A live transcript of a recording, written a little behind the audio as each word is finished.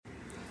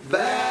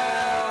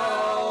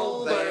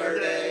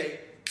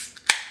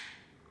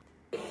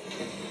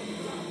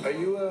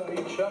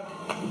Chuck?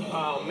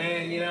 Oh,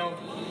 man,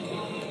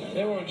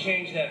 they won't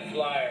change that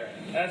flyer.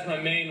 That's my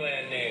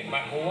mainland name. My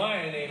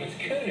Hawaiian name is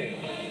Kunu.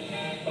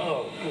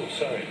 Oh, cool,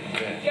 sorry.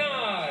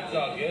 Yeah, it's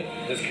all good.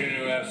 Does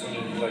Kunu have some,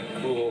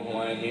 cool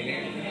Hawaiian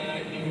meaning?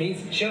 It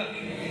means Chuck.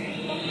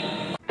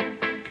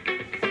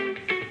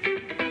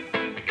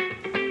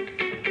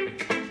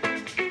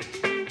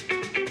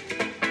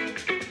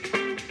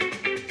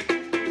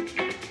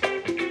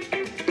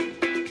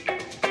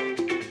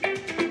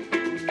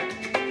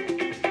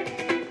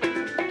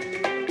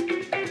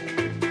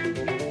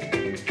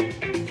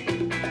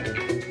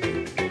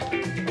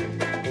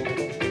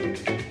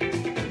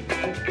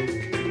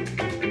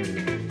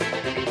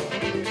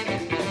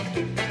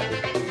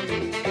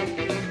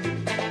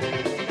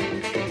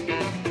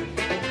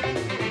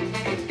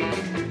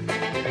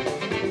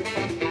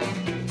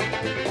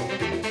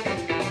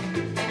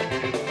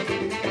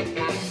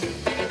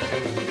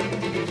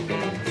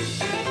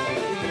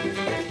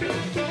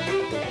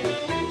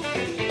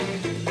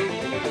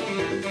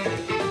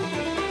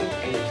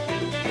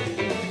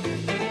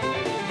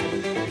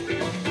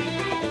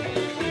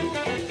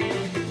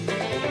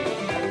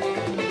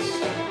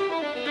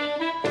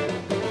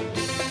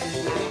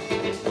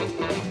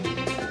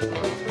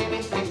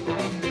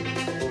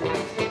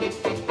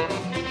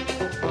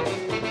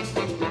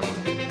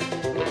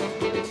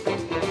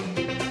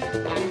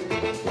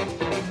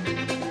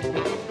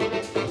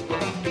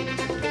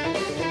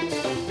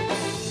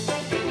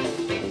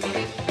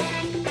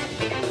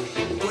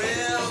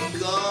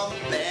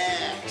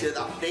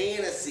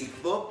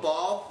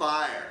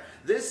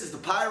 This is the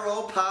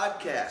Pyro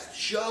Podcast,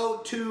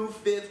 show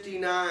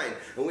 259,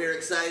 and we are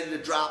excited to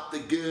drop the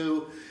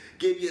goo,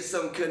 give you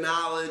some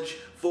knowledge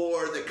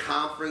for the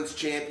conference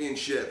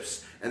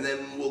championships, and then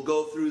we'll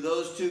go through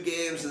those two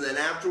games, and then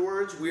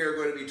afterwards we are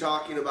going to be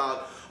talking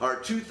about our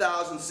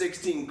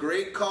 2016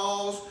 great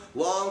calls,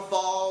 long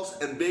falls,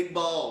 and big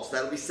balls.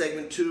 That'll be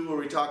segment 2, where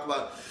we talk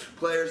about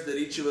players that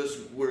each of us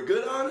were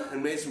good on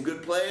and made some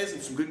good plays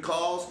and some good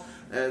calls,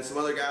 and some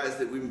other guys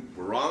that we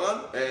were wrong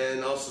on,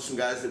 and also some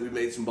guys that we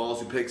made some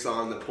ballsy picks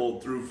on that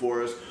pulled through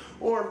for us.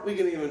 Or we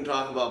can even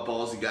talk about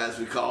ballsy guys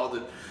we called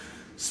that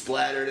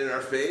splattered in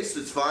our face.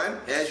 It's fine.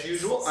 As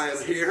usual, I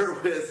am here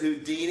with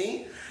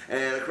Houdini,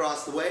 and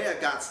across the way I've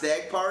got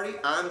Stag Party.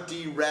 I'm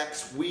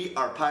D-Rex. We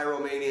are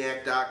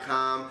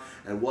Pyromaniac.com,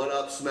 and what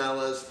up,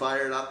 Smellas?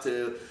 Fired up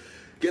to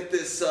get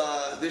this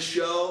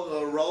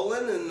show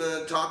rolling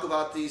and talk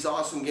about these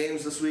awesome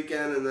games this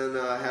weekend, and then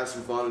have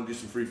some fun and do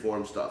some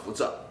free-form stuff.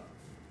 What's up?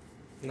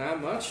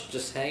 Not much,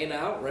 just hanging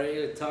out, ready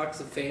to talk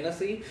some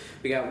fantasy.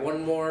 We got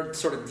one more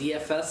sort of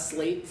DFS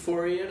slate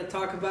for you to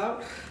talk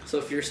about. So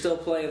if you're still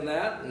playing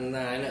that, and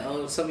I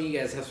know some of you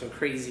guys have some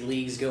crazy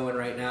leagues going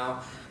right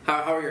now,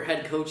 how are your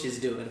head coaches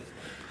doing?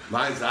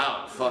 Mine's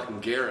out. Fucking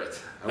Garrett.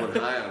 I went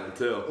high on him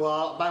too.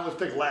 Well, mine was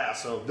picked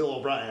last, so Bill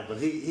O'Brien, but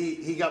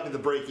he got me the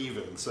break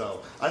even.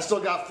 So I still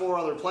got 4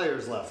 other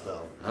players left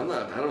though. I don't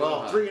know.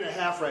 Well,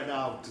 3.5 right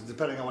now,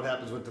 depending on what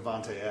happens with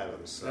Devontae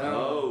Adams. So.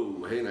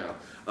 Oh, hey now.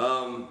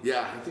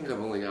 Yeah, I think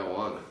I've only got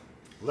one.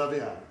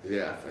 Le'Veon.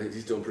 Yeah,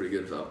 he's doing pretty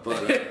good though.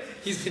 But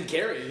he's been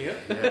carrying you.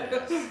 Yeah,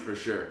 for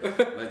sure.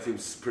 My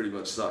team's pretty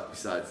much sucked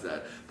besides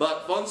that.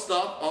 But fun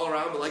stuff all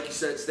around. But like you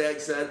said, Stag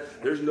said,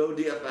 there's no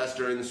DFS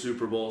during the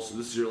Super Bowl, so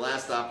this is your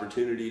last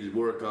opportunity to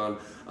work on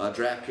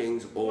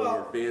DraftKings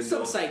or FanDuel.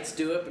 Some sites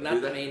do it, but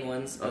not the main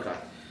ones. But,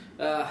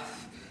 okay.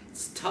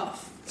 It's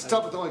tough. It's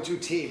tough with only 2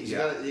 teams.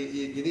 Yeah.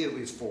 You need at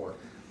least 4.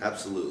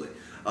 Absolutely.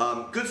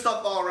 Good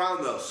stuff all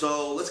around, though.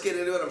 So let's get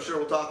into it. I'm sure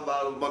we'll talk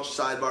about a bunch of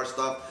sidebar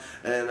stuff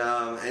and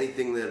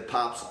anything that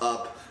pops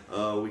up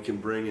we can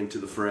bring into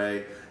the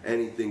fray.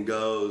 Anything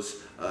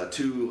goes.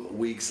 2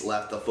 weeks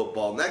left of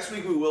football. Next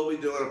week we will be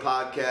doing a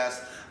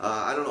podcast.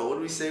 I don't know. What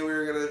did we say we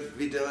were going to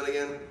be doing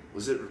again?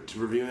 Was it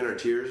reviewing our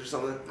tiers or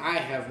something? I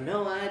have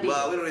no idea.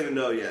 Well, we don't even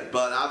know yet.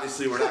 But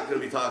obviously we're not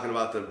going to be talking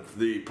about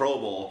the Pro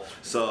Bowl.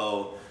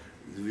 So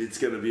it's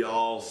going to be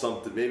all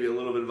something, maybe a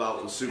little bit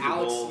about the Super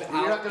Bowl.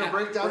 You're not going to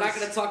break down. We're not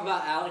going to talk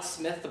about Alex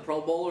Smith, the Pro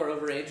Bowler,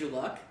 over Andrew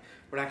Luck.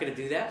 We're not going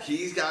to do that.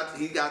 He got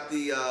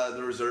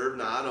the reserve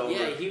nod over.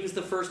 Yeah, he was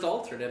the first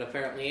alternate.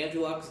 Apparently,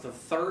 Andrew Luck was the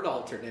third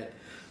alternate.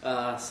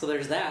 So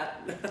there's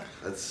that.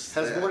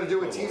 Has more to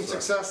do with team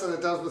success than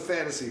it does with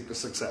fantasy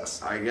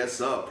success. I guess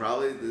so.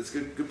 Probably. That's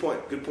good. Good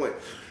point. Good point.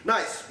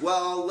 Nice.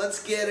 Well,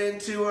 let's get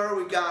into her.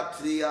 We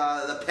got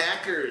the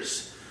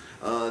Packers.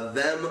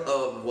 Them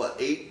of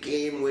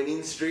 8-game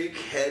winning streak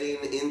heading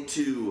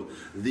into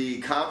the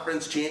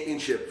conference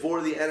championship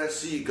for the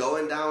NFC,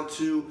 going down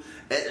to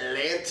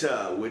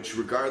Atlanta, which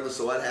regardless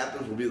of what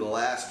happens will be the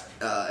last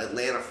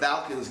Atlanta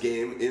Falcons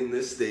game in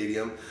this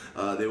stadium.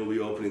 They will be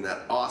opening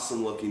that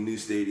awesome looking new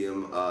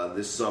stadium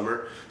this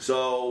summer.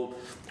 So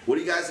what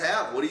do you guys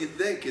have? What do you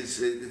think?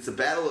 It's a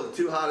battle of the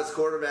 2 hottest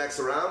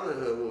quarterbacks around.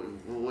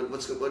 What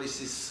do you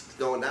see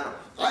going down?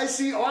 I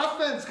see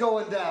offense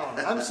going down.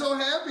 I'm so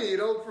happy.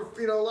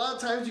 A lot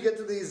of times you get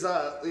to these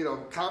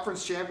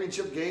conference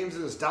championship games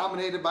and it's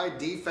dominated by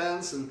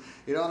defense, and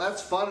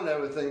that's fun and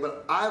everything.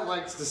 But I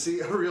like to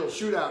see a real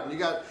shootout. And you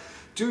got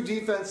two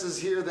defenses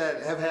here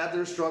that have had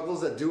their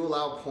struggles that do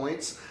allow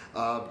points.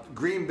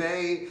 Green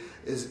Bay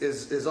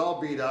is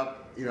all beat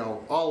up,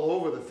 all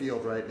over the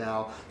field right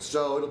now.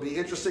 So it'll be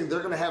interesting. They're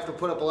going to have to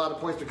put up a lot of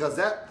points because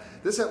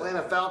this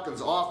Atlanta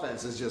Falcons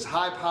offense is just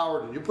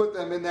high-powered, and you put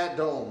them in that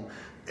dome,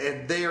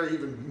 and they are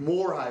even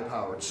more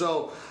high-powered.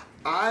 So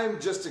I'm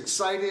just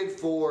excited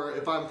for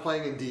if I'm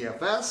playing in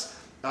DFS.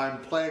 I'm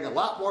playing a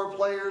lot more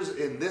players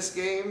in this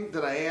game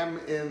than I am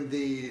in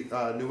the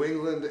New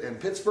England and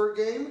Pittsburgh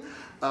game.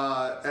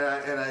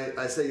 And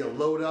I say you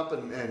load up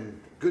and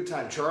good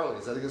time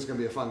Charlie's. I think it's going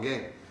to be a fun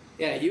game.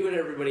 Yeah, you and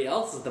everybody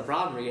else is the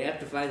problem. You have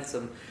to find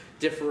some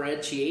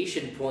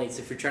differentiation points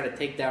if you're trying to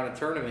take down a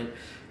tournament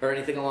or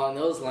anything along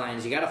those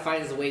lines. You got to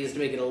find some ways to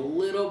make it a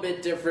little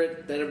bit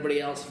different than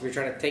everybody else if you're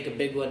trying to take a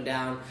big one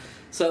down.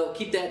 So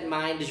keep that in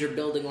mind as you're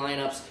building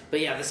lineups. But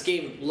yeah, this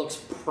game looks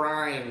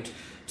primed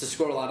to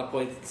score a lot of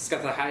points. It's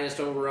got the highest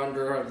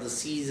over-under of the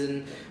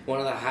season, one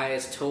of the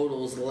highest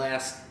totals the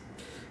last,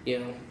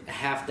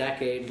 half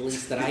decade, at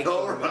least that I can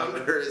remember. The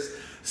over-under is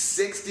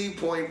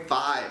 60.5.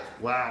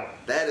 Wow.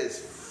 That is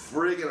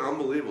friggin'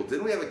 unbelievable.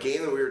 Didn't we have a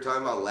game that we were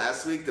talking about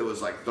last week that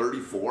was like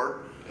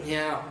 34?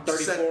 Yeah,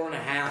 34 and a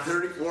half.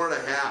 34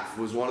 and a half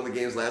was one of the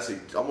games last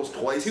week. Almost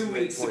twice. 2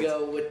 weeks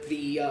ago with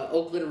the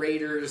Oakland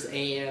Raiders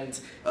and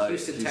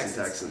Houston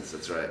Texans.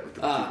 That's right. With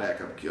the two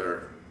backup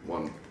or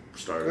one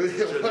starter.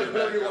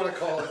 Whatever you want to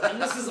call it.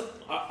 And this is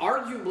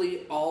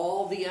arguably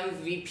all the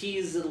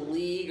MVPs of the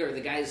league, or the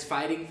guys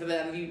fighting for the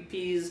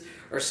MVPs,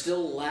 are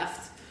still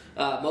left.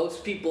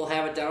 Most people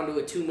have it down to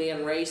a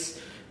two-man race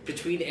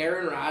between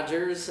Aaron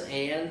Rodgers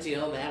and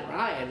Matt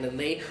Ryan,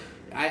 and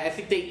I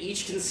think they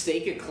each can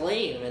stake a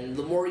claim. And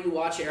the more you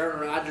watch Aaron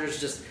Rodgers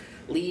just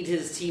lead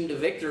his team to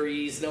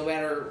victories, no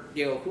matter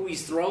who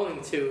he's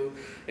throwing to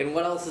and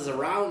what else is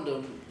around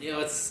him,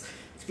 it's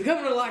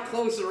becoming a lot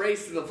closer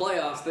race in the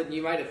playoffs than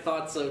you might have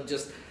thought. So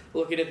just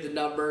looking at the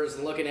numbers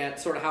and looking at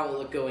sort of how it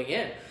looked going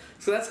in,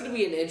 so that's going to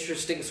be an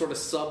interesting sort of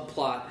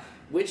subplot.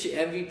 Which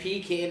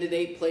MVP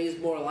candidate plays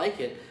more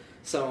like it?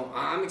 So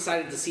I'm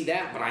excited to see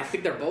that, but I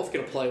think they're both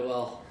going to play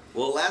well.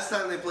 Well, last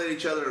time they played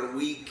each other in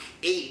Week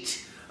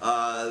 8,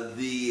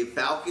 the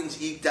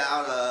Falcons eked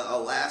out a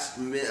last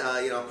minute,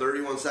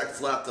 31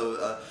 seconds left,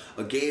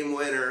 a game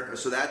winner.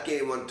 So that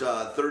game went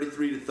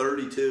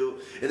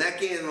 33-32. In that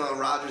game,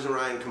 Rodgers and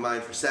Ryan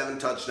combined for 7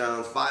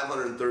 touchdowns,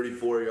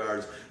 534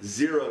 yards,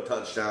 0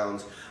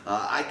 touchdowns.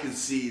 I could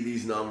see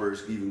these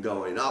numbers even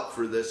going up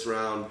for this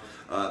round.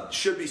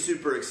 Should be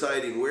super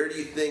exciting. Where do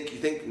you think? You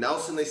think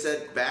Nelson, they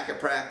said, back at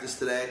practice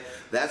today.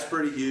 That's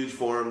pretty huge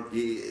for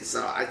him.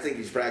 So I think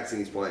he's practicing,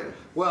 he's playing.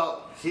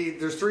 Well,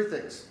 there's 3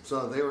 things.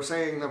 So they were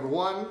saying, number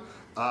one,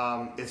 it's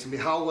going to be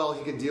how well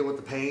he can deal with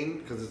the pain,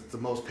 because it's the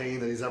most pain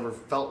that he's ever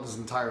felt in his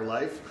entire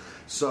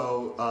life.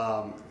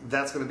 So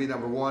that's going to be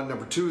number one.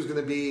 Number 2 is going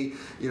to be,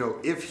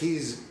 if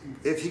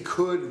he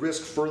could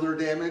risk further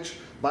damage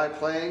by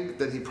playing,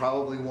 then he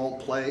probably won't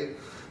play.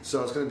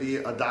 So it's going to be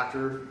a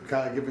doctor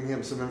kind of giving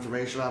him some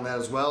information on that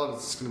as well, and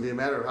it's going to be a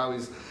matter of how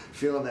he's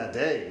feeling that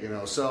day.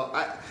 So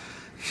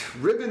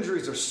rib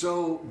injuries are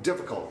so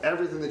difficult.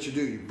 Everything that you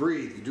do, you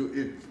breathe,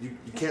 you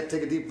can't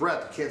take a deep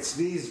breath, you can't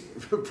sneeze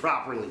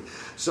properly.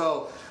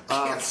 So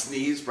can't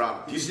sneeze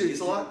properly. Do you sneeze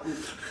a lot?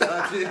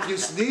 If you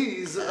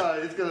sneeze,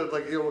 it's gonna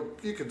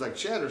you could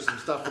shatter some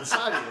stuff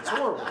inside you. It's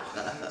horrible.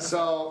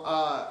 So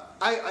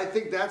I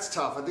think that's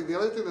tough. I think the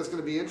other thing that's going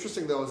to be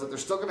interesting though is that they're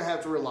still going to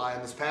have to rely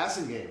on this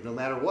passing game no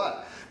matter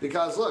what.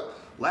 Because look,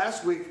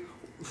 last week,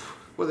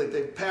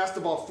 they passed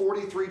the ball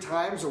 43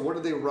 times, or what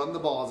did they run the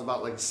ball? It's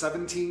about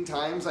 17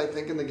 times, I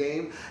think, in the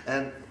game,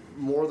 and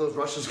more of those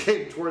rushes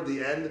came toward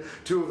the end,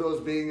 2 of those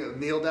being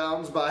kneel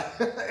downs by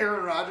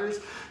Aaron Rodgers.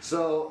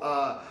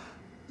 So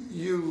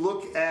you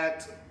look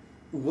at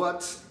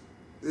what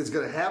is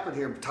going to happen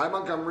here. Ty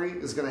Montgomery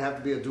is going to have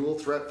to be a dual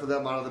threat for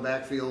them out of the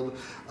backfield,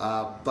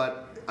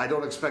 but I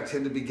don't expect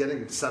him to be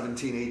getting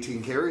 17,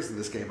 18 carries in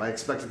this game. I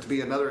expect it to be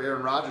another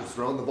Aaron Rodgers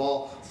throwing the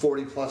ball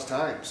 40-plus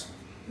times.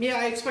 Yeah,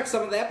 I expect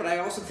some of that, but I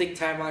also think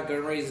Ty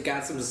Montgomery's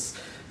got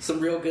some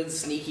real good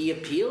sneaky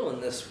appeal in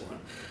this one.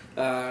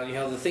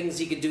 The things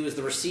he could do is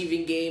the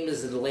receiving game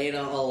is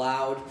Atlanta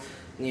allowed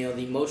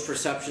the most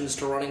receptions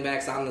to running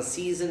backs on the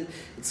season.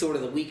 It's sort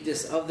of the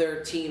weakness of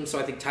their team, so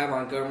I think Ty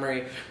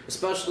Montgomery,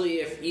 especially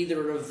if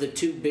either of the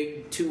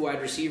two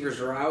wide receivers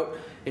are out,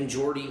 and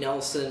Jordy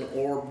Nelson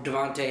or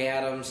Devontae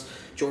Adams.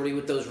 Jordy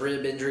with those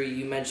rib injury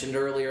you mentioned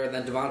earlier, and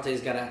then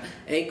Devontae's got an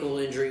ankle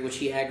injury, which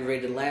he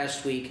aggravated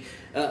last week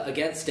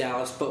against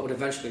Dallas, but would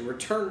eventually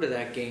return to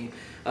that game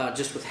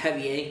just with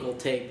heavy ankle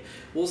tape.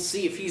 We'll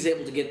see if he's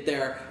able to get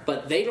there,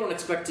 but they don't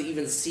expect to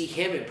even see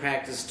him in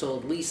practice till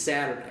at least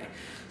Saturday.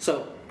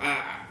 So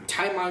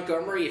Ty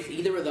Montgomery, if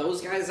either of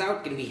those guys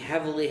out, going to be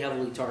heavily,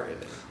 heavily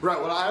targeted. Right.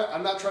 Well,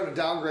 I'm not trying to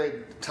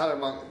downgrade Ty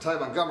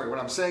Montgomery. What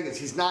I'm saying is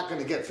he's not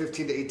going to get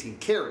 15 to 18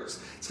 carries.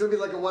 It's going to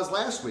be like it was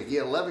last week. He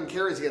had 11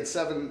 carries, he had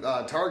 7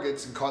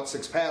 targets, and caught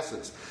 6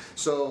 passes.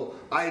 So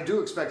I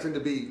do expect him to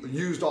be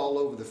used all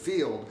over the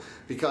field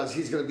because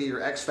he's going to be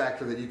your X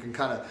factor that you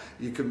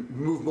can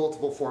move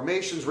multiple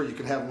formations where you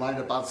can have him lined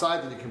up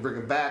outside, then you can bring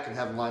him back and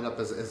have him lined up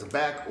as a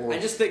back. Or I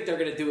just think they're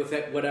going to do with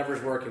it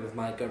whatever's working with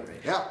Montgomery.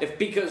 Yeah.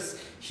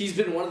 Because he's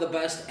been one of the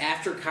best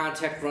after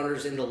contact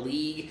runners in the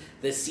league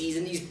this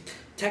season. He's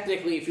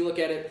technically, if you look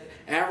at it,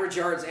 average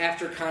yards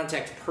after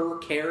contact per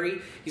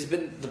carry, he's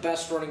been the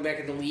best running back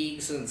in the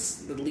league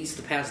since at least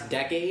the past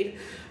decade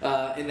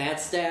in that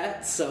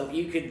stat. So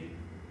you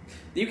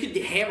could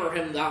hammer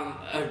him down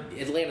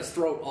Atlanta's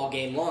throat all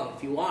game long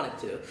if you wanted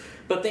to.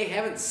 But they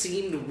haven't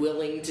seemed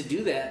willing to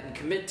do that and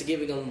commit to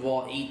giving him the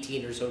ball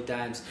 18 or so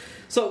times.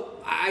 So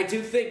I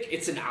do think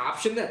it's an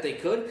option that they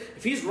could.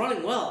 If he's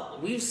running well,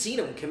 we've seen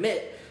him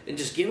commit and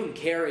just give him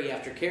carry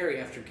after carry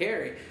after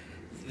carry.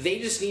 They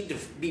just need to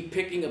be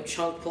picking up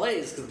chunk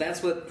plays because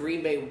that's what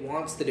Green Bay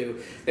wants to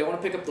do. They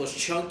want to pick up those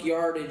chunk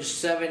yardage,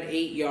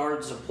 7-8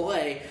 yards of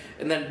play,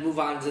 and then move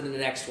on to the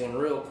next one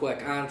real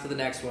quick, on to the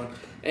next one.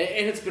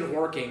 And it's been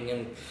working,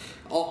 and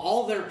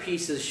all their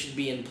pieces should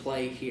be in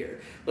play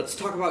here. Let's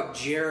talk about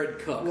Jared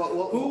Cook.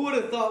 Who would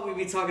have thought we'd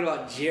be talking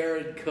about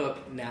Jared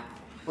Cook now?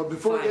 Well,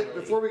 before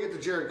we get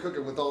to Jared Cook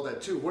and with all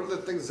that too, one of the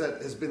things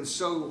that has been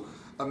so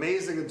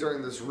amazing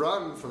during this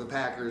run for the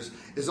Packers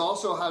is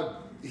also how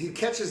he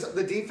catches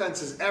the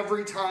defenses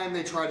every time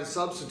they try to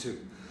substitute.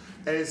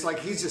 And it's like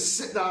he's just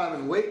sitting on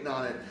them and waiting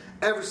on it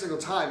every single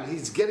time.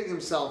 He's getting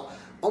himself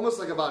almost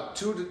like about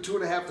 2 to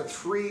 2.5 to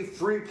 3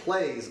 free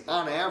plays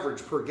on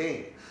average per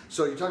game.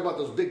 So you talk about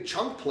those big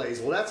chunk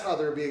plays. Well, that's how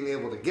they're being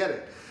able to get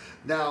it.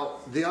 Now,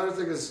 the other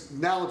thing is,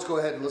 now let's go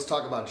ahead and let's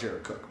talk about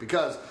Jared Cook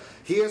because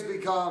he has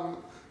become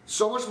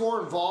so much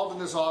more involved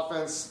in this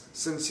offense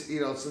since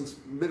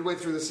midway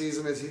through the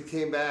season as he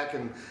came back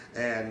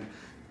and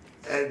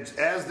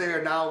as they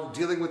are now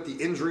dealing with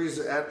the injuries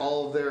at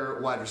all of their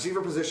wide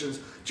receiver positions.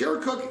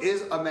 Jared Cook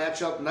is a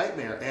matchup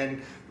nightmare.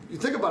 And you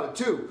think about it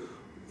too,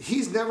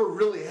 he's never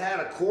really had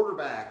a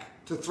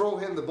quarterback to throw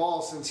him the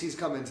ball since he's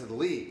come into the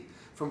league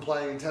from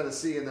playing in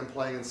Tennessee and then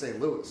playing in St.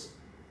 Louis.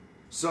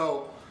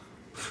 So,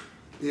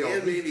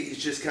 and maybe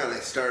he's just kind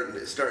of starting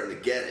to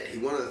get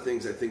it. One of the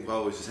things I think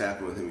always has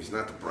happened with him, he's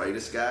not the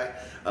brightest guy,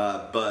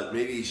 but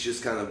maybe he's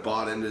just kind of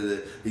bought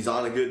into he's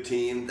on a good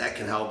team. That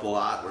can help a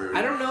lot.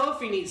 I don't know if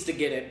he needs to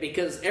get it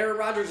because Aaron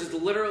Rodgers is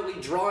literally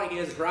drawing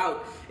his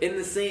route in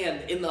the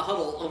sand, in the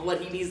huddle of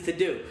what he needs to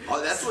do. Oh,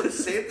 that's what the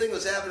same thing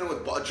was happening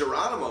with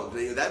Geronimo.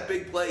 That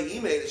big play he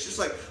made, it's just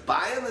like,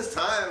 buy him this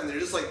time, and they're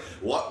just like,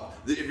 what?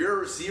 If you're a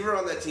receiver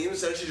on that team,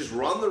 essentially just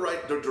run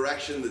the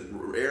direction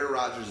that Aaron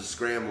Rodgers is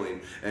scrambling,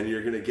 and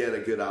you're going to get a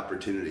good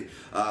opportunity.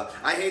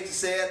 I hate to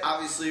say it.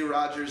 Obviously,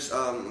 Rodgers,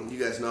 you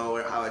guys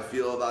know how I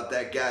feel about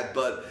that guy,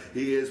 but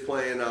he is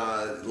playing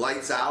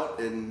lights out,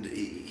 and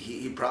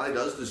he probably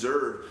does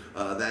deserve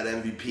that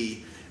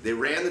MVP. They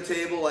ran the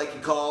table like he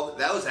called.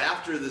 That was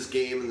after this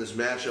game and this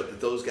matchup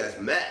that those guys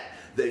met.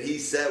 That he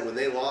said when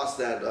they lost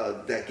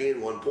that game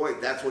at one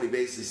point, that's what he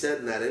basically said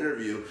in that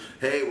interview,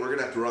 hey, we're going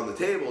to have to run the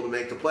table to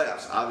make the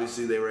playoffs.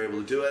 Obviously, they were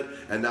able to do it,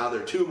 and now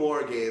they're 2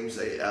 more games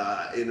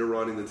into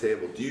running the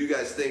table. Do you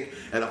guys think,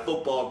 at a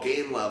football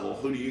game level,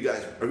 who do you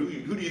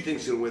think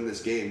is going to win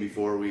this game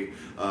before we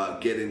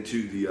get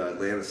into the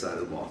Atlanta side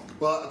of the ball?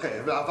 Well, okay,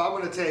 if I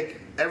want to take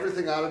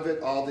everything out of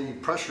it, all the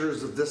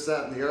pressures of this,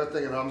 that, and the other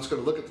thing, and I'm just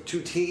going to look at the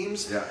 2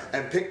 teams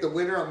and pick the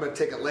winner, I'm going to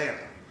take Atlanta.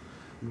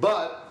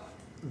 But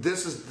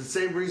this is the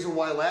same reason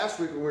why last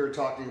week when we were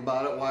talking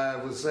about it, why I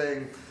was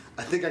saying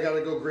I think I got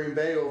to go Green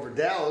Bay over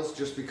Dallas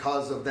just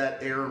because of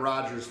that Aaron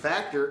Rodgers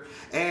factor,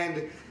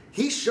 and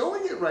he's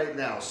showing it right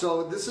now.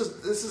 So this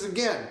is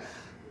again,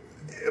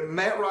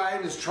 Matt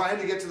Ryan is trying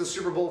to get to the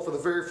Super Bowl for the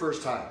very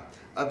first time.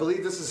 I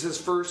believe this is his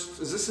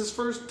first. Is this his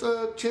first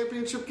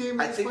championship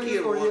game? I think he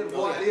had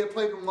He had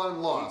played in 1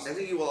 and lost. I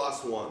think he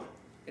lost 1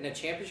 in a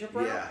championship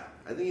round. Yeah,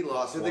 I think he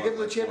lost. Did they give him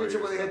the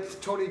championship when they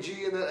had Tony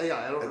G and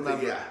I don't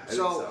remember. I think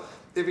so.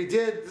 If he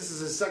did, this is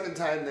his second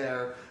time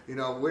there,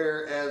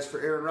 whereas for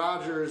Aaron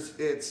Rodgers,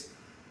 it's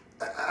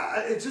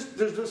just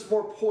there's just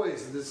more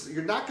poise.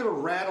 You're not going to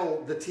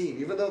rattle the team,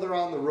 even though they're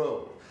on the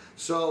road.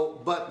 So,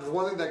 but the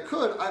one thing that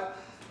could,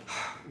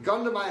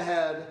 gun to my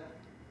head,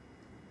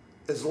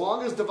 as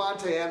long as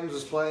Devontae Adams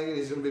is playing, and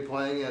he's going to be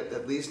playing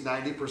at least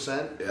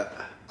 90%,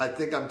 I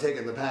think I'm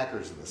taking the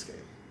Packers in this game.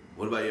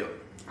 What about you?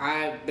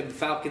 I've been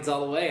Falcons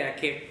all the way. I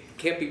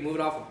can't be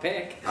moving off a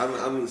pick.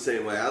 I'm the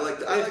same way. I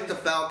like the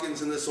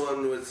Falcons in this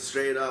one with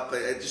straight up.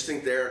 I just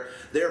think their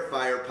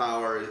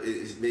firepower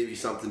is maybe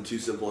something too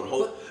simple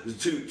and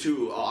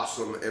too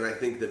awesome. And I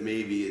think that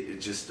maybe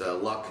it just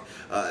luck.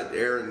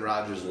 Aaron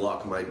Rodgers'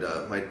 luck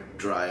might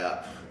dry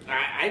up.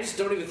 I just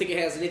don't even think it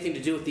has anything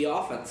to do with the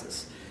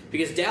offenses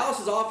because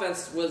Dallas's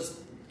offense was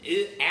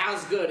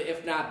as good,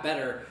 if not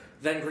better,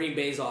 than Green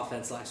Bay's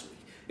offense last week.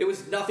 It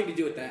was nothing to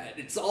do with that.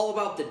 It's all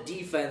about the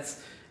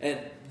defense and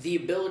the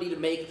ability to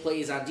make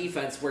plays on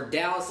defense where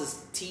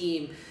Dallas's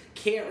team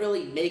can't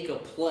really make a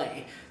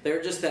play.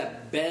 They're just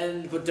that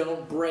bend but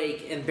don't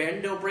break, and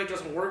bend don't break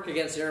doesn't work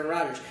against Aaron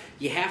Rodgers.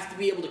 You have to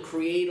be able to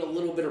create a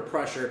little bit of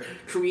pressure,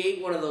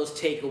 create one of those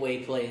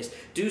takeaway plays,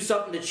 do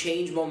something to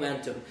change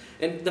momentum.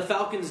 And the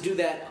Falcons do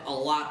that a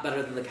lot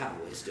better than the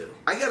Cowboys do.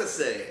 I gotta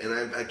say,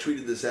 and I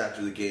tweeted this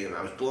after the game,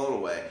 I was blown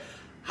away.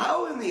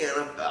 How in the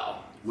NFL,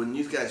 when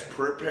these guys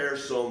prepare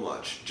so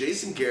much,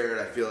 Jason Garrett,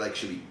 I feel like,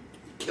 should be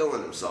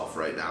killing himself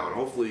right now, and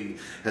hopefully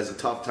has a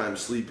tough time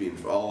sleeping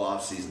for all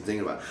offseason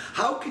thinking about it.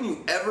 How can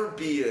you ever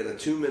be in a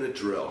 2-minute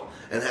drill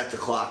and have to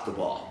clock the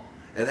ball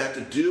and have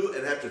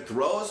to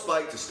throw a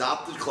spike to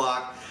stop the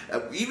clock,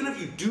 even if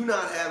you do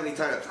not have any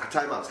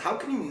timeouts? How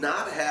can you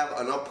not have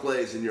enough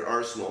plays in your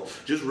arsenal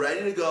just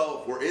ready to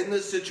go? If we're in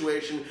this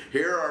situation,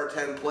 here are our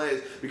 10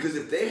 plays. Because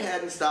if they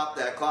hadn't stopped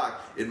that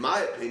clock, in my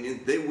opinion,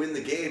 they win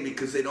the game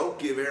because they don't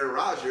give Aaron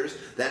Rodgers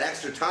that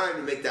extra time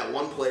to make that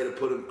one play to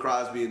put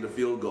Crosby in the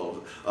field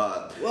goal.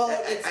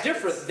 It's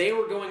different. They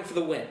were going for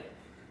the win.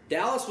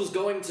 Dallas was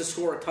going to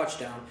score a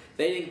touchdown.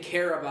 They didn't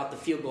care about the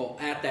field goal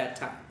at that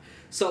time.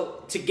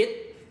 So to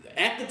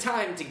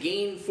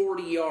gain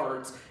 40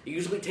 yards, it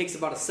usually takes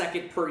about a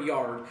second per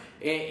yard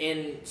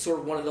in sort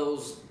of one of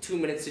those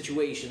 2-minute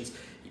situations.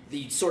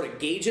 You sort of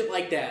gauge it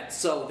like that.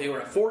 So they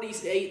were at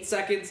 48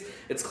 seconds.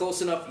 It's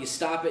close enough. You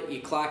stop it,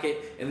 you clock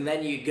it, and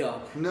then you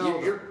go.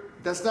 No,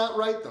 that's not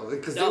right though.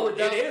 Because no, it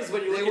is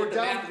when you look at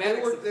the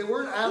mathematics. They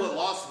weren't on. Well, it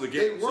lost the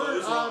game. They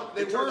weren't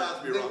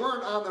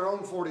on their own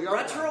 40-yard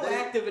line.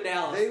 Retroactive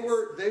analysis.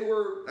 They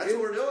were. That's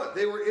what we're doing.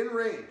 They were in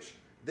range.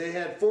 They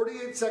had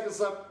 48 seconds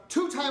left.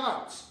 2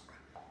 timeouts.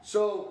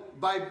 So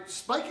by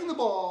spiking the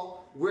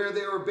ball, where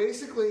they were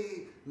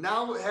basically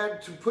now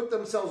had to put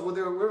themselves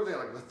where were they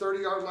like the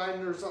 30-yard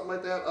line or something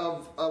like that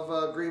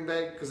of Green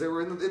Bay, because they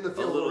were in the field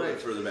a little range.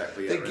 bit further back.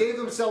 But they gave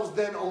themselves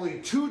then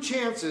only 2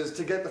 chances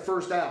to get the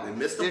first down. They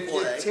missed the if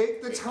play. you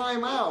take the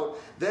timeout,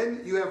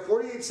 then you have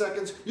 48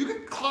 seconds. You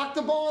can clock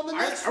the ball on the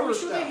next Are we first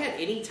sure down. they had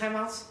any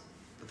timeouts?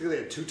 I think they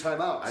had 2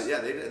 timeouts. Yeah,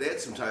 they had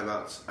some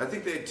timeouts. I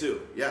think they had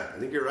 2. Yeah, I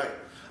think you're right.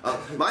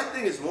 My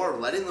thing is more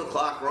letting the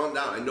clock run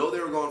down. I know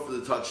they were going for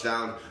the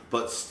touchdown,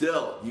 but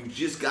still, you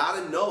just got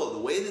to know the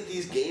way that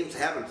these games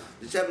happen.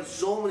 It's happened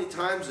so many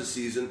times this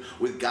season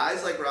with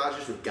guys like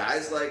Rodgers, with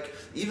guys like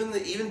even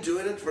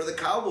doing it for the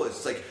Cowboys.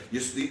 It's like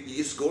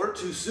you score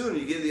too soon,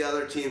 you give the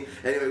other team.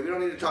 Anyway, we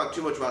don't need to talk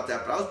too much about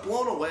that, but I was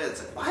blown away.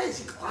 It's like, why is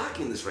he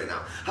clocking this right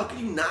now? How can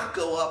you not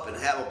go up and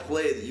have a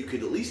play that you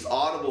could at least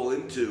audible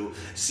into,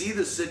 see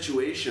the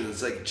situation?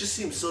 It's like, it just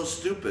seems so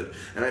stupid.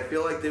 And I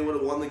feel like they would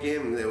have won the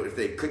game if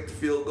they clicked the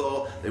field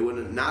goal. They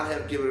would not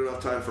have given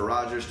enough time for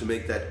Rodgers to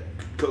make that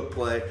Cook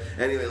play.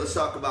 Anyway, let's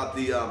talk about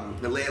the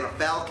Atlanta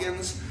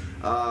Falcons.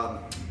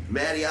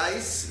 Matty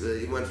Ice,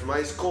 he went from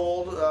ice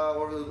cold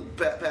over the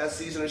past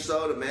season or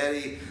so to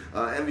Matty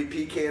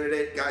MVP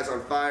candidate, guys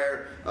on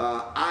fire.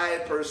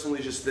 I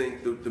personally just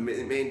think the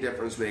main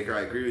difference maker,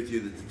 I agree with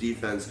you that the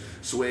defense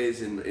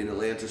sways in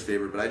Atlanta's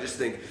favor, but I just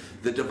think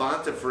the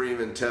Devonta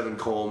Freeman, Tevin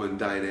Coleman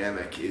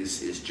dynamic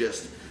is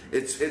just,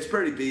 it's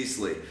pretty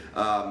beastly.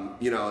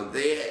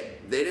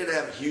 They didn't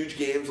have huge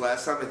games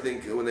last time. I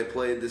think when they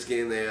played this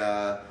game, they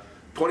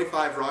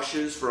 25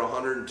 rushes for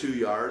 102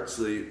 yards.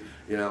 So it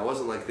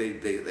wasn't like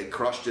they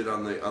crushed it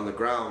on the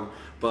ground.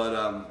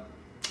 But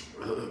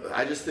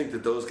I just think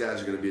that those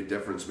guys are going to be a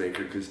difference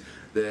maker because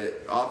the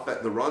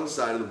run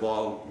side of the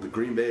ball, the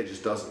Green Bay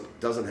just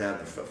doesn't have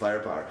the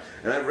firepower.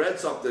 And I read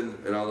something,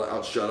 and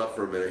I'll shut up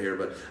for a minute here,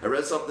 but I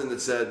read something that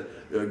said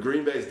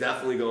Green Bay is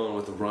definitely going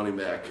with the running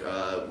back,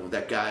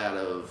 that guy out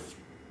of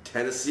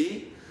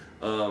Tennessee.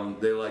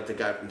 They like the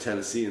guy from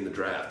Tennessee in the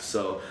draft.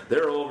 So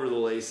they're over the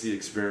Lacey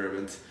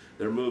experiment.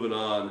 They're moving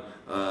on.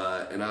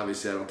 And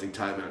obviously I don't think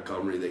Ty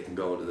Montgomery, they can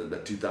go into the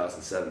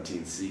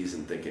 2017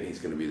 season thinking he's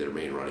going to be their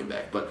main running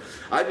back. But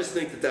I just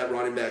think that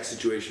running back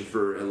situation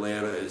for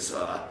Atlanta is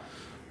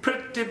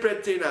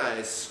pretty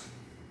nice.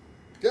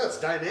 Yeah, it's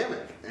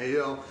dynamic.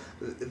 And,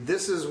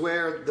 this is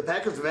where the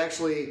Packers have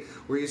actually,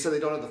 where you said they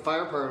don't have the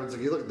firepower, it's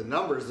like you look at the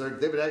numbers, they've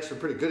been actually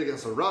pretty good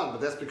against the run, but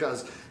that's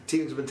because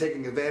teams have been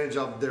taking advantage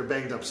of their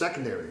banged up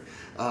secondary.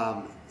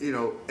 And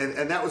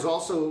that was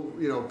also,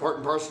 part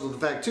and parcel of the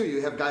fact, too.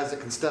 You have guys that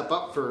can step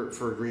up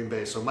for Green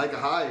Bay. So Micah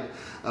Hyde,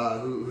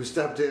 who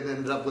stepped in,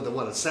 ended up with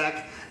a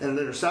sack and an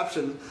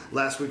interception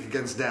last week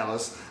against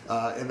Dallas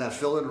in that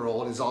fill-in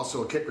role, and he's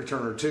also a kick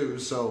returner, too.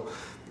 So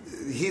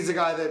he's a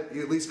guy that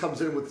at least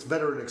comes in with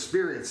veteran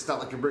experience. It's not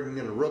like you're bringing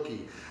in a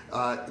rookie.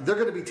 They're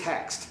going to be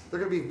taxed. They're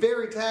going to be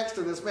very taxed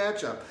in this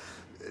matchup.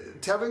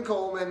 Tevin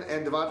Coleman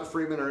and Devonta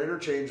Freeman are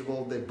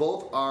interchangeable. They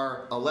both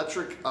are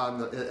electric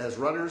as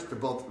runners. They're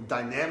both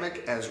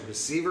dynamic as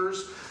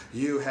receivers.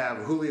 You have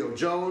Julio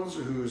Jones,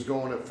 who's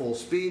going at full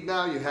speed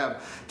now. You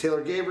have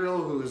Taylor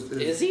Gabriel,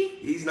 Is he?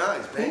 He's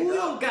nice.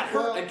 Julio got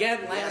hurt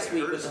again last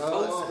week with a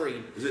toe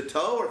sprain. Is it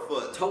toe or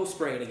foot? Toe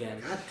sprain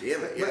again. God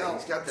damn it. Yeah,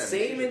 he's got that.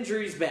 Same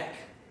injuries back.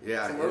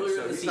 Yeah, from earlier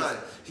so in the he's season. not.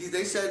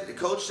 They said the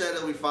coach said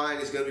he'll be fine.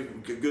 He's going to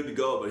be good to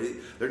go, but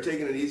they're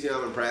taking it easy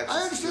on him in practice.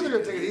 I understand they're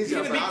going to take it easy.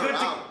 It's on him.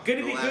 going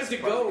to be good to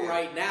go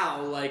right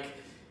now. Like,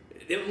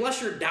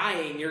 unless you're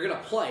dying, you're going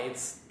to play.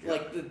 It's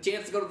like the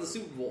chance to go to the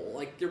Super Bowl.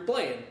 Like, you're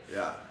playing.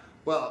 Yeah.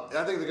 Well,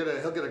 I think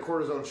he'll get a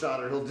cortisone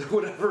shot, or he'll do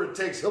whatever it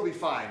takes. He'll be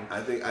fine. I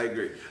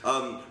agree.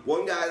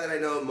 One guy that I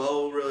know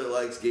Mo really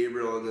likes,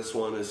 Gabriel, on this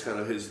one is kind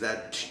of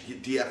that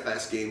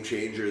DFS game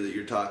changer that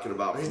you're talking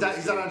about. He's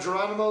not on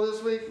Geronimo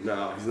this week?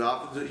 No, he's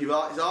not. He's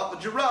off of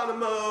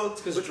Geronimo.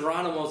 It's because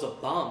Geronimo's a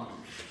bum.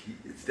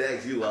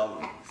 Stags, you love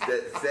him.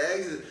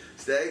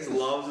 Stags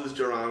loves his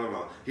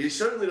Geronimo. He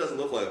certainly doesn't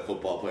look like a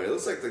football player. He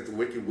looks like the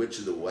Wicked Witch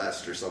of the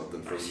West or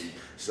something from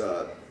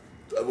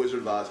Wizard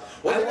of Oz.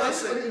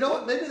 You know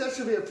what? Maybe that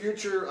should be a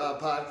future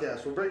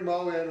podcast. We'll bring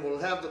Mo in. We'll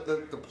have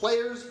the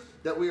players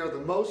that we are the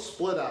most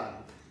split on,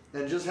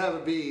 and just have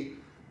it be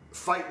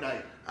fight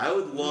night. I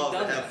would love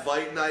to have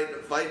fight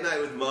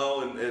night with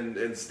Mo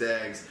and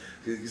Stags.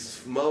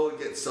 Because Mo would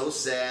get so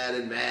sad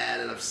and mad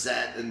and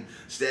upset, and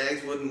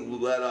Stags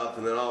wouldn't let up,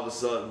 and then all of a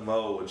sudden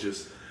Mo would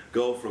just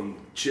go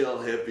from chill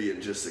hippie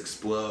and just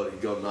explode.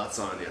 He'd go nuts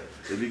on you.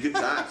 It'd be good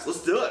times.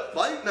 Let's do it.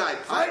 Fight night,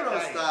 Pyro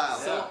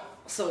style.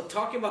 So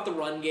talking about the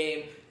run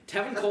game,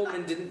 Tevin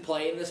Coleman didn't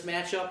play in this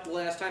matchup the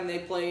last time they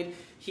played.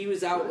 He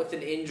was out with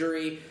an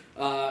injury.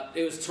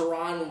 It was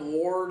Teron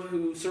Ward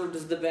who served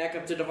as the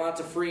backup to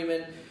Devonta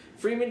Freeman.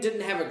 Freeman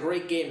didn't have a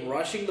great game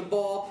rushing the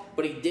ball,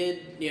 but he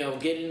did,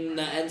 get in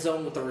the end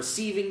zone with a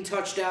receiving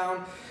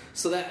touchdown.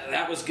 So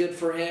that was good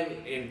for him,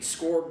 and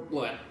scored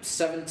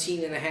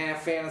 17.5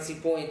 fantasy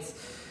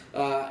points,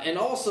 and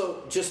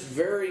also just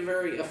very,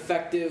 very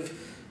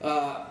effective.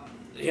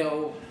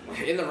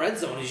 In the red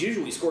zone as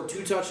usual. He scored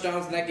 2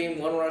 touchdowns in that game,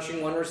 1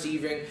 rushing, 1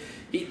 receiving.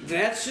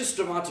 That's just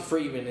Devonta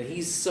Freeman, and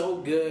he's so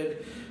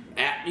good.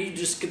 You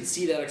just can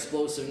see that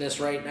explosiveness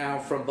right now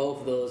from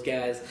both of those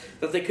guys,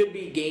 that they could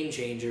be game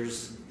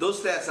changers.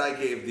 Those stats I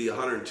gave, the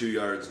 102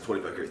 yards and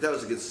 25 carries, that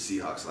was against the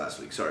Seahawks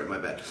last week. Sorry, my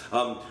bad.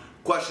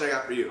 Question I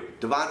got for you.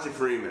 Devonta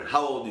Freeman,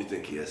 how old do you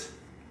think he is?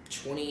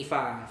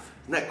 25.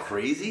 Isn't that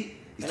crazy?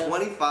 He's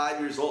 25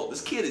 years old.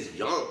 This kid is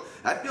young.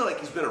 I feel like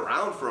he's been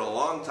around for a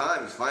long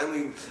time. He's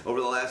finally, over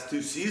the last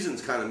 2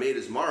 seasons, kind of made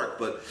his mark.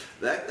 But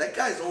that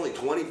guy's only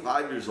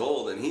 25 years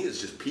old, and he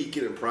is just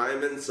peaking and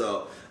priming.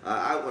 So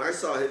when I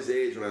saw his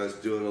age when I was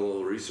doing a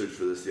little research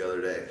for this the other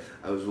day,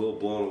 I was a little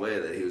blown away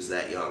that he was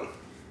that young.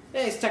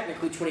 Yeah, he's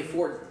technically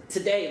 24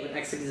 today, but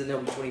next season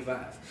he'll be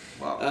 25.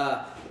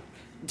 Wow.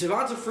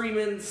 Devonta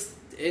Freeman's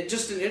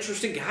just an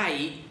interesting guy.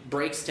 He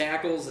breaks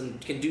tackles and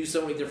can do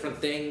so many different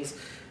things.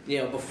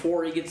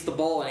 Before he gets the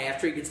ball and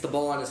after he gets the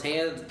ball on his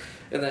hand,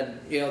 and then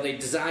they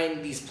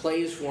design these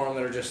plays for him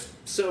that are just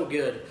so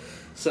good.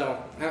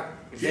 So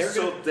he's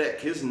so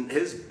thick. His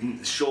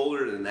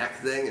shoulder to neck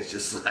thing is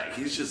just like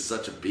he's just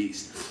such a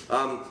beast.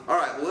 All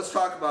right, well let's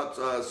talk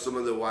about some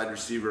of the wide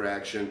receiver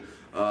action.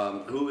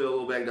 Julio a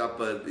little banged up,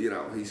 but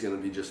he's going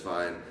to be just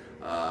fine,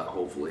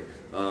 hopefully.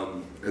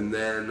 And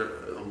then.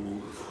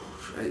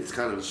 It's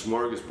kind of a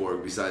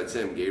smorgasbord besides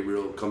him.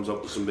 Gabriel comes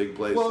up with some big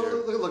plays here.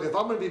 Look, if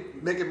I'm going to be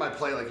making my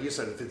play, like you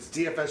said, if it's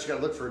DFS, you got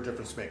to look for a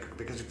difference maker.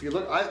 Because if you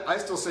look, I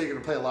still say you're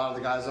going to play a lot of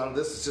the guys out of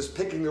this. It's just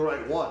picking the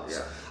right ones.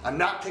 Yeah. I'm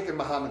not picking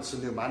Mohamed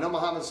Sanu. I know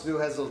Mohamed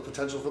Sanu has those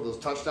potential for those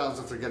touchdowns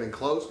if they're getting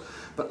close,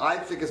 but I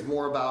think it's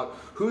more about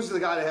who's the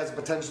guy that has the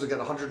potential to get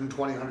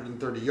 120,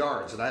 130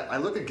 yards. And I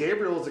look at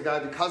Gabriel as a guy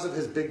because of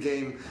his big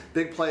game,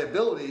 big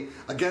playability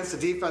against a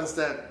defense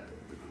that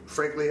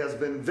frankly has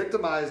been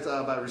victimized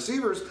by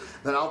receivers,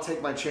 then I'll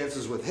take my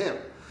chances with him.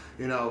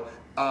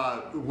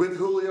 With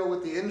Julio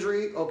with the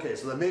injury, okay,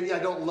 so then maybe I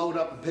don't load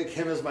up and pick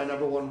him as my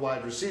number 1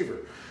 wide receiver.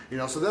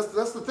 So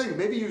that's the thing.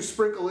 Maybe you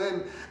sprinkle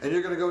in and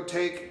you're going to go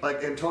take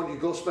like Antonio,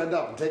 go spend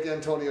up and take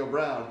Antonio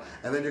Brown,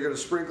 and then you're going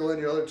to sprinkle in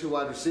your other 2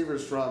 wide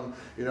receivers from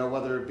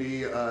whether it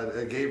be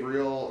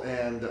Gabriel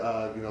and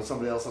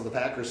somebody else on the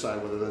Packers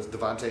side, whether that's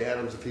Devontae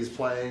Adams if he's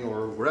playing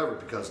or whatever,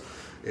 because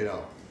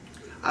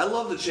I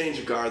love the change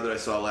of guard that I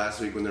saw last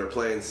week when they were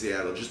playing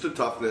Seattle. Just the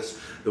toughness,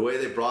 the way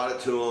they brought it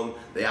to them,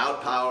 they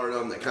outpowered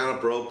them, they kind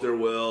of broke their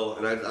will,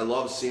 and I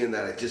love seeing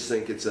that. I just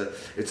think it's not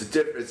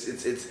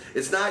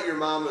your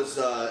mama's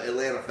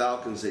Atlanta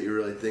Falcons that you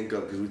really think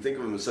of, because we think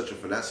of them as such a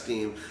finesse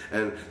team,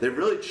 and they've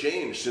really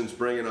changed since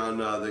bringing on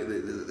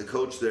the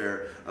coach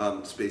there,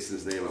 spacing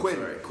his name,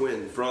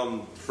 Quinn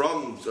from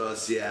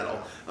Seattle,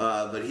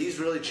 but he's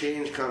really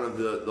changed kind of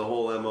the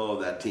whole MO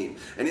of that team.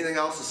 Anything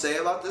else to say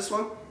about this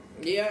one?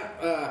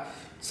 Yeah,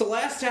 so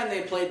last time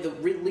they played, the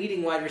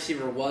leading wide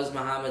receiver was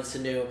Mohamed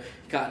Sanu.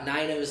 He got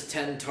 9 of his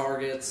 10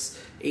 targets,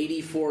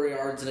 84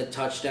 yards and a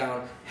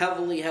touchdown,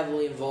 heavily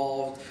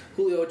involved.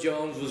 Julio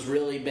Jones was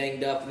really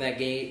banged up in that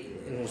game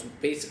and was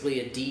basically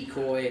a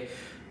decoy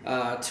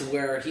to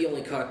where he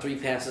only caught 3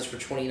 passes for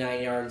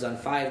 29 yards on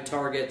 5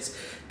 targets.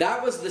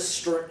 That was the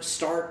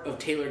start of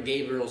Taylor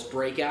Gabriel's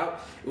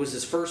breakout. It was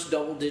his first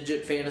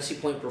double-digit fantasy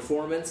point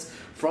performance.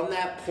 From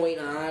that point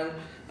on,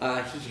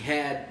 he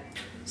had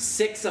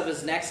 6 of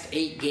his next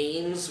 8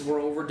 games were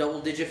over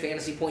double-digit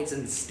fantasy points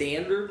in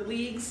standard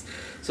leagues.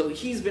 So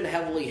he's been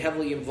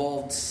heavily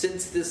involved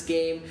since this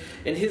game,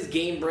 and his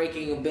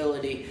game-breaking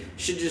ability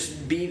should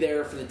just be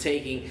there for the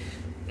taking.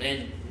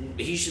 And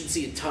he should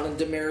see a ton of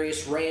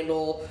Demarius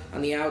Randall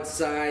on the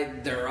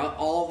outside.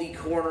 All the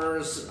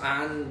corners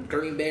on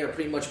Green Bay are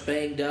pretty much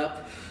banged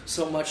up,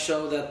 so much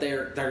so that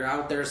they're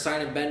out there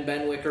signing Ben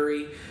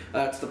Wickery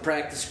to the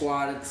practice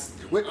squad. It's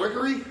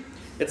Wickery?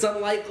 It's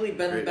unlikely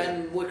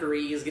Ben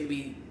Wickery is going to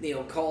be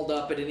called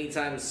up at any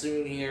time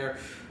soon here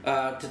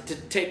to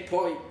take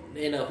point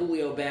in a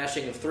Julio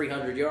bashing of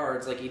 300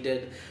 yards like he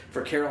did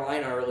for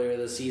Carolina earlier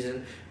this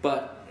season.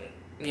 But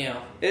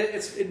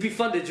it'd be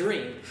fun to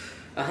dream.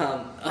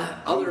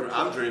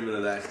 I'm dreaming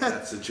of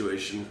that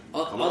situation.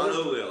 Come on,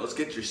 Julio. Let's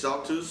get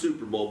yourself to the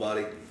Super Bowl,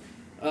 buddy.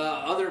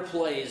 Other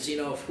plays,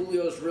 if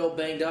Julio's real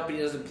banged up and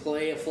he doesn't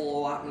play a full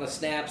allotment of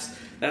snaps,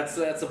 that's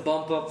a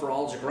bump up for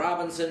Aldrick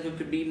Robinson, who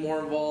could be more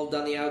involved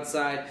on the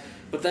outside.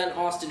 But then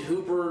Austin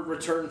Hooper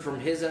returned from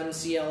his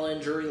MCL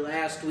injury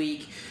last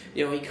week.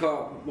 He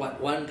caught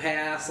one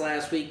pass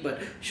last week, but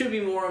should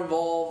be more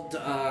involved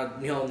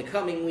in the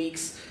coming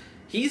weeks.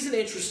 He's an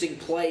interesting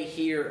play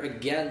here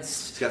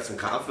against. He's got some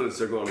confidence.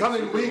 They're going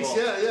coming to Super weeks. Bowl.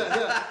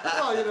 Yeah.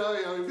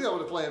 Well, you'll be able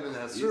to play him in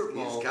that Super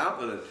Bowl. He's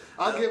confident.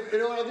 I'll give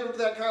him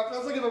that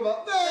confidence. I'll give him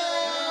a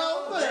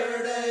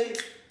Valverde.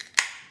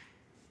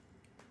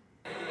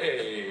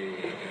 Hey,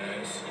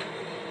 guys.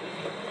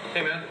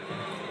 Hey, man.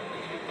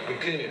 I'm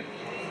Cunha.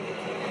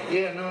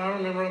 Yeah, no, I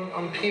remember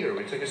I'm Peter.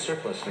 We took a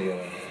surplus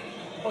together.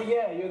 Oh,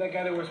 yeah, you're that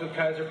guy that works with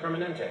Kaiser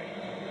Permanente.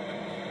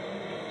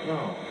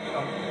 No,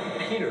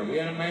 I'm Peter. We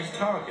had a nice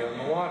talk out in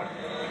the water.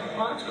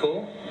 Oh, that's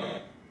cool.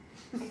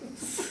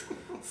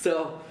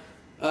 So,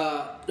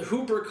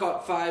 Hooper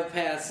caught 5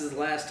 passes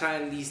last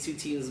time these two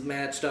teams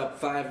matched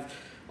up.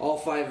 All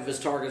 5 of his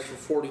targets for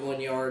 41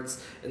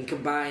 yards, and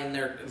combined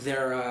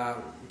their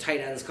tight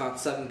ends caught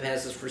 7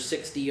 passes for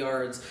 60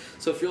 yards.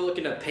 So if you're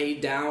looking to pay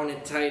down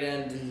at tight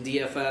end in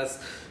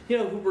DFS,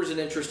 Hooper's an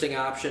interesting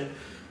option.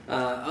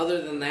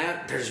 Other than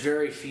that, there's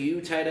very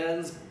few tight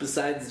ends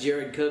besides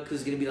Jared Cook,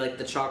 who's going to be like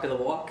the chalk of the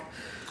walk.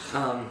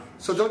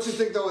 So don't you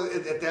think, though,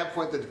 at that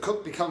point that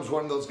Cook becomes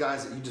one of those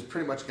guys that you just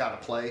pretty much got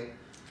to play?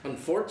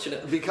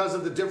 Unfortunately. Because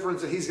of the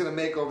difference that he's going to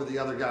make over the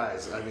other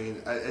guys. I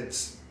mean, I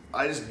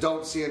just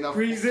don't see enough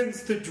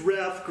reasons to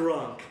draft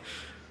Gronk.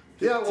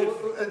 Yeah,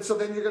 well, and so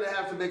then you're going to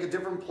have to make a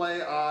different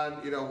play on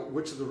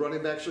which of the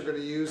running backs you're going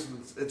to use.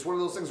 And it's one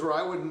of those things where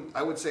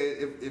I would say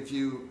if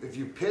you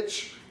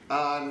pitch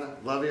on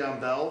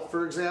Le'Veon Bell,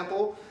 for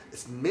example,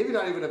 it's maybe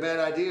not even a bad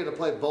idea to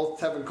play both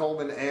Tevin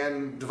Coleman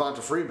and Devonta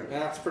Freeman. Yeah,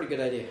 that's a pretty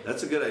good idea.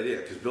 That's a good idea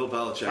because Bill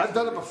Belichick. I've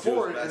done it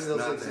before in those those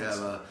not instances.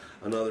 to have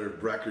another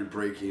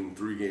record-breaking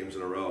 3 games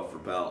in a row for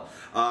Bell.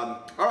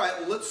 All right,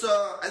 well, let's.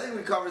 I think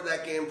we covered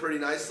that game pretty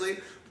nicely.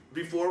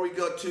 Before we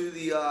go to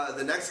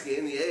the next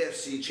game, the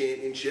AFC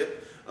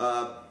Championship,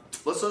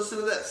 let's listen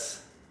to this.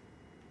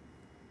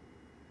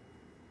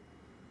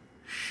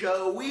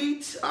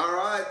 Sweet. All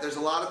right, there's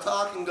a lot of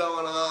talking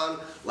going on.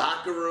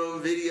 Locker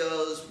room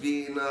videos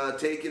being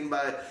taken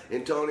by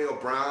Antonio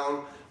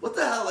Brown. What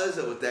the hell is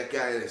it with that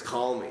guy and his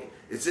call me?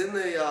 It's in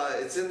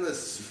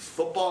this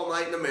Football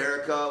Night in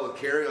America with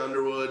Carrie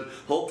Underwood.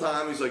 Whole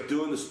time he's like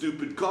doing the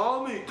stupid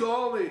call me.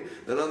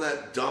 Then on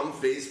that dumb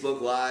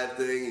Facebook Live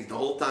thing, the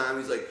whole time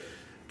he's like,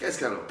 guy's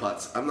kind of a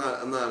putz. I'm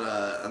not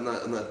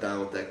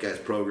down with that guy's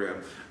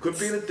program. Quit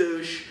being a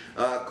douche.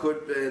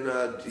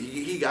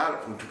 He got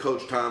it from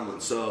Coach Tomlin.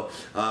 So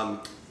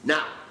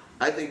now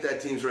I think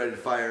that team's ready to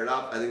fire it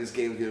up. I think this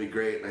game's gonna be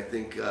great, and I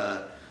think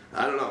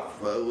I don't know.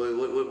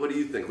 What do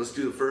you think? Let's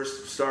do the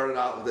first. Start it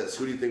out with this.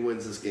 Who do you think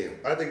wins this game?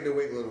 I think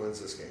New England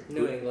wins this game.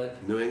 New England.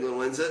 New England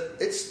wins it.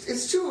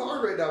 It's too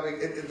hard right now. I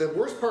mean, the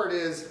worst part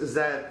is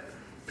that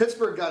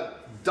Pittsburgh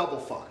got double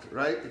fucked,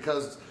 right?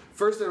 Because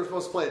first they were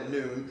supposed to play at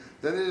noon,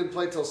 then they didn't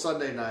play till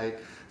Sunday night.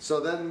 So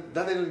then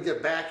they didn't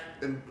get back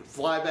and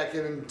fly back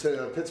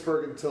into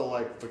Pittsburgh until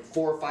like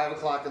 4 or 5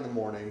 o'clock in the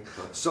morning.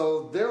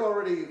 So they're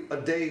already a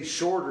day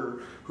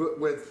shorter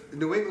with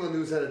New England,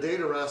 who's had a day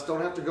to rest,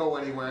 don't have to go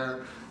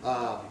anywhere.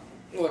 Well,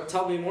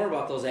 tell me more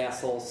about those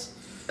assholes.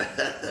 What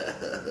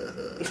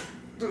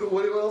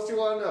else do you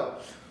want to know?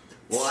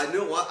 Well, I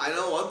know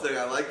one thing.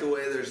 I like the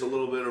way there's a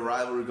little bit of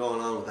rivalry going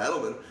on with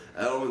Edelman.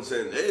 Edelman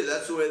saying, "Hey,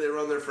 that's the way they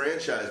run their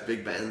franchise."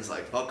 Big Ben's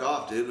like, "Fuck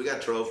off, dude. We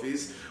got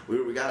trophies.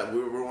 We're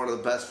one of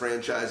the best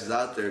franchises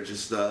out there."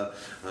 Just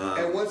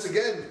and once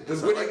again, I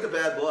like the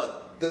bad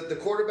blood. The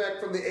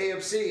quarterback from the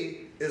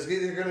AFC is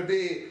either going to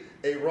be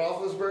a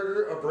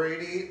Roethlisberger, a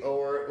Brady,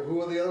 or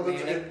who are the other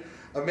ones?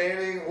 A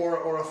Manning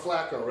or a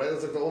Flacco, right?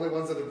 Those are the only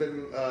ones that have been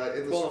in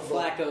the Well, Super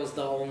Bowl. Flacco's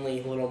the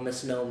only little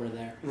misnomer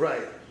there.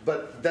 Right,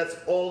 but that's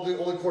all the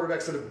only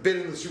quarterbacks that have been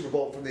in the Super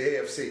Bowl from the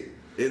AFC.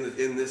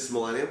 In this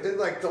millennium? In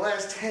like the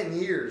last 10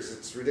 years,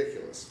 it's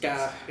ridiculous.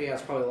 Yeah,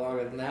 it's probably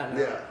longer than that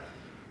now. Yeah.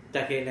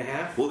 Decade and a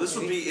half. Well, this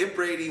would be, if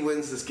Brady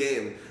wins this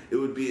game, it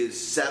would be his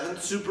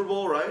 7th Super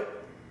Bowl, right?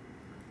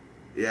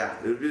 Yeah,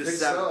 it would be the Think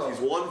 7th. so. He's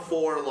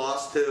 1-4,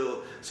 lost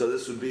 2, so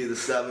this would be the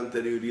 7th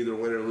that he would either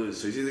win or lose.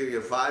 So he's either going to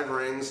get 5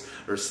 rings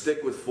or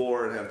stick with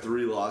 4 and have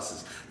 3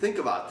 losses. Think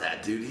about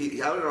that,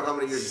 dude. I don't know how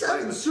many years he's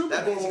playing.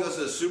 That means he goes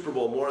to the Super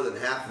Bowl more than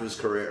half of his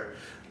career.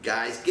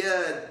 Guy's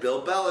good.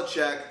 Bill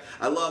Belichick.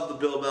 I love the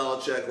Bill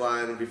Belichick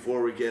line. And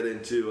before we get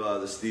into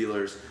the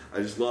Steelers,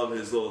 I just love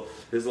his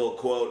little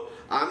quote.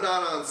 I'm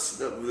not on.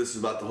 This is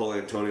about the whole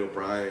Antonio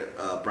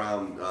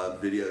Brown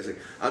video. He's like,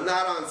 I'm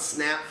not on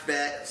snap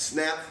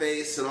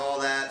face and all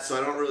that, so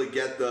I don't really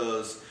get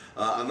those.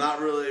 I'm not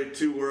really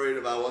too worried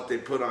about what they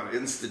put on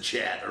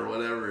InstaChat or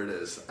whatever it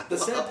is. The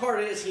sad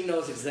part is he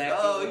knows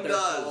exactly what they're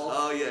called.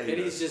 Oh yeah, and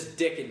he's just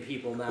dicking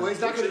people now. Well,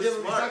 he's not going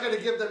to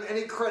Which give them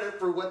any credit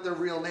for what their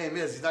real name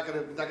is. He's not going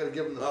to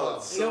give them the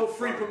buzz. so no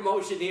free funny.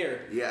 promotion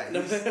here. Yeah,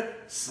 he's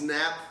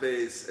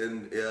Snapface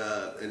and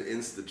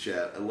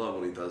InstaChat. I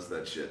love when he does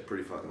that shit.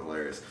 Pretty fucking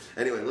hilarious.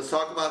 Anyway, let's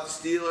talk about the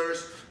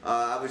Steelers.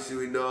 Obviously,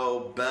 we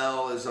know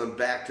Bell is on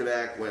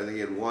back-to-back. I think he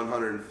had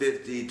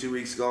 150 2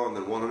 weeks ago, and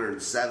then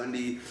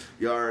 170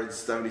 yards,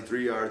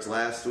 73 yards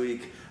last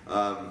week.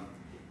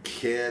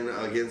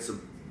 Against a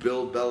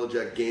Bill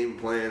Belichick game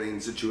planning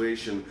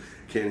situation,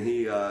 can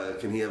he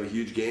have a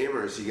huge game,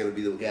 or is he going to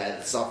be the guy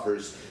that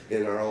suffers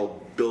in our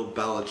old Bill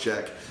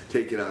Belichick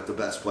taking out the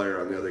best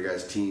player on the other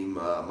guy's team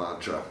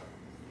mantra?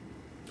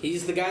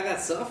 He's the guy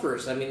that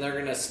suffers. I mean,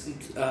 they're going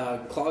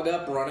to clog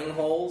up running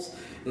holes,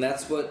 and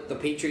that's what the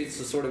Patriots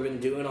have sort of been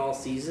doing all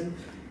season.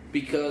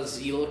 Because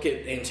you look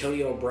at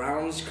Antonio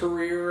Brown's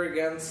career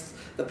against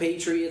the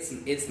Patriots,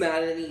 it's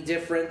not any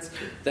different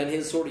than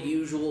his sort of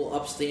usual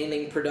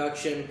upstanding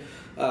production.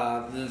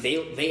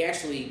 They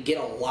actually get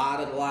a lot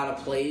of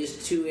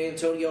plays to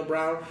Antonio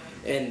Brown,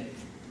 and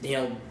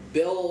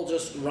Bill will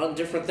just run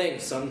different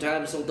things.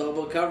 Sometimes he'll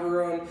double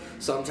cover him.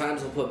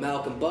 Sometimes he'll put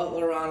Malcolm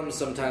Butler on him.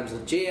 Sometimes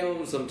he'll jam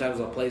him. Sometimes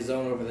he'll play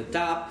zone over the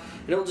top.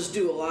 And he'll just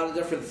do a lot of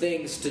different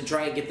things to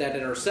try and get that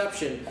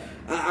interception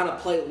on a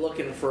play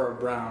looking for a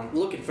Brown,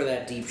 looking for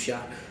that deep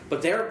shot.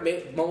 But they're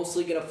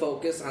mostly going to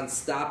focus on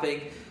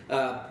stopping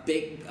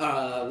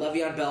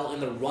Le'Veon Bell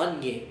in the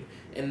run game.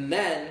 And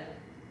then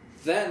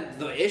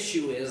the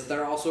issue is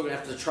they're also going to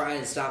have to try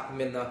and stop him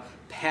in the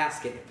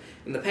pass game.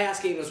 And the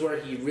pass game is where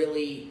he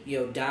really,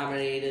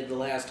 dominated the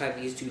last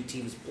time these two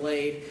teams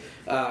played.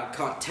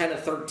 Caught 10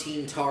 of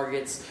 13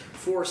 targets,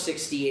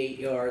 468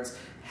 yards.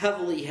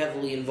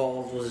 Heavily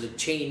involved. Was a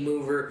chain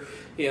mover.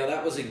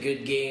 That was a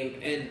good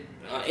game. And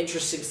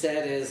interesting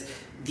stat is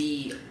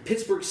the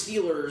Pittsburgh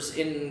Steelers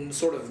in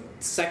sort of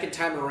second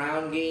time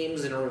around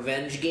games and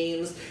revenge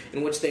games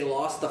in which they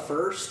lost the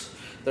first.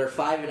 They're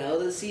 5-0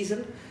 this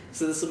season.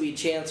 So this will be a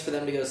chance for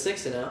them to go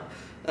 6-0.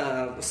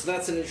 So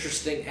that's an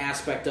interesting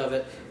aspect of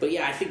it. But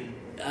yeah, I think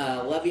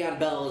Le'Veon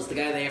Bell is the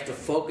guy they have to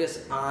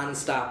focus on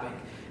stopping.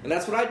 And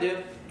that's what I do.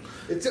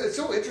 It's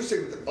so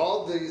interesting that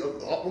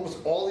almost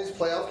all these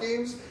playoff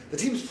games, the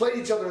teams played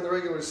each other in the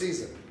regular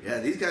season. Yeah,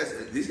 these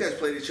guys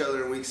played each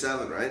other in week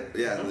 7, right?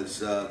 Yeah,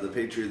 the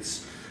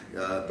Patriots beat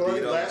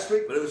them last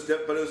week. But it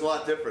was a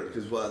lot different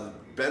because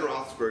Ben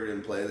Roethlisberger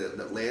didn't play.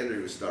 That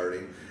Landry was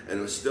starting, and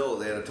it was still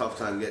they had a tough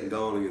time getting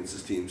going against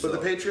this team. But the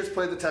Patriots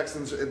played the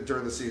Texans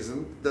during the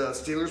season. The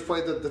Steelers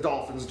played the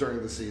Dolphins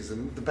during the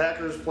season. The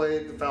Packers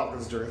played the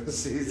Falcons during the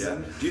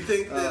season. Yeah. Do you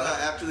think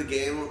that after the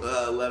game,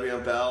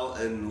 Le'Veon Bell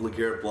and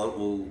LeGarrette Blount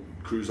will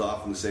cruise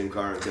off in the same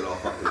car and get all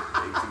fucking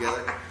baked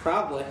together?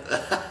 Probably.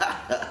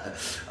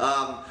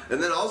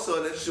 And then also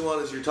an interesting one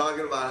is you're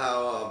talking about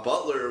how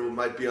Butler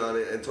might be on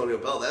Antonio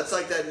Bell. That's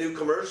like that new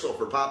commercial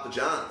for Papa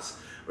John's,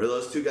 where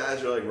those two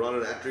guys are like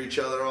running after each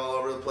other all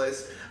over the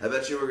place. I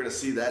bet you we're going to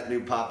see that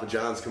new Papa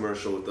John's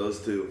commercial with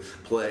those two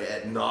play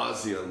ad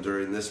nauseum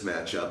during this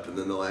matchup, and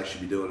then they'll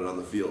actually be doing it on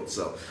the field.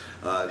 So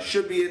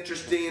should be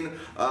interesting.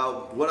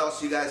 What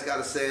else you guys got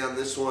to say on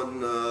this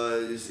one?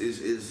 Is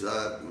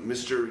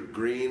Mr.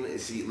 Green,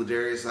 is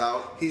Ladarius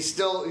out? He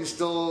still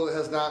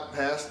has not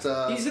passed.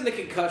 He's in the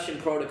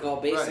concussion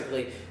protocol,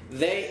 basically. Right.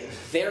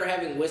 They're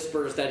having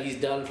whispers that he's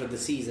done for the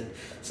season,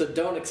 so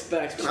don't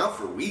expect. He's been out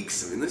for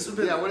weeks. I mean, this has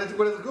been. Yeah, when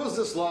it goes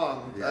this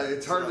long,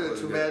 it's hard to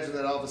really imagine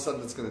that all of a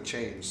sudden it's going to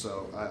change.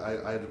 So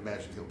I'd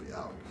imagine he'll be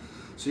out.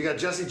 So you got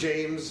Jesse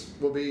James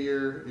will be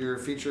your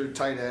featured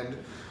tight end.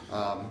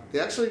 He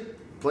actually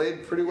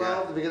played pretty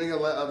well at the beginning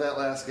of that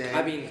last game.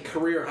 I mean,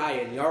 career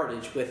high in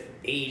yardage with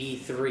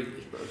 83.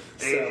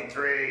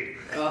 83.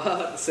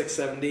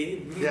 670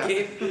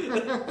 game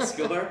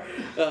score.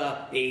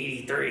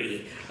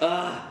 83.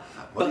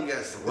 What do you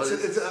guys?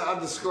 It's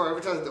on the score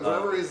every time. For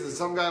whatever reason,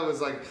 some guy was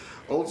like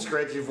old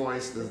scratchy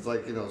voice that's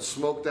like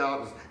smoked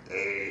out.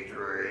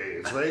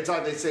 83. So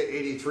anytime they say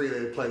 83,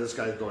 they play this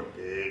guy going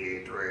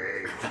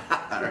 83.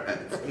 All right.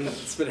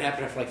 It's been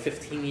happening for like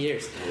 15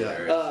 years.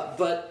 Yeah.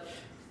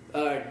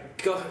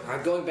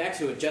 Going back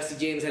to it, Jesse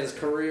James had his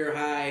career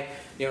high,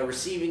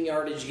 receiving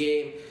yardage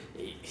game.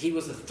 He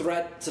was a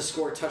threat to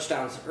score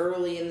touchdowns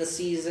early in the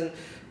season,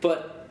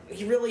 but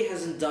he really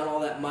hasn't done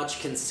all that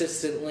much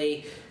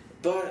consistently.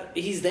 But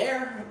he's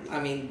there.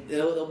 I mean,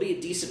 he'll be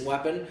a decent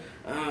weapon.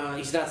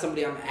 He's not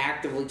somebody I'm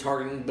actively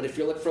targeting, but if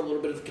you're looking for a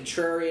little bit of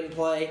contrarian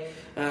play,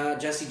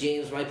 Jesse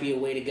James might be a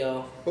way to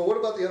go. But what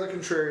about the other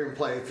contrarian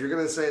play? If you're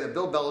going to say that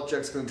Bill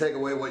Belichick's going to take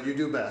away what you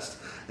do best,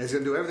 and he's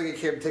going to do everything he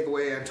can to take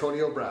away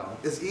Antonio Brown,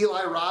 is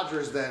Eli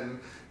Rogers then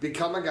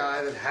become a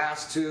guy that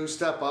has to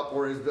step up,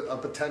 or is a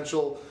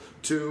potential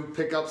to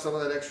pick up some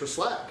of that extra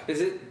slack? Is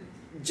it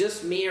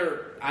just me,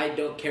 or I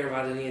don't care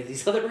about any of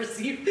these other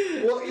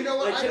receivers? Well, you know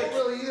what? I don't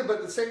really either, but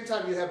at the same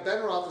time, you have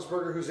Ben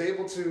Roethlisberger who's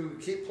able to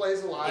keep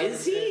plays alive.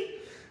 Is he?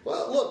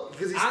 Well, look,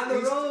 because he's on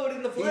the road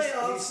in the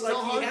playoffs,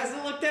 he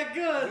hasn't looked that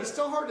good. He's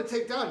still hard to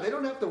take down. They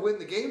don't have to win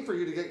the game for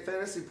you to get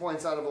fantasy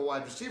points out of a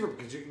wide receiver,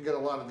 because you can get a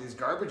lot of these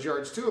garbage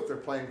yards too if they're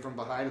playing from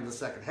behind in the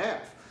second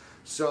half.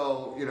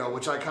 So,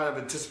 which I kind of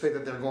anticipate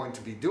that they're going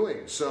to be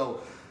doing.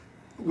 So,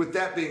 with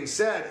that being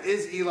said,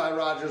 is Eli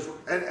Rogers,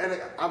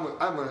 and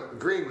I'm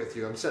agreeing with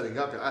you. I'm setting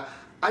up here.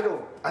 I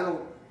don't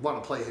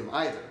want to play him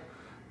either,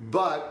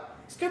 but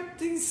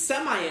he's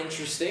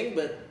semi-interesting,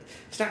 but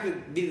he's not going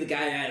to be the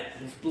guy I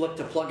look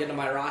to plug into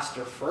my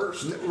roster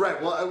first.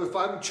 Right. Well, if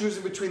I'm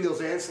choosing between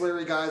those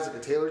ancillary guys like a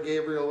Taylor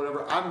Gabriel or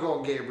whatever, I'm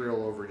going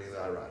Gabriel over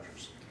Eli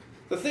Rogers.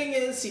 The thing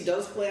is, he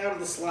does play out of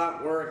the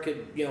slot where it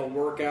could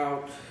work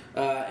out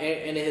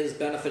in his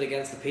benefit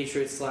against the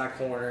Patriots slot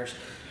corners.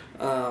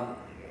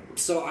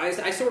 So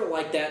I sort of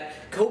like that.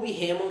 Kobe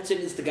Hamilton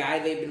is the guy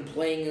they've been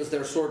playing as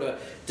their sort of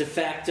de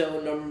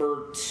facto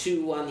number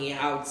 2 on the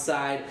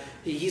outside.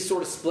 He's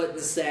sort of splitting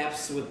the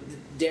snaps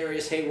with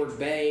Darius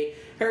Hayward-Bay.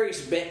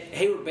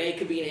 Hayward-Bay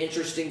could be an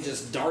interesting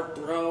just dart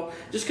throw,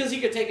 just because you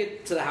could take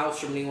it to the house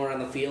from anywhere on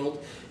the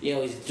field.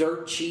 He's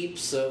dirt cheap,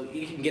 so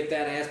you can get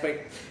that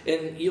aspect.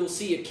 And you'll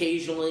see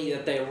occasionally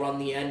that they run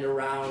the end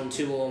around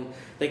to him.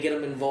 They get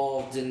him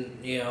involved in,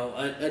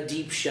 a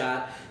deep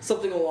shot,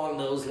 something along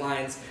those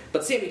lines.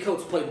 But Sammy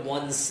Coates played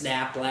one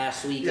snap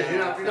last week.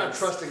 Yeah, you're not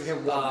trusting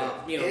him one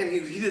bit. And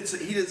he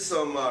did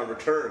some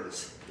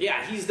returns.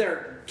 Yeah, he's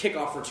their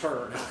kickoff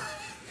return.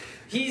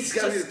 He's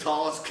got to be the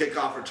tallest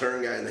kickoff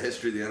return guy in the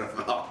history of the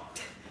NFL.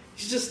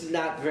 He's just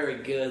not very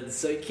good,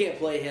 so you can't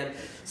play him.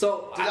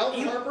 So did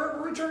Alvin Harper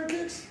ever return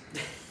kicks?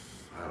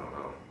 I don't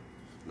know.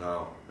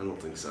 No, I don't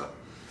think so.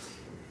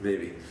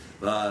 Maybe.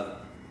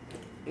 What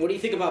do you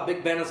think about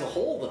Big Ben as a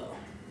whole, though?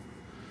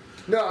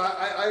 No,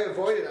 I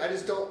avoid it. I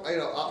just don't.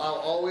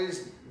 I'll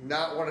always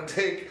not want to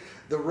take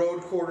the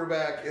road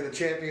quarterback in a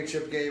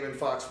championship game in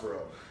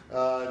Foxborough.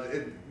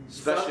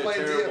 Especially a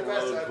terrible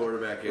road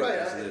quarterback game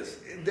as it is.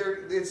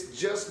 It's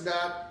just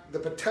not the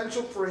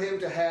potential for him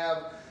to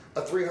have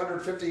a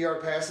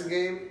 350-yard passing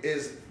game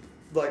is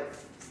like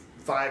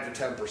 5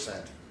 to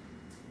 10%.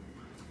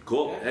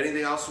 Cool. Yeah.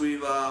 Anything else we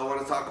want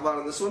to talk about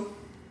in this one?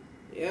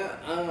 Yeah.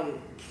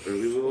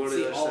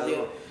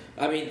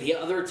 The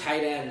other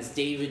tight ends,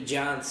 David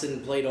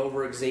Johnson played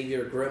over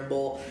Xavier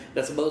Grimble.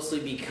 That's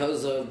mostly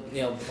because of,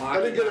 blocking. I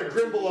didn't get a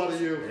Grimble out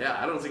of you.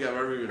 Yeah, I don't think I've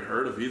ever even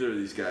heard of either of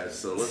these guys,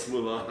 so let's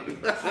move on.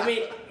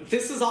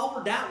 This is all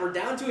we're down. We're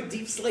down to a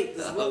deep slate.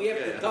 This is what we have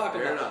to talk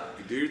about. Fair enough.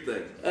 Do your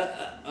thing.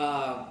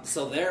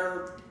 So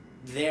they're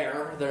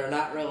there. They're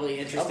not really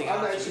interesting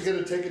I'm options. actually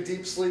going to take a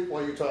deep sleep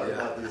while you talk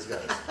about these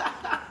guys.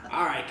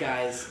 All right,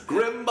 guys.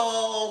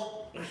 Grimble.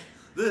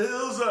 The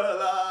hills are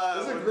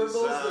alive. Is it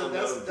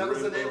Grimbles? That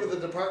was the name of the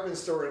department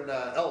store in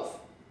Elf.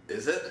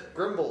 Is it?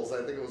 Grimbles. I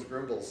think it was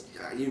Grimbles.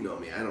 Yeah, you know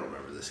me. I don't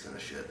remember this kind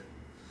of shit.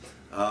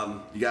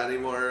 You got any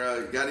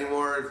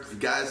more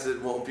guys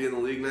that won't be in the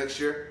league next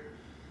year?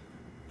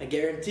 I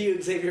guarantee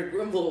you Xavier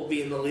Grimble will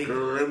be in the league.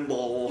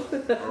 Grimble.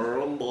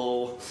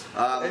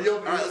 And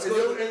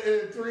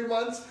in 3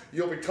 months,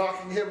 you'll be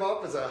talking him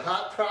up as a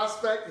hot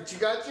prospect that you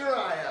got your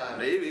eye on.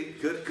 Maybe.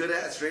 Could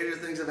have. Stranger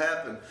things have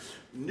happened.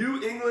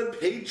 New England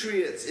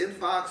Patriots in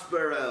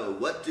Foxborough.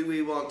 What do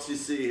we want to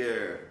see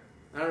here?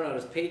 I don't know.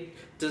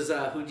 Does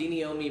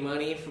Houdini owe me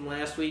money from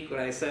last week when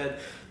I said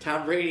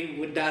Tom Brady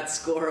would not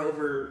score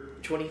over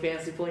 20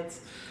 fantasy points?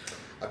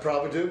 I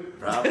probably do.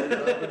 Probably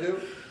do.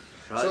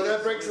 So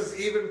that breaks us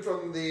even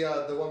from the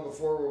one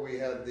before where we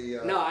had the.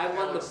 No, I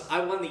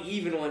won the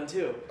even one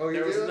too. Oh,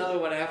 there was another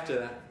one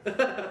after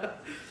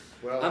that.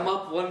 Well, I'm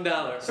up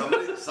 $1.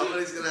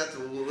 Somebody's gonna have to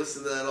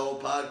listen to that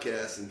old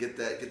podcast and get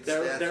the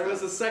stats. There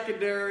was a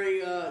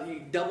secondary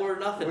double or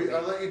nothing.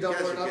 I'll let you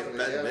double or nothing.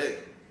 Bet big.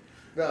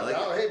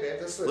 Hey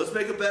man, let's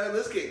make a bet on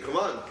this game. Come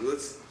on,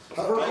 let's.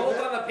 We're both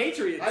on the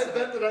Patriots. I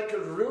bet that I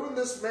could ruin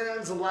this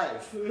man's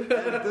life. And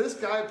this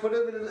guy put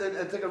him in,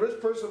 and take a rich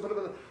person and put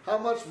him in. How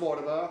much,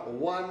 Mortimer?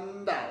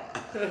 $1.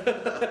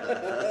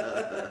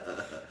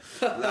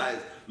 Nice,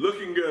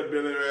 looking good,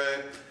 Billy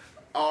Ray.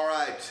 All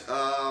right.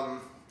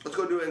 Let's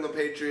go New England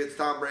Patriots.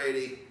 Tom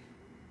Brady.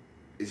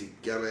 Is he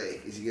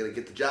gonna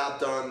get the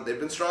job done? They've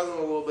been struggling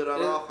a little bit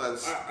on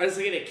offense. Is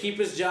he gonna keep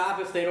his job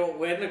if they don't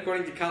win,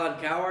 according to Colin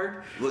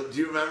Cowherd? Look, do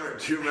you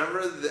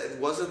remember that?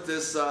 Wasn't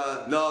this?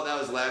 No, that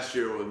was last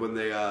year when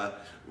they,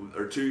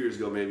 or 2 years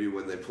ago maybe,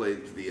 when they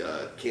played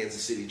the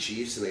Kansas City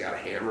Chiefs and they got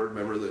hammered.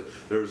 Remember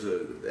there was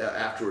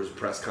afterwards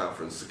press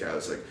conference. The guy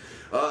was like,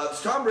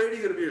 "Is Tom Brady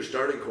gonna be your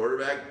starting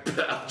quarterback?"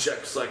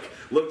 Belichick's like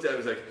looked at him,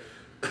 was like,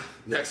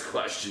 Next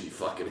question, you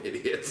fucking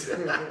idiots.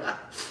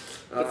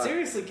 But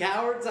seriously,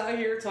 cowards out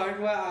here talking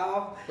about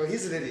how... Well,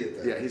 he's an idiot,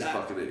 then. Yeah, he's a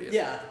fucking idiot.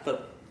 Yeah,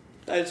 but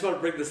I just want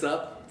to bring this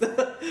up.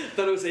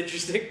 Thought it was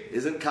interesting.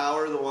 Isn't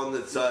Cower the one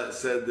that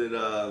said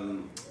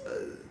that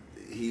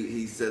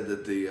he said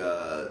that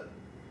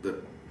the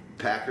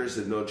Packers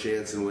had no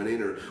chance in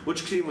winning, or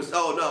which team was?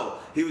 Oh no,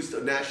 he was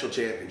the national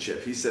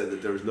championship. He said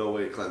that there was no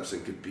way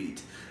Clemson could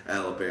beat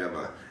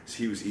Alabama.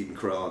 He was eating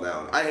crow on that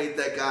one. I hate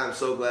that guy. I'm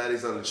so glad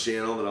he's on a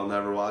channel that I'll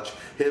never watch.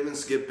 Him and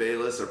Skip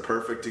Bayless are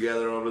perfect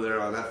together over there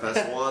on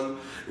FS1.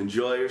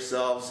 Enjoy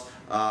yourselves.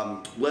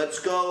 Let's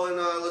go and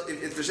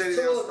if there's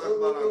anything else to talk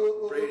about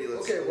on Brady,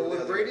 let's okay. go Well,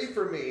 with with the Brady,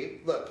 for me,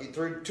 look, he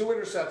threw 2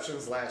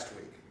 interceptions last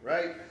week,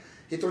 right?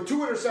 He threw 2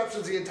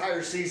 interceptions the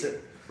entire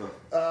season.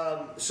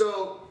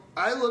 So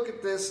I look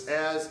at this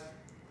as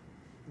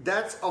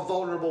that's a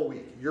vulnerable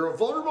week. You're a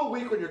vulnerable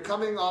week when you're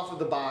coming off of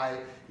the bye.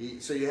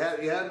 So you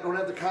don't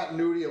have the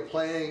continuity of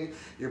playing.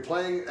 You're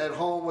playing at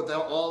home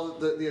without all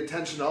the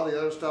attention, all the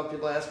other stuff.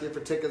 People asking you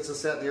for tickets,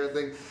 this, that, and the other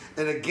thing.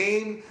 And a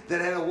game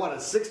that had a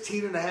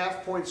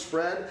 16.5 point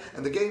spread,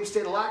 and the game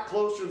stayed a lot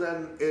closer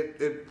than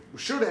it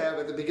should have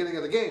at the beginning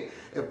of the game.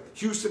 If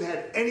Houston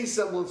had any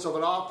semblance of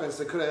an offense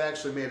that could have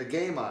actually made a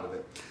game out of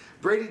it.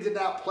 Brady did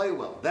not play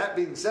well. That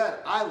being said,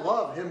 I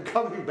love him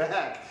coming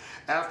back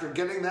after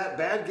getting that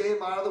bad game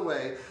out of the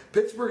way.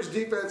 Pittsburgh's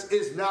defense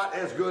is not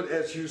as good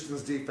as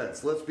Houston's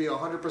defense. Let's be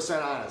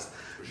 100% honest.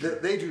 Sure.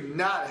 They do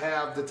not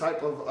have the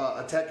type of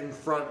attacking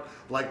front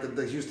like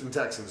the Houston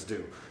Texans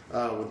do,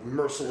 with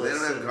Merciless.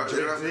 They don't have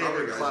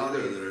cover guys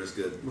either that are as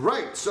good.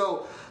 Right.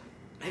 So,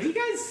 have you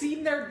guys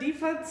seen their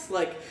defense?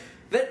 Like,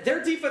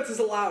 their defense has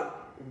allowed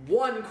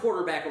 1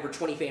 quarterback over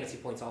 20 fantasy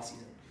points all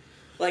season.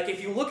 Like,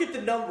 if you look at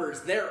the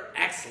numbers, they're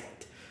excellent.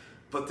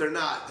 But they're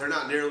not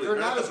nearly. They're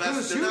not the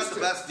best. They're not the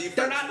best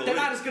defense. They're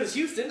not as good as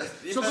Houston.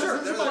 So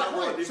this is my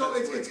point. So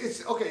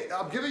it's okay.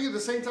 I'm giving you the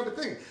same type of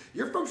thing.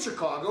 You're from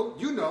Chicago.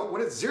 You know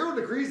when it's 0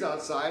 degrees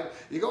outside,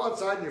 you go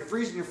outside and you're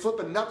freezing, you're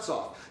flipping nuts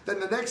off.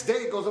 Then the next day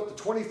it goes up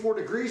to 24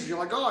 degrees, and you're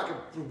like, oh, I can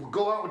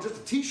go out with just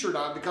a T-shirt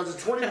on because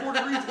it's 24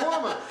 degrees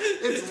warmer.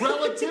 It's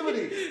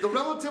relativity. The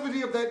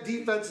relativity of that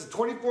defense is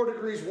 24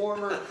 degrees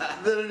warmer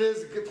than it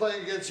is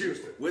playing against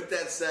Houston. With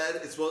that said,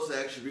 it's supposed to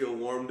actually be a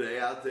warm day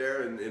out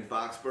there in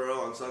Foxborough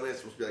on Sunday. It's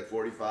supposed to be like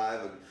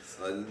 45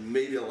 and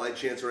maybe a light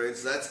chance of rain.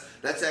 So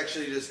that's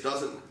actually just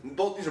doesn't.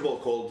 These are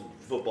both cold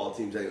football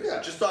teams anyway.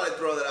 Yeah. Just thought I'd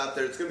throw that out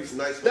there. It's going to be some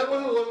nice. That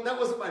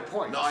wasn't my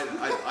point. No,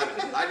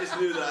 I just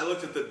knew that I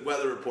looked at the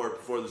weather report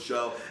before the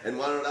show, and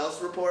what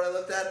else report I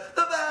looked at?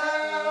 The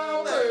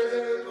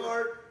weather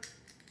report.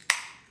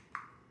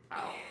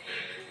 Ow.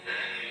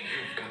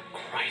 You've got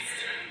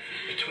Christ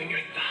between your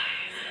thighs.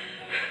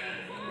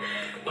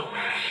 Oh,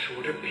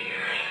 shorter beard.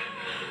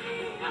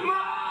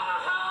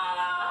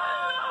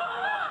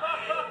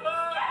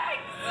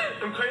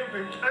 I'm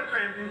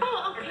cramping.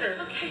 Oh, okay.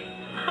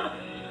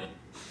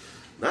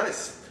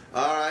 Nice.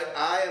 All right,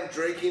 I am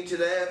drinking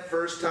today.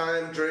 First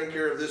time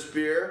drinker of this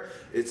beer.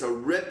 It's a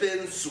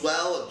Rippin'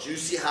 Swell of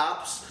Juicy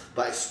Hops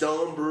by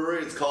Stone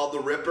Brewery. It's called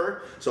the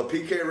Ripper. So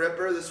PK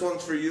Ripper, this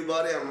one's for you,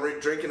 buddy. I'm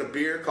drinking a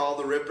beer called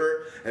the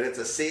Ripper, and it's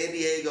a San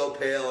Diego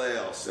Pale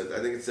Ale. So I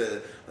think it's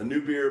a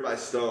new beer by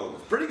Stone.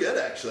 It's pretty good,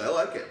 actually. I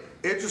like it.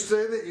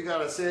 Interesting that you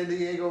got a San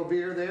Diego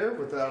beer there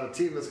without a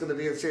team that's going to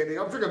be in San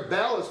Diego. I'm drinking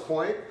Ballast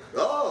Point.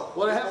 Oh,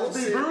 what happens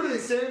to be brewed in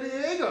San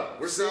Diego?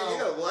 We're San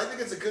Diego. Well, I think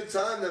it's a good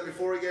time then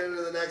before we get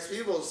into the next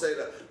people to say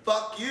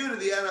fuck you to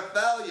the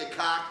NFL, you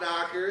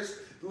cock-knockers,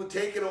 who are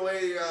taking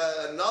away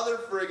another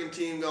friggin'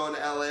 team going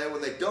to LA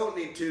when they don't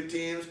need 2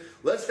 teams.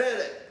 Let's hit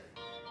it.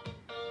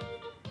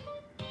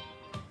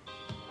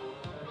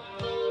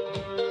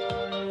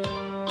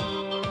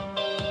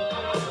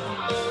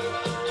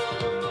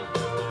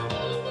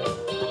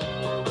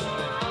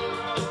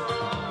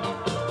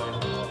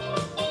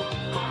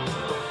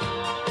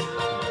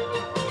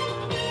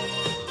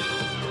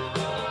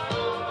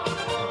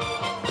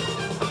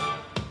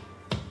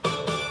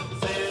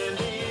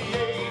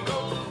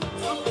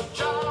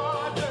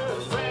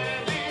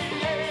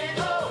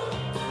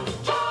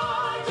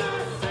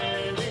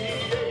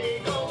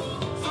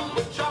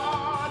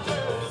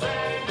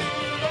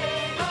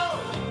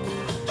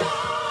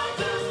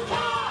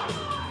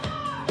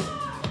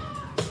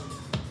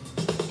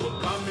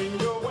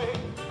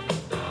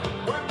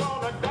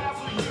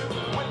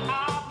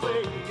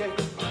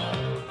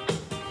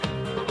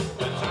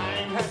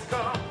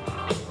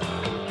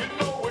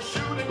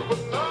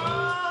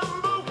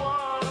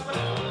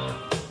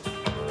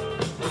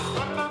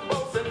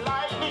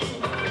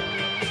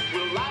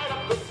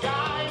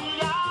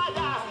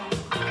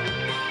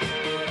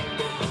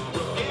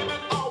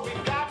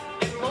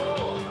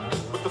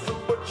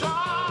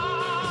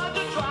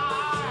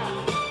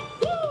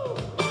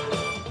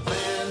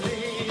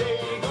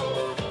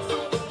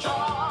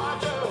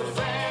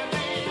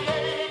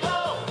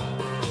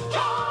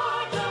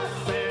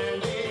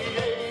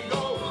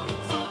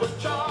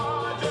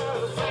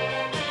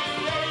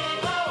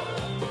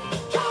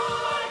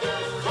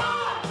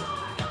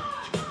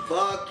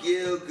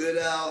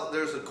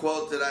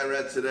 quote that I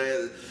read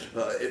today.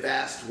 If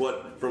asked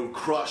what from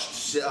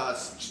crushed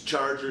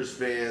Chargers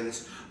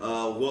fans,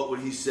 what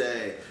would he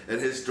say? And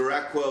his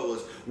direct quote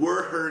was,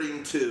 "We're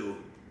hurting too."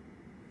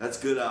 That's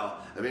good, Al.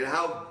 I mean,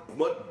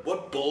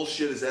 what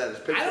bullshit is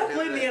that? I don't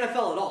blame the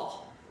NFL at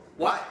all.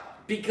 Why?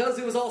 Because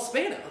it was all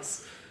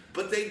Spanos.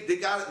 But they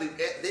got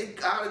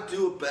to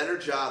do a better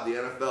job, the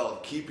NFL,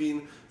 of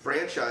keeping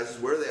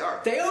franchises where they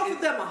are. They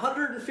offered them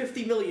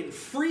 $150 million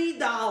free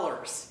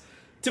dollars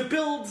to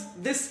build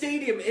this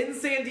stadium in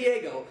San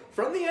Diego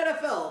from the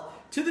NFL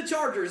to the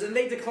Chargers, and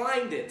they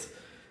declined it.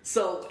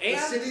 So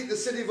the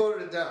city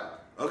voted it down.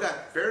 Okay,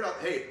 fair enough.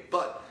 Hey,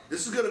 but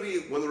this is going to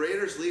be, when the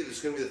Raiders leave, this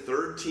is going to be the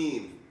third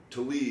team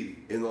to leave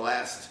in the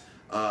last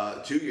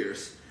 2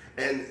 years.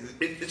 And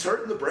it's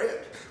hurting the brand.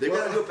 They've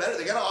got to do it better.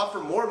 They got to offer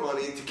more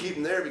money to keep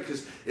them there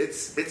because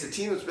it's a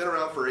team that's been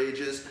around for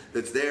ages.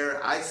 That's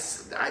there. I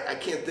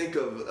can't think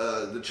of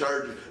the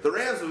Chargers. The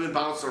Rams have been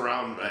bouncing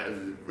around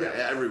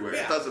everywhere.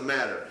 Yeah. It doesn't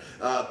matter.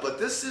 But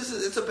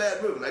it's a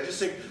bad move. And I just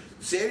think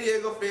San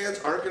Diego fans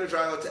aren't going to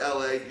drive out to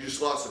LA. You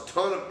just lost a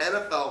ton of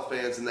NFL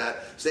fans in that.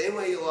 Same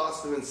way you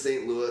lost them in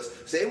St. Louis.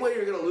 Same way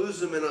you're going to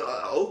lose them in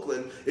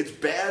Oakland. It's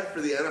bad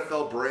for the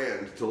NFL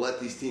brand to let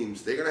these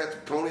teams. They're going to have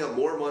to pony up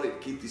more money to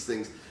keep these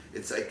things.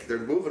 It's like they're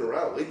moving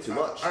around way too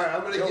much. All right,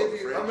 I'm going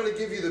to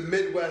give you the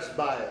Midwest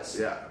bias.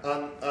 Yeah.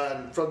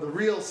 From the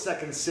real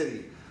second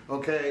city.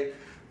 Okay.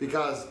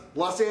 Because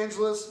Los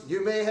Angeles,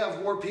 you may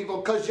have more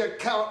people because you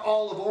count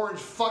all of Orange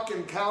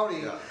fucking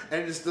County,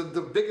 and it's the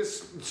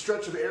biggest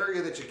stretch of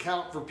area that you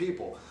count for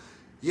people.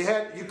 You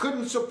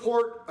couldn't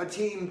support a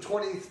team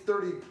 20,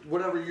 30,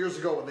 whatever years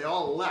ago when they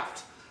all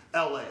left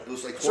LA. It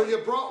was like 20. So you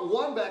brought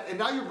one back, and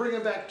now you're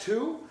bringing back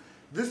two.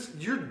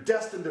 You're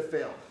destined to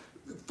fail.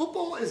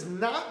 Football is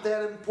not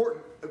that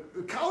important.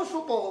 College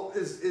football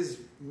is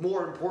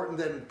more important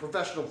than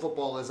professional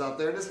football is out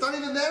there, and it's not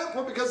even that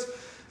important because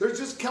there's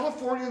just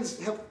Californians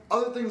have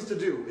other things to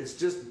do. It's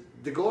just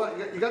to go out.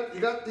 You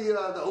got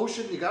the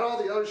ocean. You got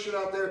all the other shit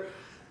out there.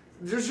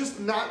 There's just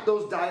not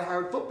those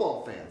diehard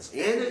football fans.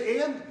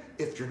 And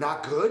if you're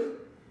not good,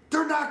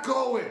 they're not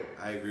going.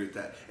 I agree with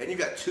that. And you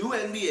got two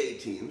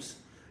NBA teams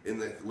in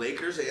the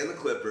Lakers and the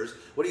Clippers.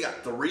 What do you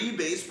got? 3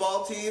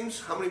 baseball teams?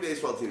 How many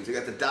baseball teams? You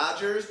got the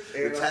Dodgers,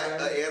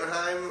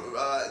 Anaheim,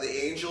 the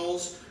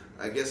Angels.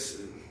 I guess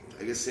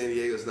San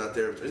Diego's not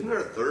there. Isn't there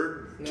a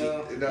third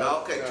team?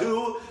 No. Okay,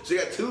 2. So you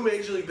got 2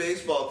 Major League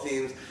Baseball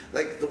teams.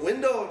 Like, the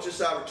window of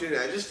just opportunity,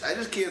 I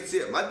just can't see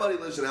it. My buddy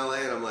lives in LA,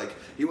 and I'm like,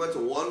 he went to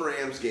 1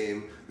 Rams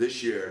game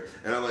this year,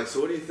 and I'm like,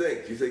 so what do you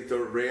think? Do you think the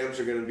Rams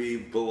are going to be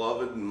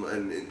beloved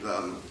and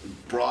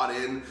brought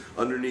in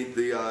underneath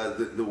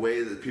the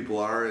way that people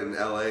are in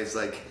LA? It's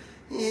like,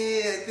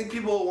 I think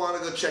people will want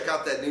to go check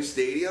out that new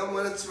stadium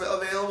when it's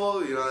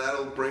available. You know,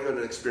 that'll bring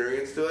an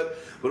experience to it.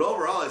 But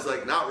overall, it's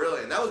like, not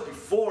really. And that was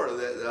before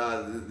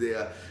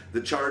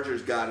the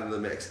Chargers got into the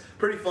mix.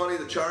 Pretty funny.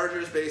 The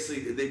Chargers,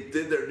 basically, they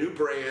did their new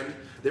brand.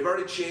 They've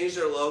already changed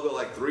their logo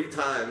like 3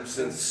 times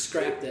since.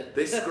 Scrapped it.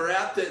 They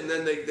scrapped it, and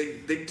then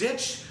they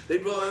ditched. They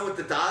went with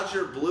the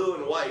Dodger blue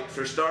and white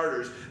for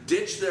starters.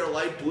 Ditched their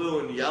light blue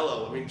and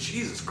yellow. I mean,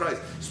 Jesus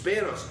Christ.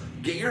 Spanos,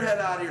 get your head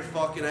out of your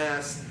fucking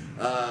ass.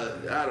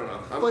 I don't know.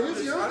 I'm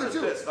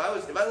just pissed.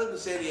 If I lived in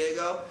San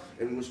Diego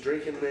and was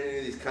drinking any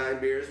of these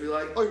kind beers we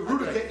like, you're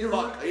rooting against.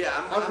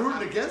 I'm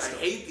rooting against them.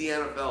 I hate the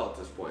NFL at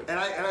this point. And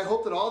I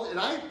hope that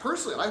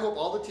I hope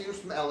all the teams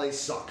from LA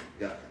suck.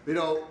 Yeah. You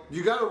know,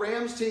 you got a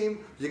Rams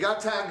team, you got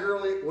Todd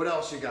Gurley. What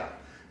else you got?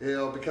 You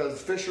know,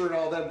 because Fisher and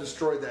all them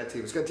destroyed that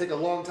team. It's going to take a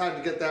long time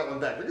to get that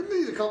one back. They're going to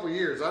need a couple of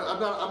years. I'm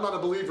not a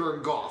believer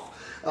in golf.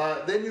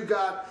 Then you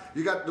got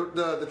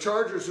the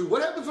Chargers. Who?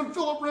 What happens when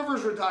Phillip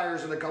Rivers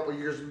retires in a couple of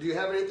years? Do you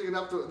have anything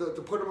enough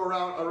to put him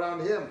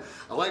around him?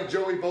 I like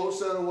Joey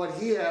Bosa and what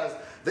he has.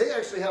 They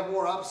actually have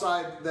more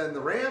upside than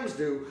the Rams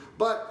do.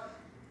 But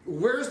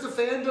where's the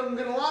fandom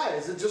going to lie?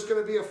 Is it just going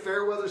to be a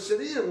fair weather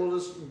city and we'll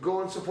just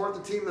go and support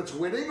the team that's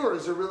winning, or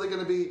is there really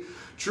going to be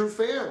true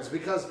fans?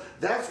 Because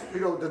that's,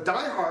 the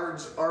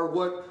diehards are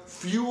what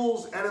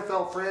fuels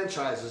NFL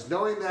franchises.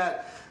 Knowing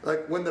that,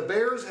 like, when the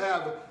Bears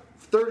have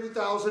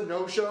 30,000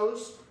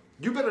 no-shows,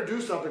 you better do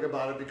something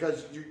about it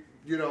because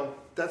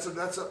that's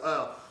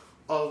a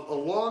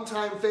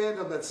long-time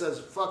fandom that says,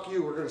 fuck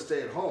you, we're going to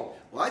stay at home.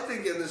 Well, I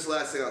think, and this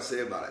last thing I'll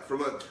say about it,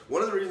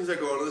 one of the reasons they're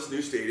going to this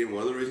new stadium,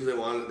 one of the reasons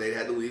they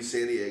had to leave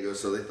San Diego,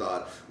 so they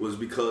thought, was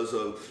because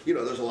of,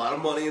 there's a lot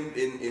of money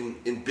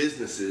in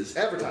businesses.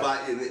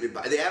 Advertising.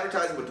 They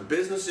advertise with the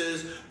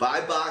businesses,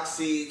 buy box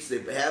seats, they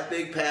have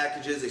big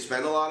packages, they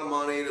spend a lot of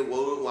money to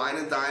wine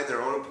and dine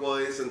their own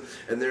employees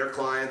and their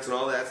clients and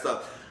all that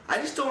stuff. I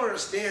just don't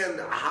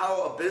understand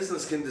how a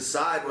business can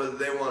decide whether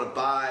they want to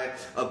buy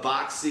a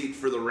box seat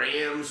for the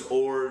Rams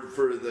or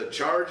for the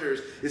Chargers.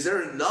 Is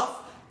there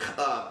enough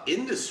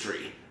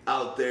industry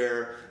out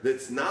there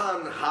that's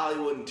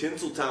non-Hollywood and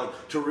Tinseltown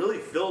to really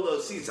fill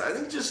those seats? I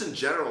think just in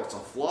general, it's a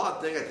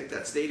flawed thing. I think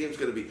that stadium's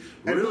going to be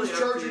really who's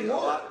charging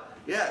more?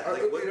 Yeah,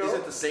 is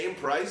it the same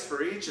price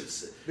for each?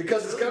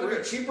 Because it's got to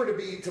be cheaper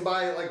to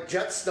buy like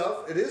Jet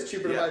stuff. It is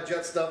cheaper to buy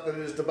Jet stuff than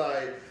it is to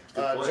buy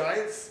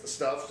Giants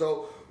stuff.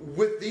 So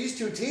with these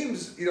two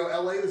teams, you know,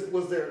 LA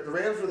was there. The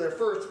Rams were there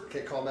first.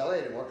 Can't call them LA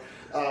anymore.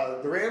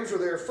 The Rams were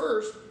there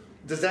first.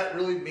 Does that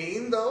really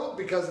mean, though?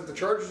 Because if the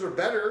Chargers are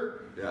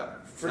better,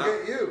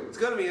 forget you. It's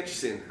going to be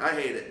interesting. I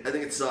hate it. I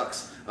think it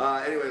sucks.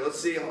 Anyway, let's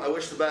see. I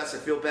wish the best. I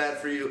feel bad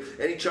for you.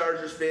 Any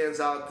Chargers fans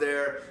out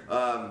there,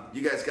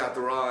 you guys got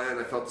the raw end.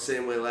 I felt the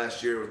same way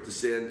last year with the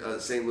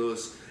St.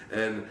 Louis.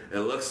 And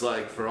it looks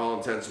like, for all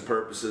intents and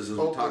purposes, as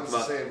we talked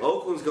about,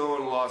 Oakland's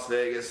going to Las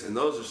Vegas, and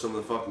those are some of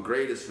the fucking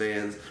greatest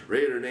fans.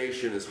 Raider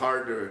Nation is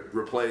hard to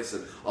replace,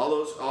 and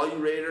all you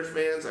Raiders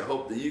fans, I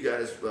hope that you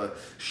guys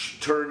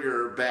turn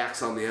your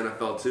backs on the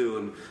NFL too.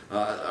 And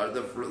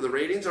the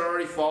ratings are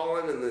already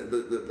falling, and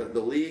the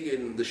league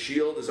and the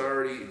Shield has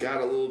already got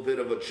a little bit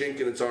of a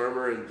chink in its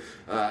armor, and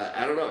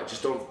I don't know. I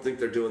just don't think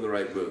they're doing the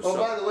right moves. Oh,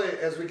 so, by the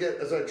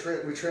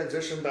way, we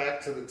transition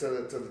back to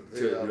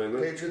the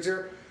Patriots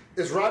here.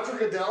 Is Roger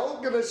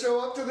Goodell going to show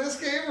up to this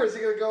game, or is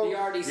he going to go? He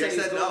already said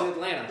he's going to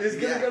Atlanta. He's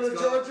going to go to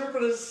Georgia for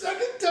the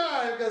second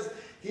time because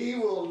he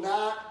will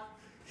not.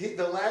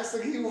 The last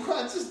thing he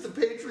wants is the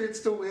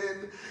Patriots to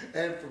win,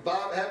 and for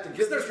Bob have to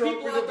give the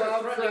trophy to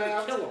Bob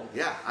Kraft. To kill him.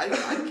 Yeah,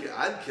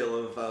 I'd kill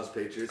him if I was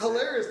Patriots.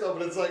 Hilarious though,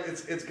 but it's like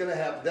it's going to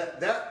happen.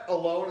 That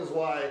alone is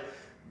why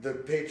the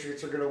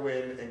Patriots are going to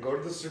win and go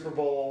to the Super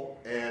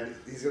Bowl, and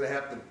he's going to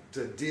have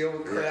to deal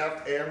with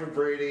Kraft and with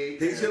Brady.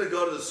 He's going to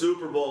go to the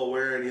Super Bowl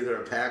wearing either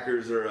a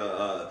Packers or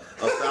a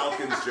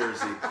Falcons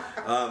jersey.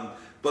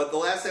 But the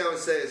last thing I would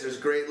say is there's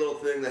a great little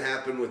thing that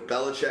happened with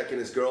Belichick and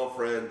his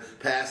girlfriend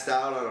passed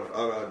out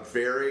on a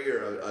ferry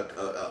or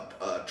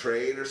a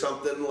train or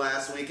something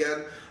last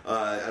weekend.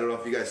 I don't know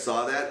if you guys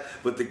saw that,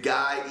 but the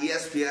guy,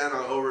 ESPN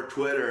over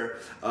Twitter,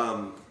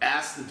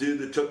 asked the dude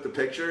that took the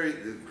picture,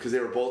 because they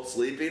were both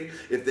sleeping,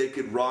 if they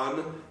could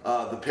run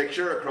the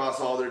picture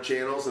across all their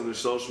channels and their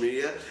social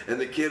media, and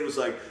the kid was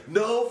like,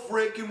 no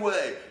freaking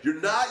way.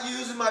 You're not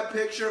using my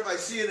picture. If I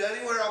see it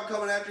anywhere, I'm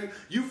coming after you.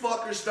 You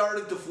fuckers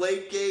started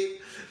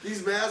Deflategate.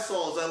 These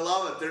massholes, I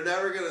love it. They're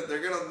never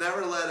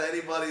let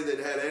anybody that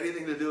had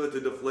anything to do with the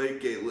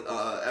Deflategate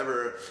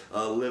ever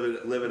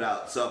live it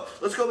out. So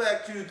let's go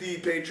back to the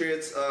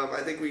Patriots.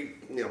 I think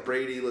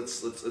Brady.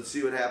 Let's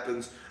see what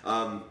happens.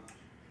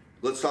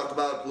 Let's talk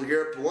about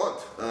LeGarrette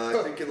Blount.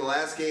 I think in the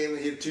last game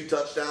he had 2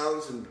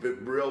 touchdowns and a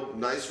real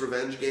nice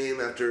revenge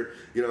game after,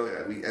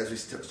 as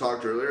we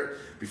talked earlier.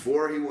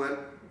 Before he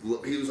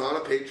was on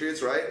a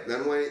Patriots, right?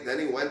 Then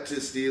he went to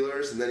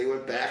Steelers, and then he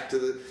went back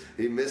to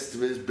he missed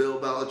his Bill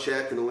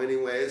Belichick in the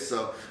winning ways.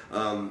 So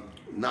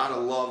not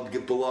a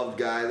beloved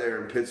guy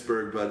there in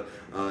Pittsburgh, but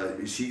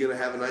is he going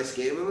to have a nice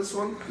game in this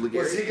one?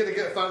 Was he going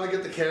to finally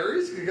get the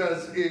carries?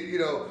 Because,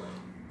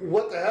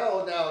 what the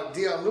hell? Now,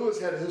 Deion Lewis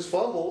had his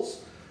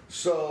fumbles.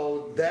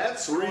 So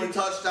that's 3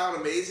 touchdown,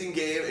 amazing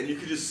game, and you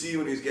could just see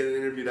when he was getting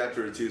interviewed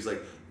after it too. He's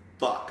like,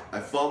 "Fuck, I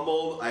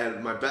fumbled. I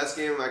had my best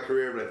game of my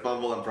career, but I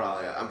fumbled. I'm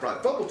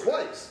probably fumbled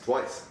twice.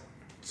 Twice.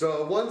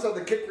 So once on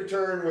the kick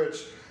return,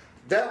 which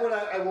that one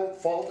I won't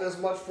fault as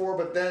much for,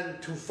 but then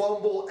to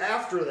fumble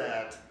after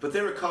that. But they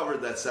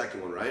recovered that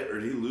second one, right? Or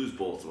did he lose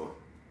both of them?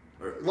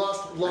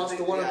 Lost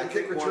the one on the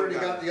kick return. He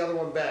got the other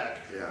one back.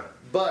 Yeah.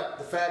 But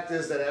the fact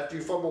is that after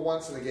you fumble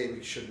once in the game,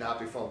 you should not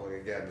be fumbling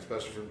again,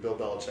 especially for Bill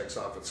Belichick's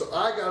offense. So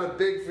I got a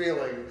big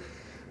feeling,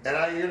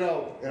 and in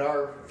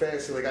our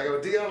fantasy league, I got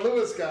a Deion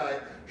Lewis guy.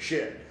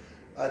 Shit.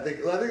 I think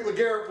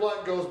LeGarrette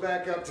Blount goes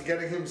back up to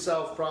getting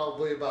himself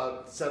probably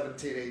about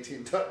 17,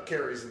 18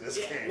 carries in this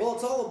game. Well,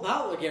 it's all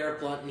about LeGarrette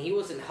Blount, and he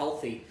wasn't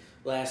healthy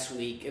last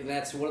week, and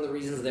that's one of the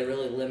reasons they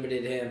really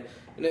limited him.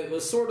 And it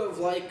was sort of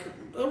like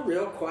a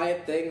real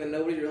quiet thing that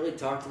nobody really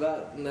talked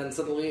about, and then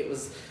suddenly it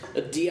was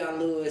a Deion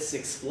Lewis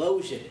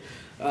explosion.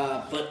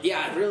 But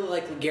yeah, I really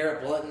like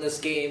LeGarrette Blount in this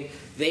game.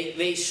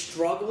 They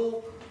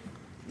struggle,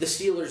 the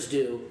Steelers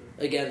do,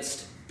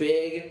 against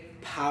big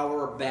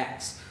power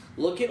backs.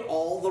 Look at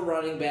all the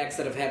running backs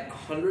that have had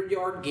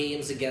 100-yard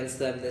games against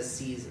them this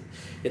season.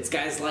 It's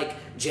guys like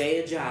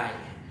Jay Ajayi,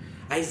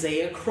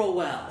 Isaiah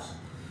Crowell,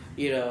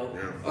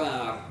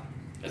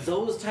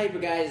 those type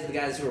of guys are the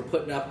guys who are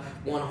putting up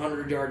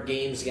 100-yard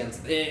games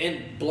against,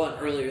 and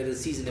Blount earlier this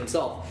season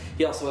himself,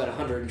 he also had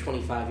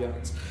 125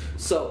 yards.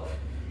 So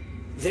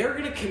they're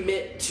going to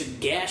commit to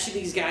gashing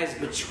these guys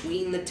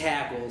between the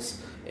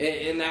tackles,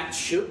 and that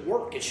should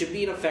work. It should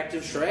be an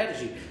effective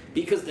strategy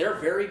because they're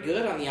very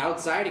good on the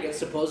outside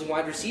against opposing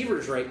wide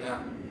receivers right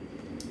now.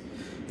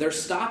 They're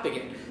stopping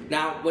it.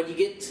 Now, when you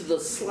get to the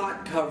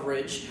slot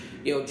coverage,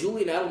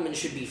 Julian Edelman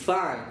should be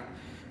fine.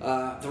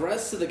 The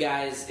rest of the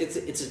guys,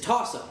 it's a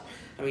toss-up.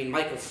 I mean,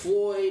 Michael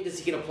Floyd, is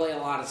he going to play a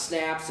lot of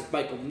snaps? If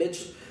Malcolm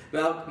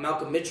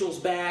Mitchell's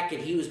back,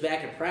 and he was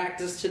back in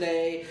practice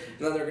today,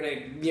 and then they're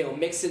going to,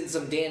 mix in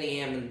some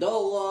Danny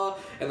Amendola,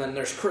 and then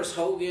there's Chris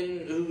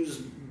Hogan,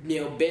 who's,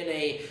 been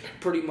a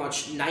pretty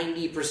much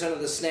 90%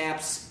 of the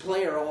snaps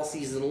player all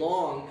season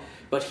long,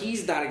 but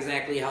he's not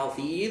exactly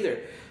healthy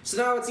either. So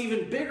now it's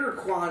even bigger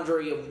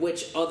quandary of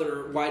which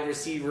other wide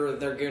receiver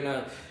they're going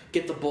to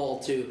get the ball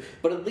to.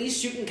 But at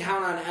least you can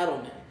count on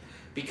Edelman.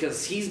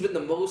 because he's been the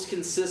most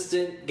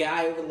consistent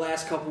guy over the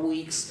last couple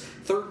weeks.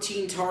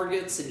 13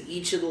 targets in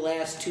each of the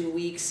last 2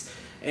 weeks.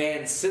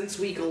 And since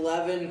week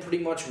 11, pretty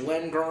much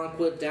when Gronk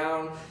went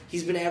down,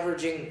 he's been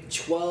averaging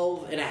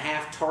 12 and a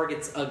half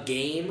targets a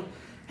game.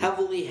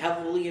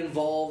 Heavily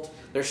involved.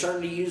 They're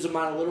starting to use him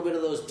on a little bit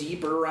of those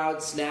deeper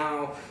routes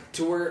now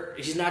to where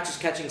he's not just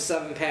catching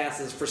 7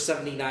 passes for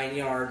 79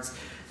 yards.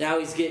 Now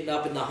he's getting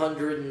up in the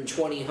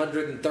 120,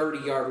 130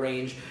 yard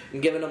range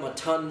and giving them a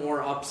ton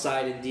more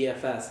upside in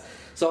DFS.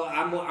 So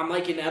I'm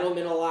liking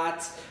Edelman a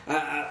lot.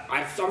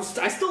 I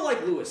still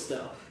like Lewis,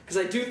 though, because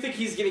I do think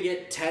he's going to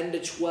get 10 to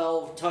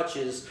 12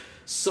 touches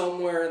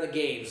somewhere in the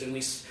games. And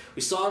we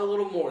saw it a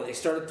little more. They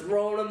started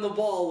throwing him the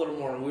ball a little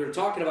more. And we were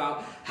talking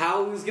about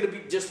how he was going to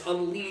be just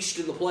unleashed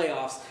in the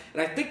playoffs.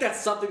 And I think that's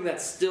something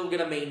that's still going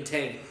to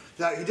maintain.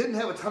 Now, he didn't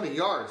have a ton of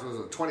yards. It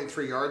was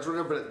 23 yards or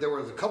whatever, but there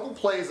was a couple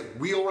plays, like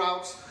wheel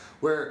routes,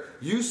 where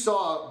you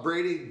saw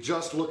Brady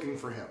just looking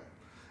for him.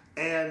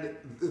 And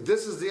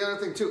this is the other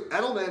thing, too.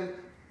 Edelman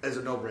is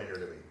a no-brainer to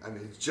me. I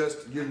mean, it's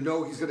just, he's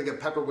going to get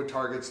peppered with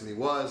targets, and he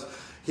was.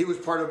 He was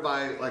part of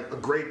my, a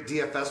great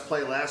DFS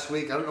play last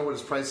week. I don't know what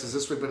his price is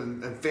this week, but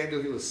in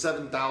FanDuel, he was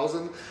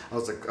 $7,000. I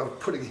was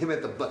putting him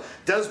at the...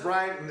 Des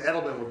Bryant and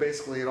Edelman were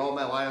basically, in all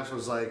my lineups,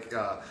 was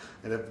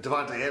and if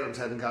Devontae Adams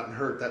hadn't gotten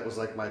hurt, that was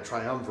my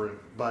triumvirate.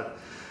 But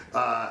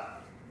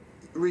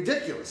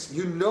ridiculous.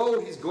 You know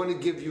he's going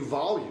to give you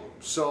volume.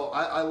 So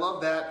I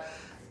love that.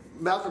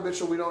 Malcolm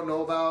Mitchell we don't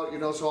know about,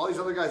 so all these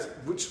other guys,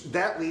 which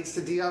that leads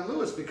to Deion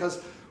Lewis,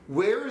 because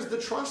where is the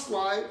trust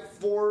lie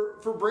for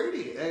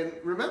Brady? And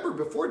remember,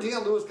 before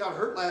Deion Lewis got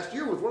hurt last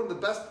year, was one of the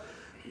best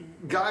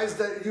guys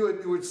that you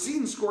had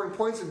seen scoring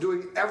points and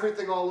doing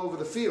everything all over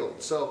the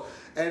field. So,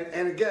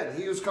 and again,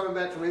 he was coming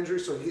back from injury,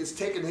 so he's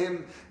taken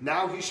him.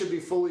 Now he should be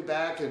fully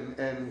back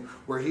and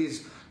where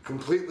he's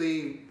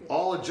completely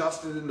all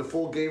adjusted into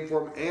full game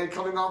form and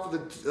coming off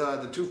of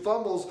the 2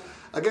 fumbles.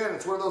 Again,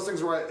 it's one of those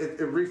things where it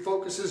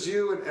refocuses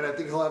you, and I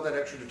think he'll have that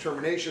extra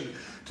determination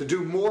to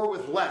do more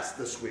with less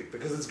this week,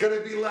 because it's going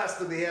to be less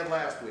than he had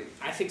last week.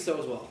 I think so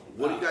as well.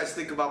 What do you guys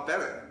think about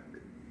Bennett?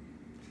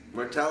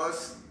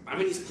 Martellus? I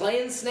mean, he's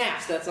playing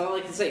snaps. That's all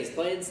I can say. He's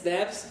playing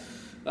snaps.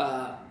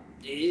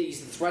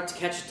 He's a threat to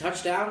catch a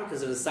touchdown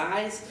because of his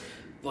size,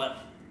 but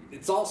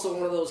it's also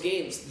one of those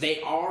games.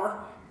 They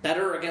are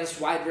better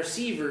against wide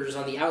receivers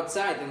on the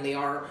outside than they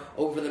are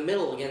over the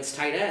middle against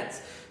tight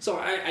ends. So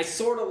I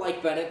sort of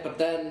like Bennett, but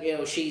then,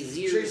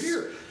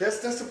 Shazier,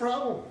 that's the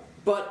problem.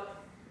 But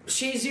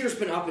Shazier's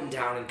been up and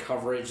down in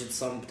coverage at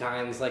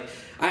sometimes.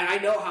 I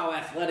know how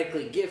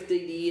athletically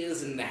gifted he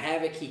is and the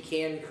havoc he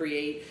can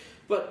create,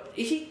 but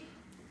he's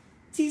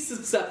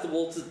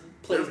susceptible to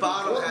play. Their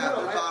bottom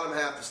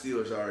half the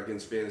Steelers are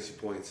against fantasy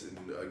points and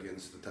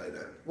against the tight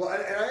end. Well,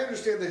 and I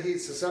understand that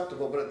he's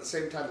susceptible, but at the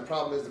same time, the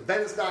problem is that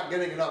Bennett's not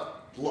getting enough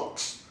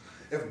looks.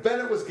 If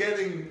Bennett was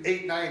getting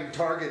 8-9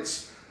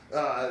 targets,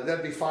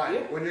 that'd be fine.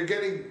 Yeah. When you're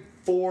getting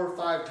 4 or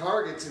 5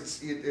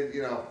 targets,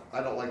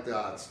 I don't like the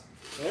odds.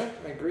 Yeah,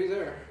 I agree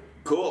there.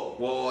 Cool.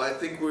 Well, I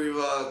think we've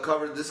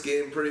covered this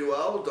game pretty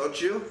well, don't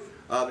you?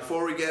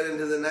 Before we get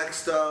into the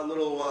next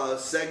little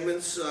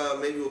segments,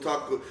 maybe we'll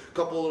talk a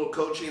couple little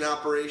coaching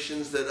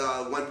operations that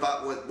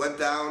went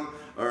down,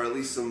 or at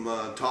least some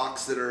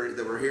talks that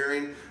we're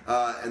hearing.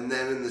 And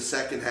then in the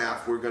second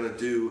half, we're going to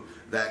do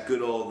that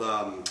good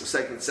old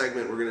second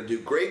segment. We're going to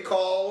do great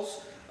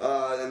calls.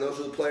 And those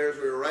are the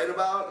players we were right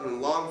about.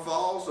 And long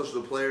falls, those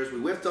are the players we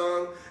whiffed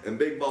on. And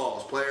big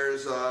balls,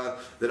 players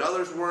that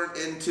others weren't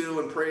into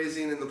and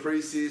praising in the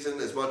preseason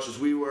as much as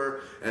we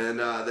were, and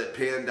that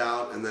panned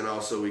out. And then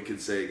also we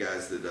could say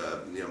guys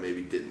that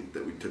maybe didn't,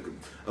 that we took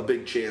a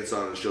big chance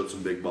on and showed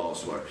some big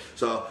balls for.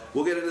 So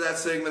we'll get into that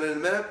segment in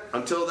a minute.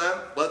 Until then,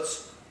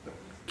 let's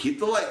keep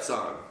the lights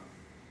on.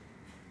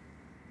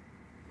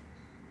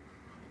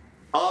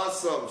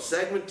 Awesome.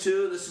 Segment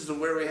 2, this is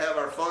where we have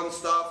our fun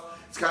stuff.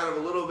 It's kind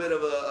of a little bit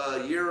of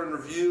a year in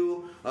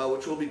review,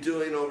 which we'll be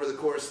doing over the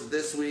course of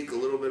this week, a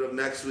little bit of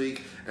next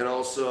week, and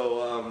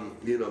also,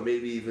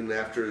 maybe even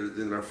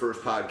in our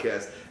first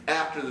podcast,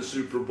 after the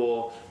Super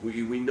Bowl.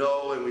 We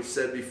know, and we've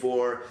said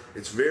before,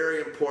 it's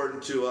very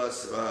important to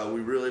us.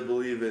 We really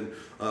believe in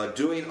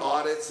doing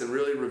audits and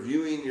really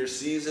reviewing your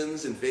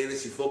seasons in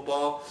fantasy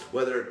football,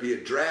 whether it be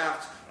a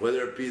draft,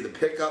 whether it be the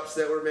pickups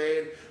that were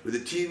made, with the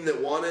team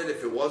that won it.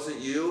 If it wasn't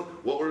you,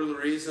 what were the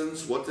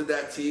reasons? What did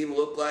that team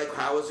look like?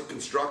 How was it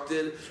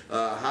constructed?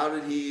 How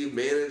did he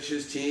manage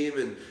his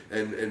team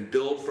and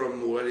build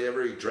from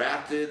whatever he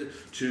drafted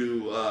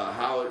to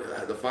how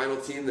the final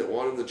team that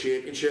won the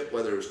championship,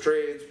 whether it was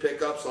trades,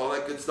 pickups, all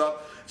that good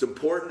stuff. It's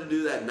important to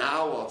do that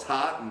now while it's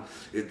hot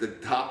and the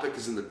topic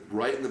is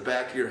right in the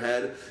back of your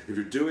head. If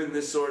you're doing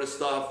this sort of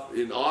stuff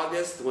in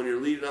August when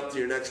you're leading up to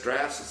your next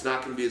drafts, it's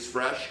not going to be as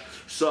fresh.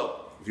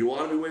 So if you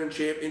want to be winning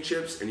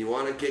championships and you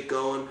want to get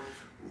going,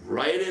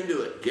 right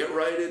into it. Get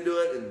right into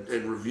it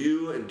and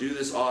review and do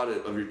this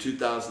audit of your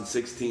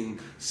 2016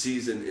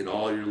 season in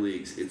all your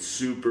leagues. It's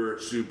super,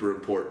 super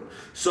important.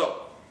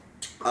 So,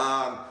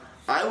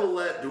 I will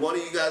let. Do one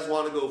of you guys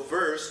want to go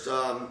first?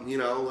 We're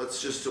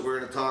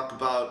going to talk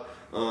about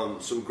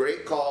some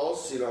great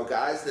calls.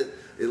 Guys that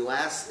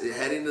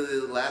heading to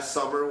the last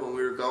summer when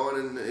we were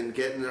going and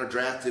getting our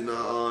drafting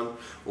on.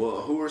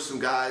 Well, who were some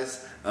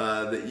guys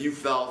that you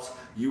felt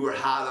you were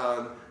hot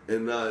on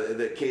and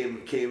that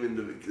came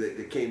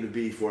to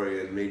be for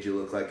you and made you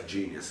look like a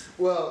genius?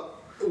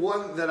 Well,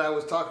 one that I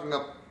was talking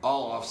up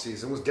all off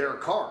season was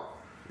Derek Carr.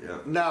 Yeah.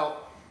 Now,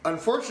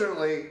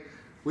 unfortunately,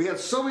 we had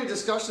so many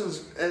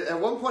discussions. At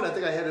one point, I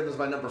think I had him as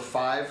my number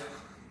 5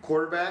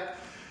 quarterback.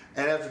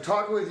 And after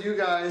talking with you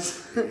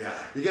guys,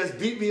 you guys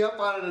beat me up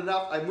on it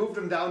enough. I moved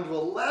him down to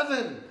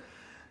 11.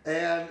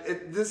 And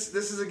this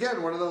is,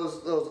 again, one of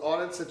those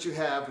audits that you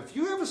have. If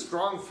you have a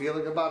strong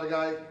feeling about a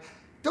guy,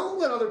 don't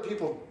let other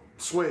people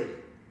sway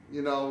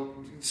you.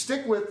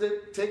 Stick with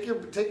it. Take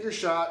your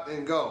shot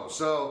and go.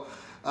 So,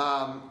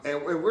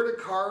 and where did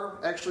Carr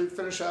actually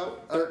finish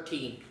out?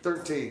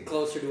 13.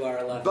 Closer to our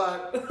 11.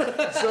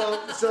 But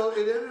so it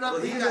ended up.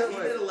 Well, he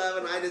did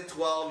 11. I did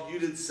 12. You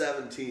did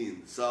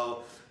 17.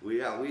 So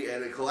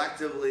and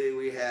collectively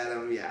we had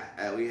him. We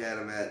had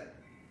him at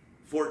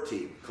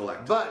 14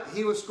 collectively. But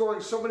he was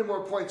scoring so many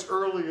more points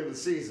early in the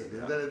season,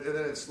 and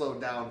then it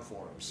slowed down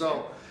for him.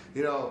 So.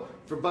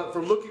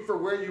 For looking for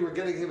where you were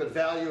getting him at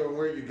value and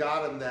where you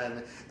got him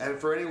then, and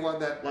for anyone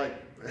that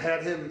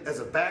had him as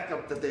a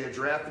backup that they had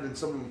drafted and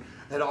someone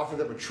had offered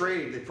them a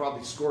trade, they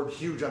probably scored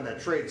huge on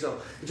that trade. So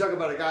you talk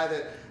about a guy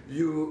that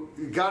you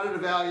got at a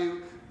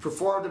value,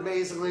 performed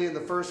amazingly in the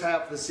first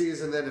half of the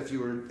season. Then if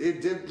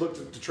it did look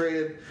to trade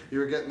him, you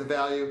were getting the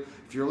value.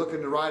 If you're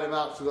looking to ride him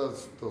out through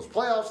those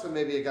playoffs, then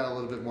maybe it got a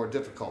little bit more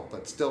difficult.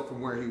 But still,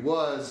 from where he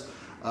was.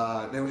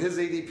 Now, his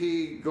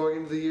ADP going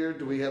into the year,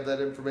 do we have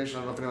that information?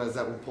 I don't know if anyone has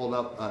that one pulled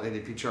up on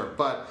ADP chart.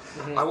 But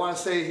I want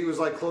to say he was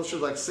closer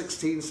to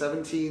 16,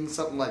 17,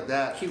 something like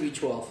that. QB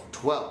 12.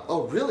 12.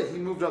 Oh, really? He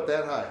moved up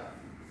that high?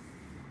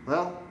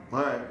 Well, all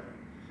right.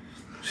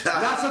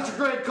 Not such a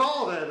great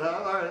call then,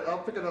 huh? All right, I'll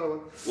pick another one.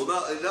 Well,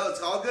 no,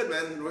 it's all good,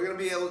 man. We're going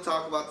to be able to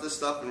talk about this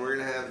stuff, and we're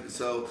going to have,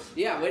 so...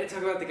 Yeah, way to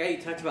talk about the guy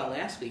you talked about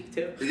last week,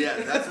 too. Yeah,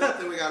 that's one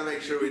thing we got to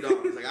make sure we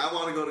don't. It's I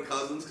want to go to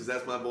Cousins, because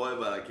that's my boy,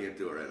 but I can't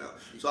do it right now.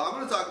 So I'm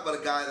going to talk about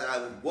a guy that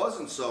I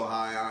wasn't so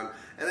high on,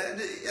 and I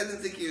didn't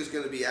think he was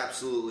going to be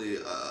absolutely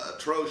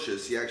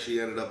atrocious. He actually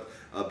ended up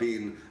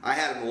I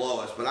had him the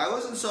lowest, but I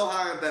wasn't so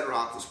high on Ben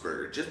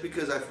Roethlisberger, just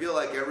because I feel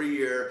like every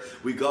year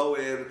we go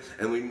in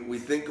and we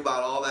think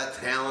about all that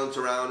talent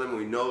around him, and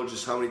we know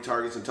just how many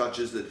targets and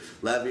touches that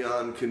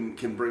Le'Veon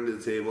can bring to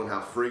the table and how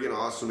friggin'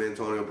 awesome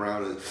Antonio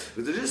Brown is.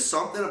 But there's just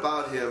something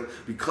about him,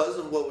 because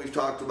of what we've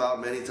talked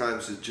about many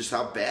times, is just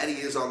how bad he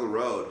is on the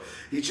road.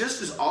 He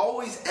just is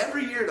always,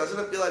 every year, doesn't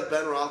it feel like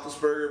Ben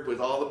Roethlisberger,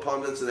 with all the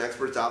pundits and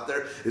experts out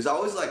there, is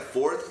always 4th,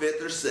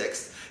 5th, or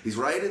 6th. He's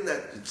right in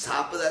that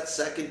top of that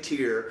second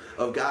tier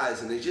of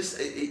guys, and he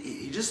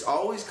just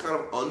always kind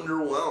of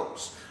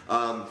underwhelms.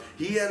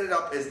 He ended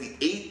up as the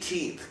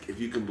 18th, if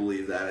you can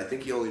believe that. I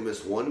think he only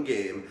missed one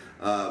game.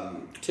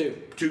 Two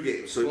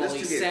games. So he missed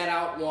 2 games. Sat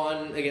out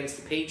one against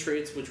the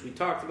Patriots, which we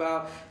talked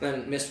about,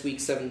 then missed week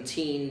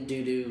 17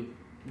 due to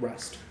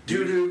rest.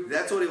 Doo-doo.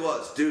 That's what he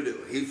was,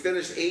 doo-doo. He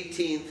finished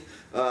 18th.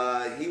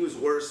 He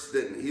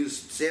was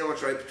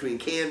sandwiched right between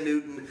Cam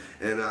Newton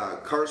and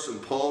Carson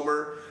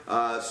Palmer.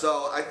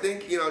 So I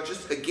think,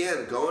 just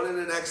again, going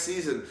into next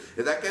season,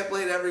 if that guy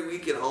played every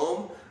week at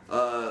home,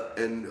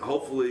 and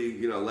hopefully,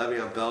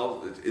 Le'Veon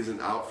Bell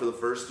isn't out for the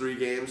first 3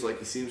 games like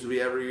he seems to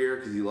be every year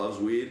because he loves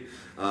weed.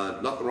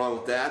 Nothing wrong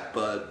with that,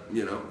 but,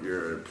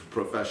 you're a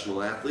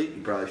professional athlete.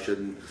 You probably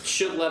shouldn't.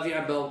 Should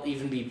Le'Veon Bell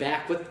even be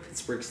back with the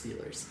Pittsburgh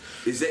Steelers?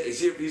 He's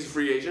a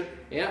free agent?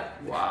 Yeah.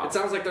 Wow. It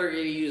sounds like they're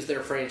going to use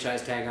their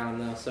franchise tag on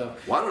him, though, so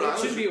it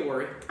should be a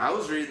worry. I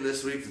was reading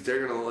this week that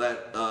they're going to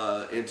let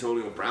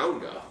Antonio Brown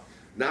go.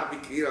 Not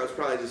because, it's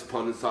probably just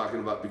pundits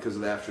talking about because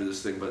of after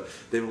this thing, but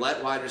they've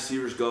let wide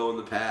receivers go in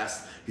the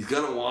past. He's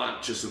going to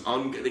want just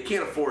they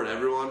can't afford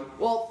everyone.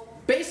 Well,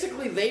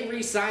 basically they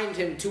re-signed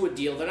him to a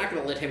deal. They're not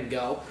going to let him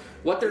go.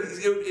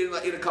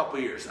 In a couple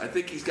of years. I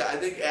think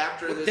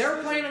after this.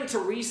 They're planning to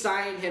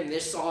re-sign him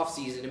this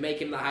offseason to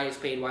make him the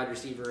highest paid wide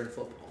receiver in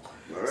football.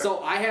 Right. So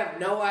I have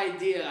no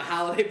idea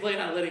how they plan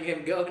on letting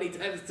him go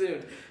anytime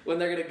soon when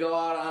they're going to go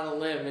out on a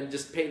limb and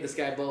just pay this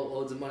guy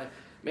boatloads of money.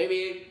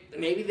 Maybe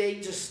they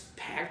just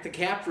pack the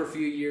cap for a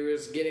few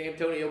years, get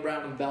Antonio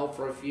Brown and Bell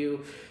for a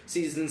few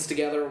seasons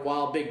together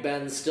while Big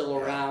Ben's still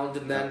around,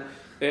 and then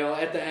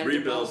at the end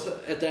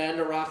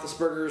of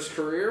Roethlisberger's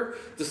career,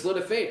 just let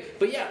it fade.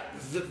 But yeah,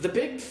 the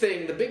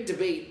big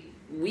debate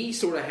we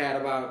sort of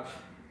had about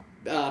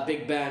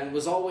Big Ben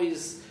was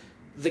always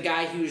the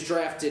guy he was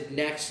drafted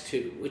next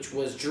to, which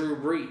was Drew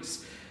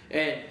Brees,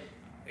 and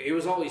it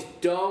was always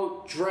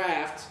don't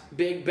draft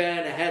Big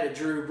Ben ahead of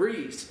Drew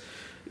Brees.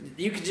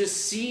 You could just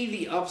see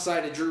the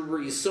upside of Drew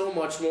Brees so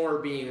much more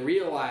being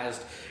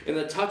realized, and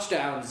the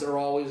touchdowns are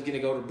always going to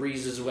go to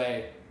Brees'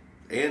 way.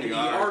 And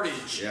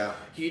yardage. Yeah.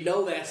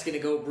 That's going to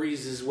go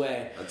Brees'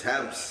 way.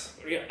 Attempts.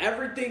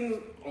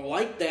 Everything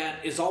like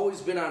that has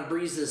always been on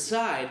Brees'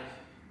 side,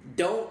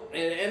 don't.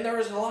 And there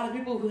was a lot of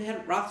people who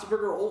had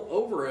Roethlisberger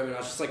over him, and I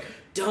was just like,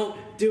 don't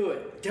do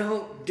it.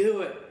 Don't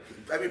do it.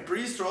 I mean,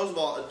 Breeze threw the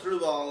ball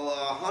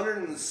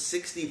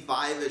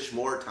 165-ish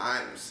more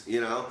times, you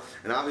know?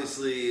 And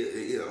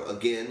obviously, you know,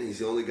 again, he's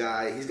the only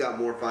guy. He's got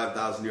more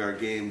 5,000-yard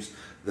games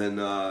than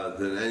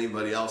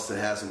anybody else that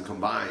has him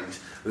combined.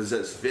 Was it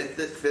his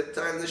fifth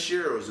time this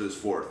year, or was it his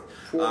fourth?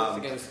 Fourth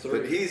against 3.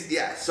 But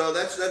so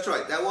that's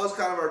right. That was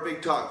kind of our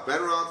big talk.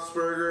 Ben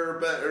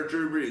Roethlisberger or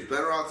Drew Brees.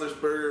 Ben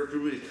Roethlisberger or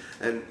Drew Brees.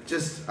 And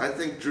I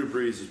think Drew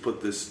Brees has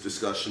put this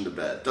discussion to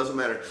bed. Doesn't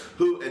matter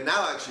who. And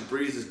now actually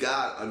Brees has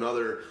got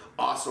another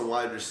awesome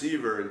wide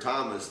receiver in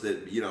Thomas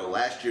that, you know,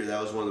 last year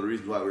that was one of the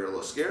reasons why we were a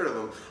little scared of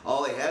him.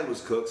 All they had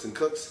was Cooks, and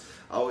Cooks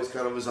always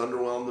kind of was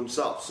underwhelmed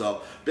himself.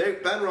 So,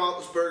 big Ben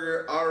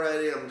Roethlisberger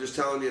already, I'm just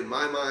telling you, in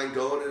my mind,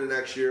 going into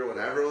next year when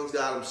everyone's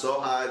got him so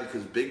high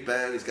because Big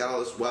Ben, he's got all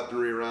this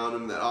weaponry around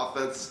him, that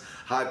offense,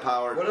 high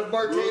powered. What if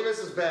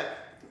Martavis is back?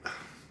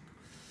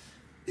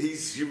 He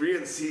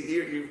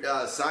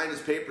signed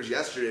his papers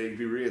yesterday to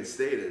be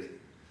reinstated.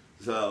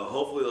 So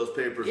hopefully those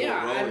papers will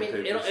roll. I mean,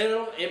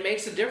 it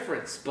makes a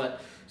difference,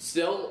 but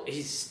still,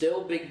 he's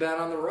still Big Ben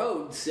on the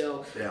road.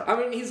 So I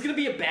mean, he's going to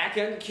be a back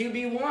end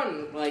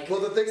QB1, like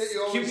the thing that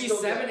you always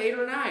QB7, 8,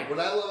 or 9. What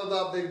I love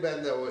about Big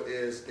Ben though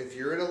is if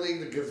you're in a league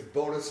that gives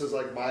bonuses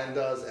like mine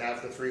does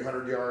after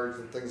 300 yards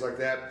and things like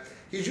that,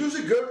 he's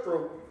usually good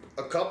for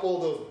a couple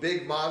of those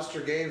big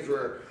monster games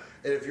where.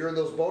 And if you're in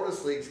those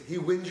bonus leagues, he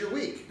wins your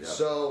week. Yep.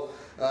 So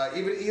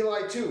even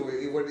Eli too,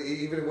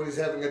 even when he's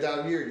having a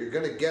down year, you're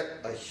going to get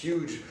a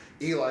huge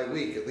Eli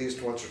week at least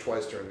once or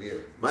twice during the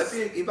year.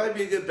 He might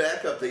be a good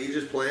backup that you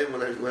just play him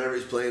whenever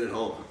he's playing at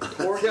home.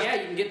 Or you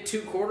can get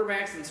 2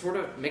 quarterbacks and sort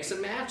of mix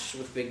and match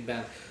with Big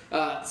Ben.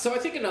 So I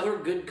think another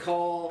good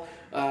call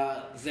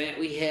that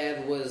we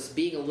had was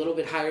being a little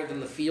bit higher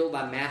than the field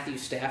on Matthew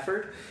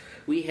Stafford.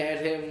 We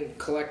had him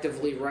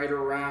collectively right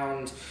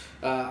around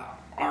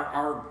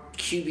our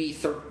QB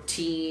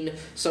 13.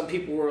 Some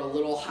people were a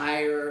little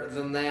higher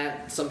than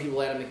that. Some people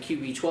had him at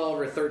QB 12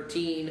 or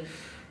 13.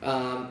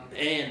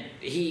 And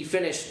he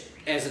finished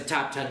as a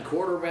top 10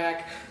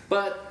 quarterback.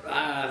 But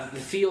the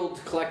field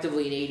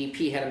collectively in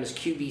ADP had him as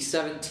QB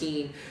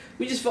 17.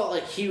 We just felt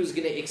like he was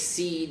going to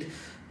exceed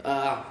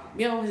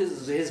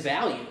his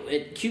value.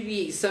 At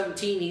QB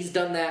 17, he's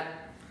done that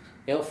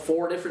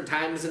 4 different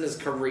times in his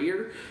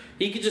career.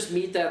 He could just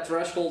meet that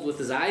threshold with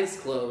his eyes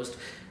closed.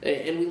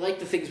 And we like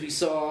the things we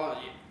saw,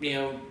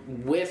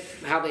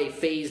 with how they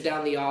phased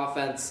down the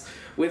offense,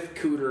 with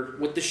Cooter,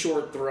 with the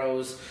short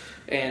throws.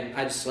 And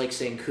I just like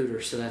saying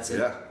Cooter, so that's it.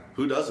 Yeah,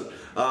 who doesn't?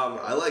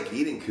 I like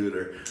eating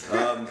Cooter.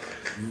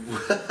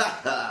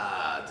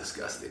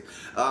 Disgusting.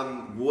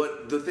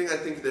 The thing I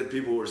think that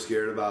people were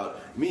scared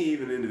about, me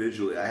even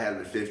individually, I had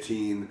him at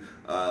 15,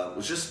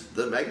 was just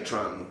the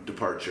Megatron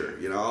departure.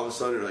 All of a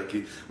sudden,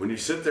 when you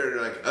sit there and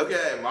you're like,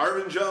 okay,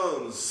 Marvin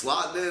Jones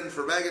slotting in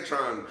for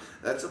Megatron,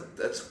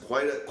 that's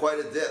quite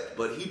a dip.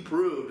 But he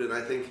proved, and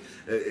I think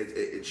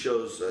it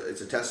shows,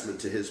 it's a testament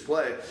to his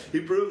play. He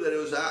proved that it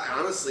was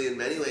honestly in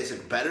many ways a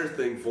better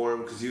thing for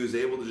him because he was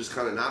able to just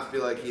kind of not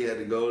feel like he had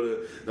to go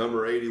to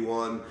number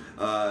 81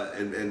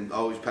 and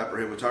always pepper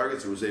him with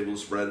targets, and was able to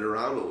spread it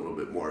around a little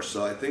bit more.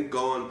 So I think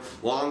going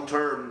long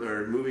term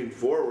or moving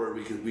forward,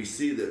 we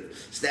see that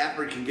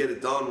Stafford can get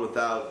it done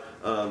without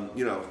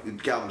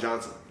Calvin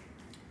Johnson.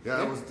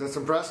 Yeah, that's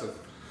impressive.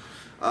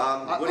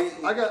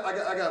 I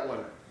got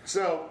one.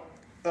 So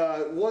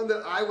one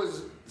that I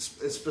was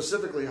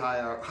specifically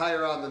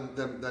higher on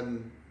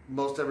than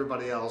most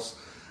everybody else.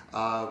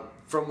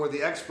 From where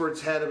the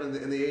experts had him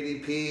in the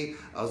ADP,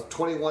 I was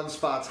 21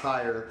 spots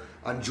higher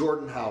on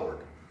Jordan Howard.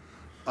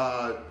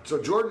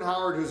 So Jordan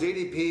Howard, whose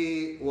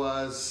ADP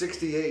was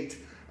 68,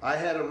 I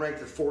had him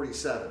ranked at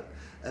 47.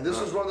 And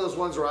this was one of those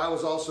ones where I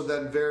was also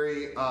then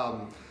very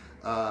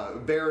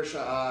bearish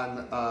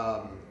on...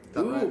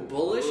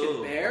 bullish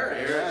and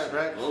bearish. Yeah,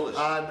 right. Bullish.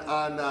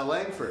 On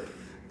Langford.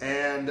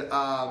 And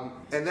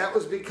that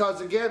was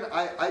because, again,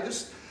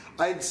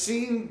 I'd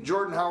seen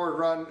Jordan Howard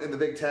run in the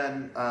Big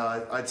Ten.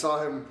 I saw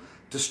him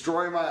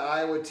destroy my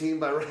Iowa team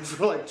by running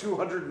for like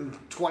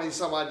 220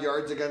 some odd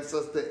yards against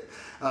us the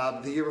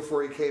year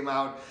before he came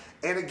out.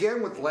 And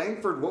again, with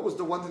Langford, what was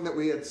the one thing that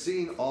we had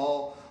seen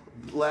all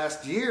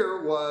last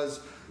year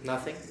was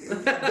nothing.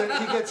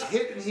 That he gets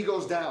hit and he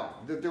goes down.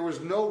 That there was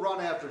no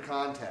run after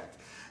contact.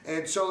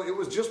 And so it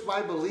was just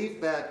my belief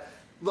that,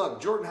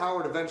 look, Jordan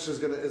Howard eventually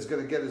is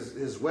going to get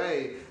his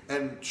way.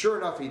 And sure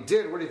enough, he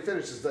did. Where did he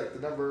finish? Is like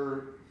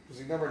number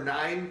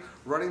 9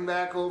 running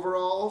back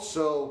overall?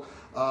 So,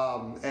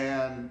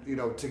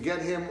 to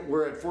get him,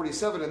 we're at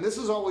 47. And this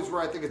is always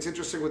where I think it's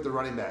interesting with the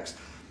running backs.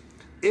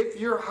 If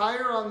you're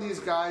higher on these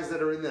guys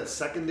that are in that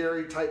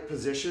secondary type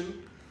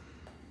position,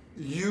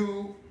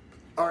 you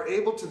are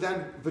able to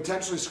then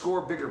potentially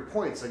score bigger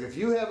points. Like if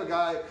you have a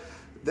guy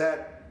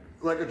that,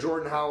 like a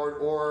Jordan Howard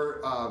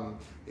or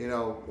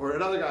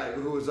another guy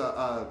who was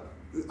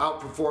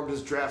outperformed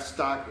his draft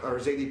stock or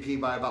his ADP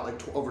by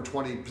about over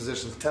 20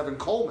 positions, Tevin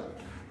Coleman,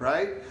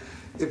 right?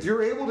 if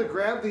you're able to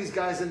grab these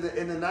guys in the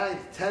 9th,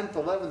 10th,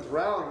 11th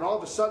round, and all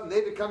of a sudden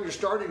they become your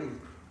starting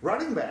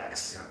running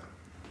backs,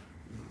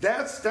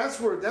 that's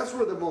where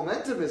the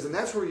momentum is, and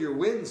that's where your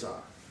wins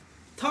are.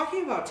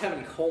 Talking about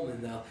Tevin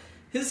Coleman, though,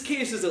 his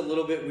case is a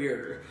little bit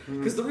weirder.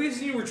 Because the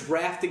reason you were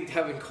drafting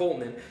Tevin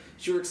Coleman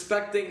is you were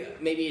expecting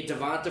maybe a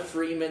Devonta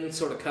Freeman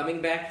sort of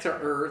coming back to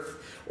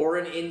earth or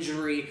an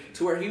injury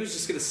to where he was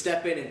just going to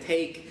step in and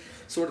take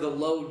sort of the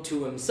load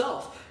to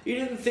himself. You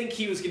didn't think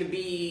he was going to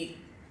be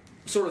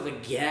sort of a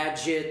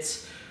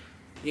gadget,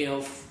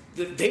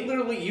 they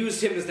literally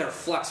used him as their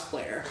flex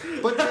player.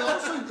 But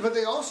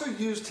they also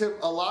used him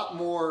a lot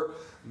more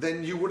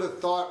than you would have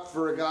thought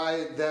for a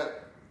guy that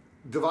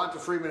Devonta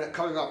Freeman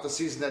coming off the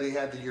season that he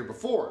had the year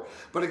before.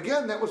 But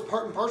again, that was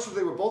part and parcel.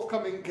 They were both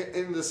coming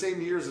in the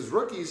same years as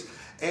rookies,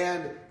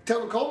 and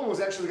Tevin Coleman was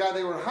actually the guy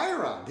they were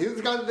higher on. He was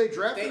the guy that they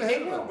drafted ahead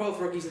of him. They were both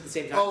rookies at the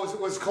same time. Oh,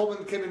 was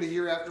Coleman came in a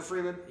year after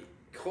Freeman?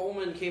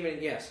 Coleman came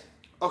in, yes.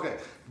 Okay,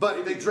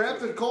 but they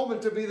drafted Coleman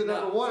to be the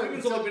number one.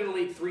 Freeman's only been in the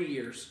league 3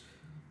 years.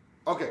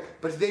 Okay,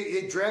 but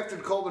they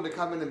drafted Coleman to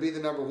come in and be the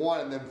number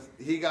one, and then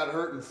he got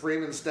hurt, and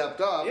Freeman stepped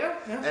up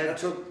and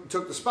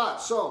took the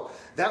spot. So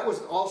that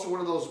was also one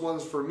of those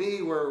ones for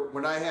me where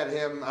when I had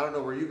him, I don't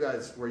know where you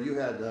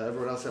had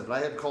everyone else had, but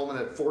I had Coleman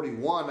at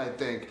 41, I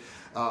think,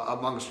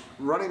 amongst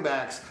running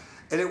backs.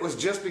 And it was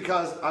just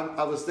because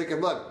I was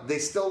thinking, look, they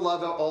still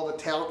love all the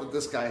talent that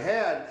this guy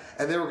had,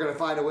 and they were going to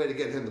find a way to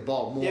get him the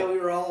ball more. Yeah, we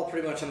were all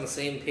pretty much on the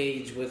same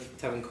page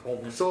with Tevin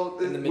Coleman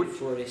in the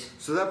mid-40s.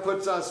 So that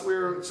puts us,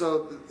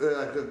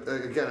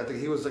 again, I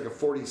think he was like a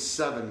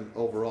 47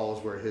 overall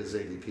is where his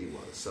ADP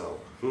was. So.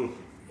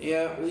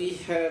 Yeah, we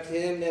had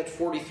him at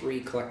 43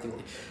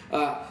 collectively.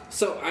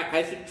 So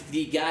I think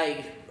the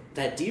guy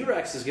that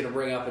D-Rex is going to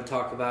bring up and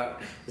talk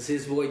about is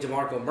his boy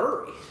DeMarco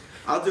Murray.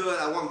 I'll do it.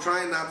 I'm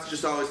trying not to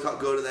just always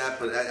go to that,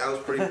 but I was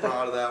pretty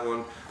proud of that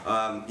one.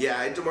 I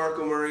had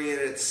DeMarco Murray in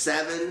at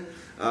 7.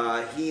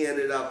 He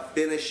ended up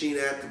finishing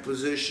at the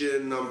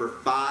position number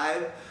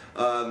 5.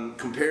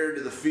 Compared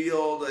to the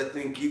field, I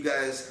think you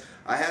guys,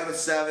 I had him at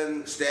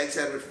 7. Stags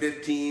had him at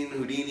 15.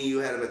 Houdini, you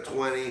had him at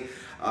 20.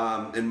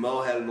 And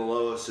Mo had him the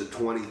lowest at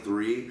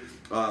 23.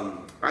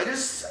 I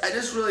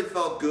just really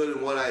felt good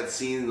in what I had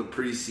seen in the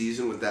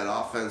preseason with that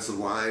offensive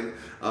line.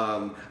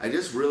 I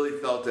just really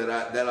felt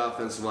that that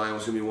offensive line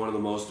was going to be one of the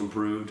most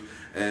improved.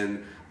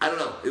 And I don't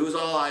know, it was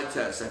all eye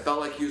test. I felt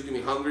like he was going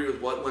to be hungry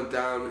with what went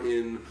down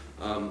in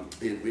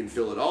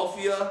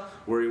Philadelphia,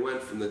 where he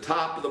went from the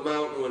top of the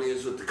mountain when he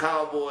was with the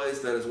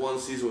Cowboys. Then his one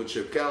season with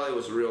Chip Kelly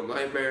was a real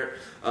nightmare.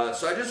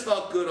 So I just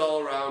felt good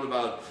all around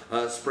about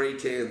Spray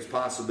Tan's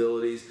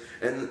possibilities.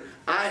 And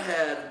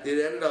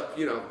it ended up,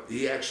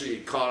 he actually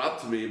caught up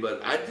to me,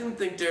 but I didn't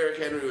think Derrick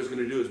Henry was going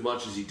to do as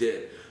much as he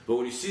did. But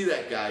when you see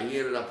that guy, he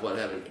ended up,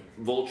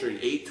 vulturing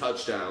 8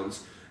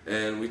 touchdowns.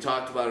 And we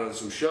talked about it on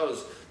some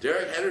shows.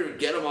 Derrick Henry would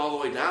get him all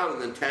the way down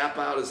and then tap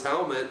out his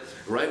helmet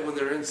right when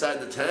they're inside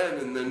the 10,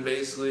 and then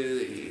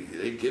basically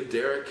they give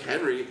Derrick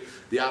Henry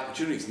the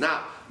opportunities.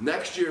 Now,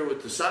 next year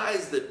with the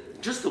size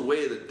just the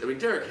way that,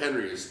 Derrick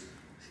Henry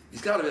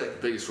he's got to be like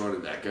the biggest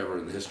running back ever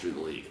in the history of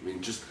the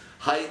league. Just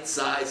height,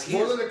 size.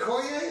 More than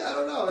Okoye? I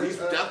don't know. He's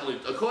definitely,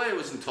 Okoye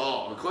wasn't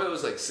tall. Okoye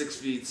was like 6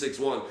 feet,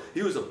 6'1".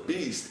 He was a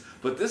beast.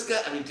 But this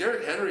guy,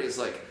 Derrick Henry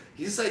is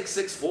he's like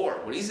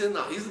 6'4". When he's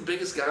he's the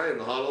biggest guy in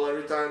the huddle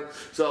every time.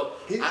 So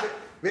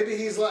maybe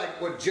he's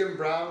like what Jim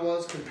Brown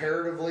was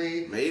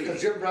comparatively. Maybe.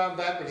 Because Jim Brown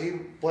back when he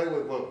played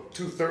with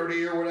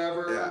 230 or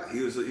whatever. Yeah,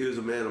 he was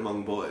a man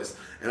among boys.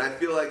 And I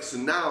feel like so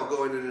now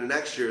going into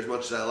next year, as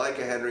much as I like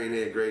a Henry and he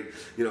had a great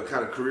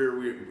kind of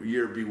career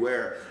year,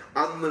 beware.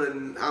 I'm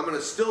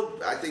gonna still,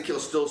 I think he'll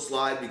still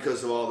slide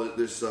because of all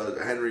this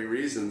Henry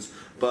reasons,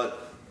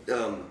 but.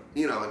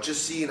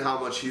 Just seeing how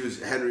much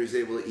Henry was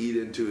able to eat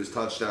into his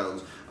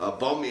touchdowns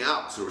bummed me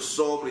out. So there were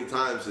so many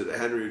times that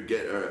Henry would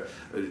get, or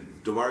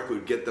DeMarco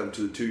would get them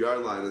to the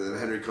 2-yard line, and then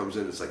Henry comes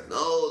in. It's like,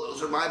 no,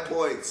 those are my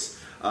points.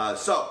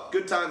 So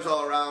good times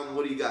all around.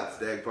 What do you got,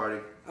 Stag Party?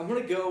 I'm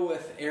gonna go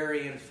with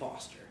Arian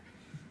Foster.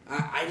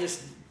 I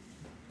just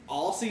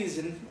all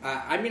season.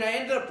 I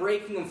ended up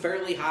ranking him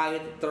fairly high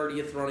at the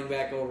 30th running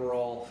back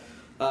overall,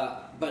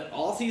 but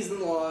all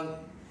season long,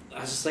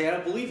 I was just like, I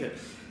don't believe it.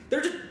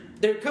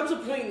 There comes a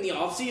point in the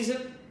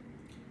offseason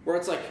where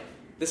it's like,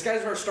 this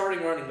guy's our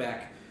starting running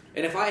back.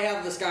 And if I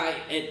have this guy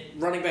at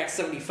running back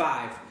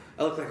 75,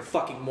 I look like a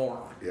fucking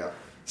moron. Yeah.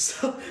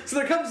 So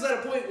there comes at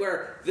a point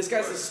where this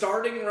guy's the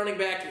starting running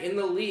back in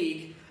the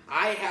league.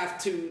 I have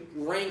to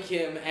rank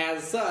him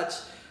as such.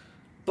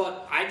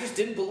 But I just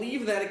didn't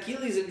believe that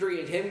Achilles injury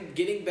and him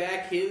getting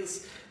back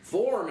his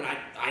form. And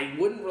I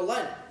wouldn't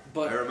relent.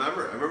 But I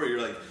remember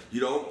you're like,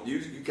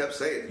 you kept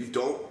saying you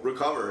don't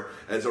recover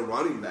as a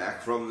running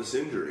back from this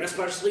injury.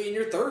 Especially in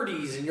your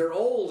 30s and you're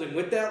old and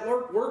with that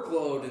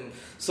workload. And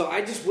so I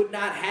just would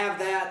not have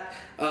that.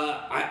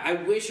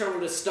 I wish I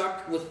would have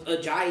stuck with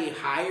Ajayi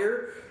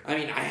higher. I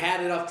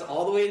had it up to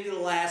all the way to the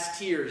last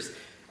tiers.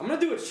 I'm going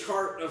to do a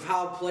chart of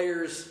how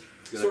players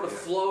sort of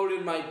flowed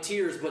in my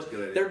tiers, but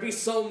there'd be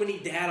so many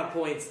data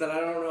points that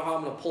I don't know how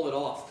I'm going to pull it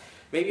off.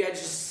 maybe I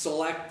just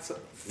select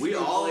We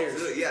fewer all players.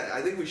 do, yeah.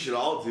 I think we should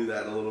all do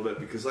that a little bit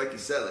because, like you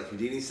said, like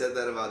Houdini said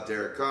that about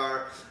Derek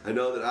Carr. I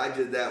know that I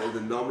did that with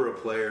a number of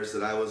players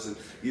that I wasn't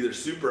either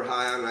super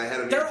high on. I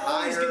had them They're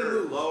always gonna higher,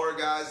 or move. lower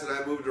guys that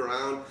I moved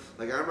around.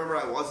 Like I remember,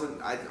 I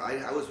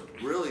was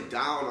really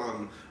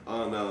down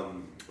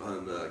on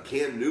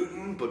Cam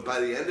Newton, but by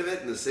the end of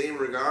it, in the same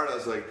regard, I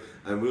was like,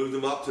 I moved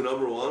him up to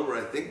number 1. Where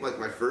I think like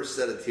my first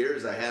set of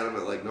tiers, I had him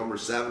at like number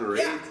 7 or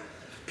 8.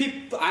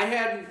 I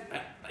had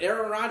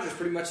Aaron Rodgers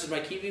pretty much as my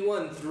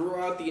QB1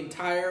 throughout the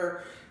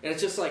entire, and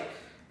it's just like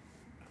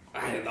I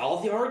had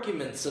all the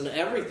arguments and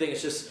everything.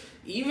 It's just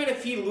even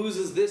if he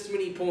loses this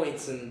many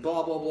points and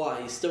blah blah blah,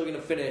 he's still going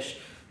to finish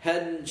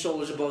head and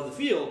shoulders above the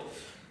field.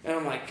 And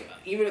I'm like,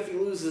 even if he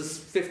loses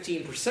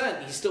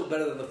 15%, he's still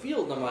better than the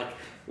field. And I'm like,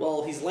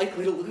 well, he's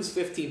likely to lose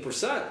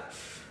 15%.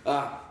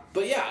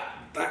 But yeah,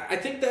 I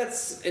think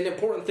that's an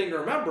important thing to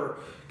remember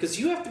because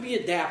you have to be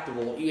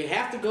adaptable. You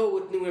have to go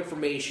with new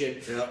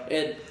information. Yep.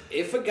 And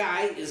if a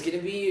guy is going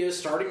to be a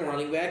starting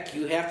running back,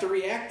 you have to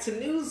react to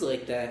news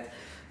like that.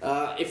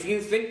 If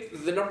you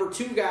think the number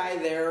 2 guy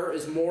there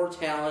is more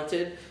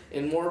talented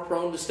and more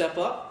prone to step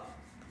up,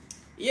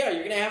 yeah,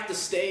 you're going to have to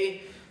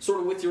stay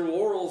sort of with your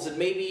laurels, and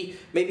maybe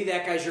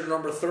that guy's your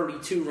number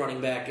 32 running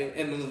back,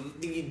 and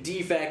the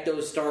de facto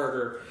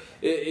starter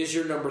is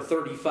your number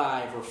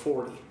 35 or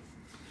 40.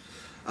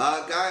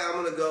 Guy I'm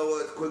going to go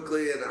with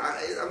quickly, and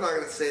I'm not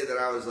going to say that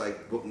I was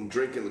like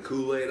drinking the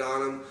Kool-Aid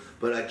on him,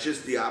 but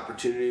just the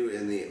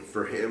opportunity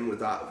for him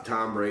with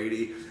Tom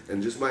Brady,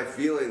 and just my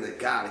feeling that,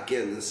 God,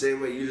 again, the same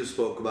way you just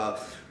spoke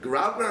about,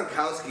 Rob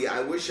Gronkowski,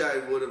 I wish I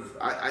would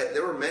have,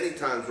 there were many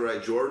times where I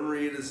had Jordan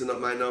Reed as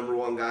my number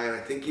 1 guy, and I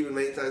think even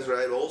many times where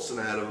I had Olsen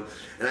ahead of him,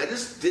 and I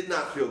just did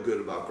not feel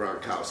good about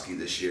Gronkowski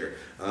this year.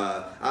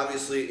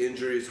 Obviously,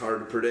 injury is hard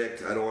to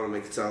predict. I don't want to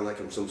make it sound like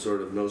I'm some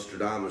sort of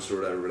Nostradamus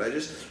or whatever, but I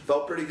just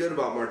felt pretty good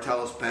about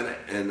Martellus Bennett,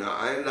 and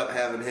I ended up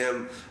having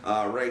him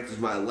ranked as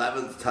my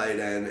 11th tight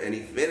end, and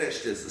he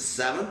finished as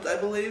the 7th, I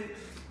believe.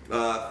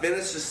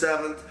 Finished as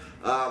 7th.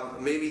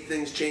 Maybe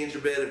things change a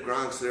bit if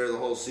Gronk's there the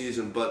whole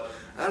season, but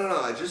I don't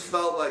know. I just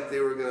felt like they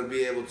were going to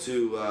be able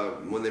to,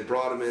 when they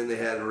brought him in, they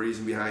had a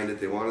reason behind it.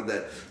 They wanted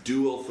that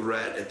dual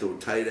threat at the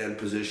tight end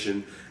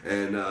position,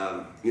 and,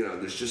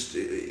 there's just,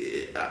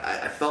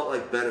 I felt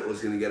like Bennett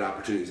was going to get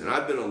opportunities. And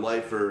I've been a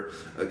lifer,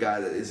 a guy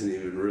that isn't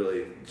even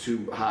really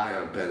too high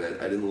on Bennett.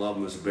 I didn't love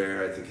him as a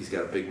Bear. I think he's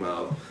got a big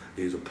mouth.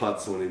 He was a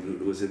putz when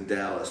he was in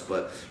Dallas.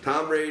 But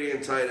Tom Brady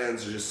and tight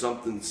ends are just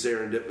something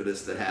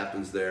serendipitous that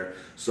happens there.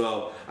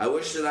 So I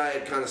wish that I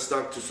had kind of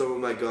stuck to some of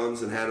my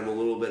guns and had him a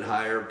little bit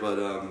higher. But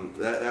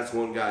that's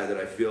one guy that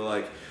I feel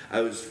like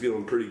I was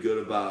feeling pretty good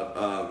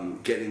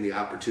about getting the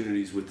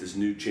opportunities with this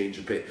new change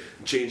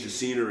of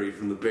scenery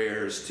from the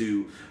Bears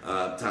to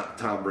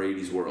Tom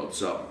Brady's world.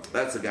 So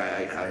that's the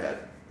guy I had.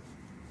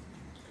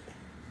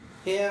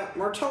 Yeah,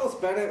 Martellus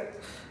Bennett.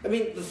 I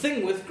mean, the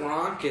thing with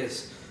Gronk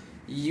is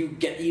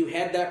you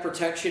had that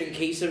protection in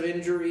case of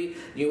injury.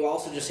 You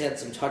also just had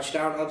some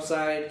touchdown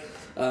upside.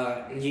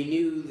 You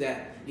knew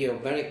that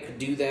Bennett could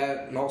do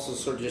that and also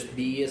sort of just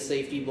be a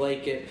safety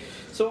blanket.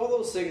 So all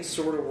those things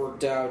sort of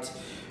worked out.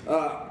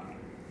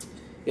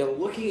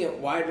 Looking at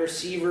wide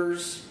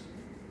receivers,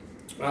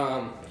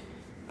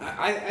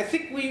 I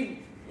think we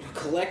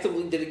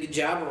collectively did a good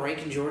job of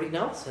ranking Jordy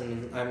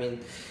Nelson. I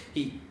mean,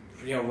 he.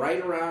 Right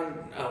around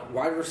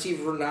wide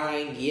receiver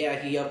 9, yeah,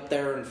 he up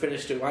there and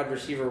finished at wide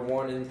receiver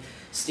 1 in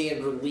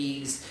standard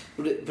leagues.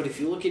 But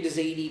if you look at his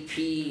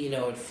ADP,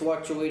 it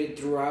fluctuated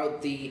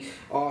throughout the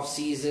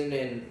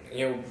offseason,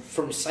 and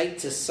from site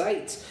to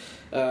site,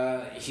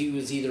 he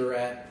was either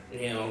at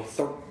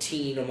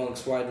 13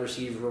 amongst wide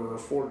receiver or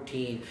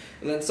 14,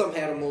 and then some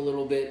had him a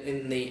little bit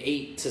in the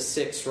 8 to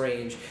 6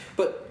 range.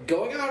 But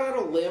going out on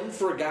a limb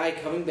for a guy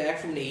coming back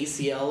from an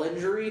ACL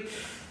injury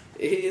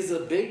is a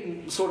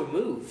big sort of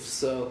move.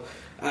 So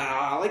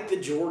I like the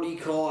Jordy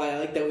call. I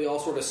like that we all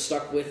sort of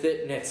stuck with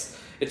it, and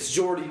it's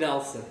Jordy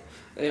Nelson.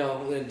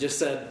 And just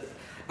said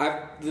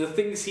the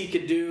things he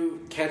could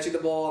do, catching the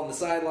ball on the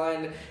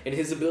sideline, and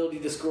his ability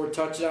to score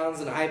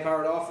touchdowns in a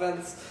high-powered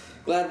offense.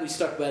 Glad we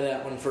stuck by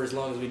that one for as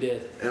long as we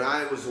did. And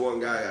I was one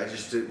guy, I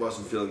just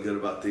wasn't feeling good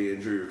about the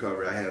injury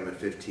recovery. I had him at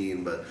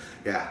 15, but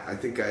yeah, I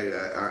think I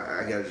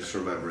got to just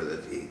remember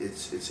that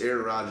it's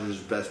Aaron Rodgers'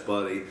 best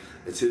buddy.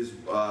 It's his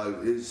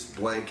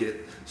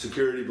blanket,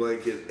 security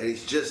blanket, and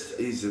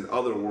he's an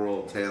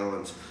otherworld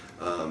talent.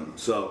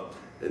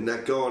 And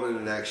that going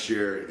into next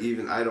year,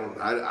 even I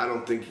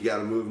don't think you got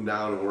to move him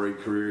down and worry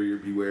career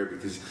beware,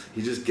 because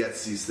he just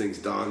gets these things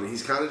done.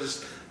 He's kind of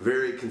just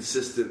very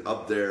consistent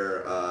up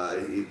there.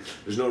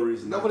 There's no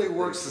reason. Nobody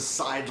works the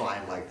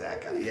sideline like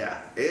that guy. Yeah,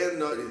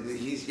 and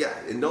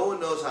and no one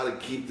knows how to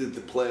keep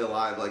the play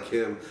alive like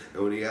him.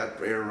 And when you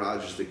got Aaron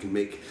Rodgers that can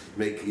make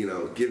give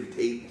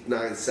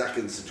 8-9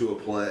 seconds to a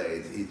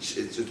play,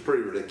 it's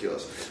pretty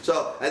ridiculous.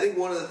 So I think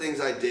one of the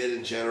things I did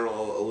in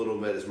general a little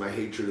bit is my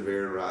hatred of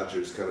Aaron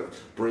Rodgers kind of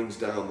brings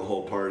down the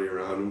whole party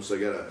around him. So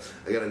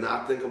I gotta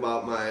not think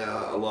about my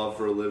love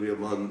for Olivia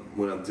Munn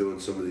when I'm doing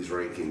some of these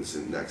rankings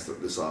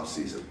this off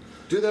season.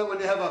 Do that when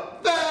you have a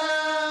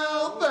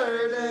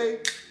Valverde.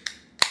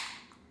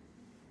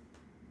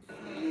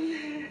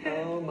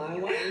 Oh, my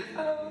wife.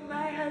 Oh,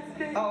 my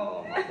husband.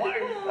 Oh, my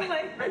wife. Oh,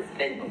 my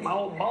husband. My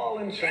old ball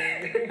and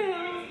chain.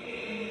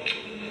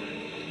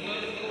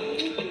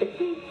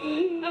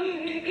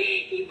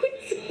 You quit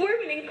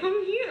squirming and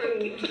come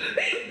here.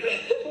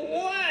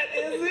 What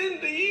is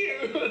into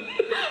you?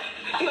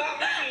 Not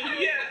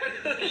me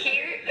yet.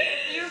 Here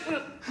is your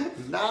poop.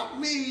 Not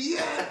me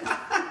yet.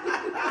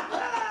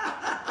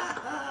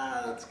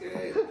 That's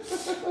great.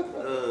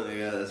 Oh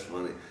yeah, that's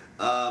funny.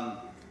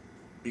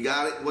 You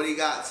got it. What do you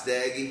got,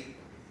 Staggy?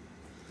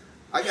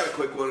 I got a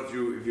quick one if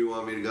you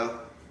want me to go.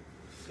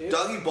 Yeah.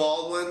 Dougie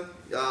Baldwin.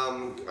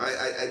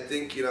 I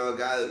think a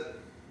guy that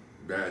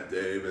Matt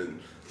Damon,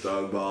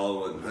 Doug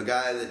Baldwin, a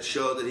guy that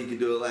showed that he could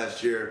do it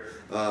last year.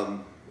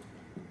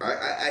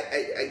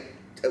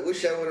 I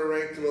wish I would have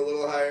ranked him a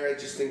little higher. I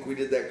just think we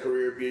did that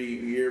career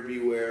year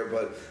beware,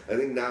 but I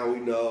think now we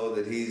know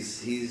that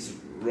he's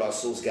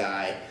Russell's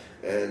guy,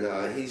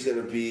 and he's going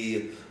to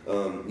be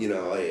a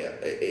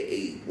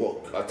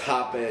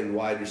top end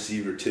wide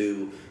receiver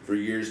too for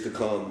years to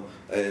come.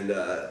 And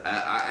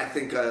I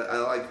think I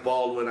like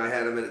Baldwin. I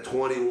had him at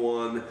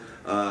 21.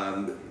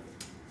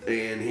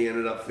 And he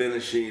ended up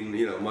finishing,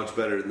 much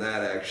better than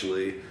that,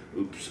 actually.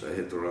 Oops, I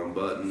hit the wrong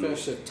button.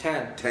 Finished at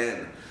 10.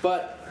 10.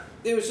 But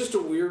it was just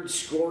a weird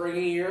scoring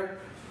year.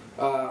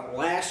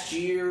 Last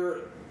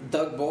year,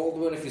 Doug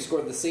Baldwin, if he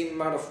scored the same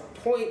amount of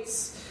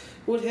points,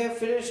 would have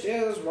finished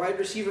as wide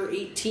receiver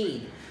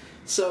 18.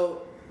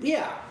 So,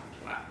 yeah,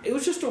 it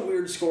was just a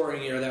weird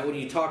scoring year that when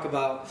you talk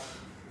about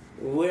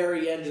where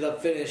he ended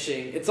up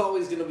finishing, it's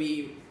always going to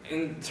be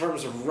in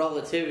terms of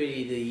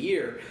relativity to the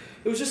year.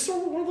 It was just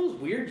sort of one of those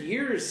weird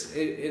years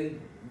in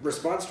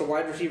response to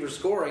wide receiver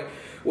scoring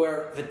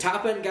where the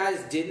top-end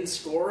guys didn't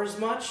score as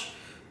much,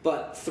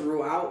 but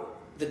throughout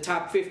the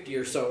top 50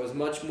 or so, it was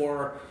much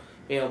more,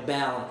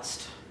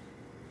 balanced.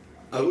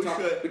 We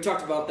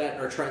talked about that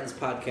in our Trends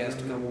podcast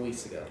a couple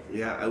weeks ago.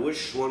 Yeah, I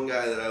wish one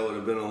guy that I would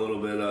have been a little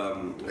bit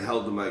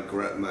held to my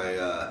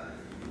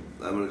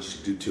I'm going to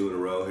just do two in a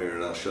row here,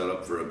 and I'll shut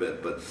up for a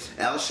bit. But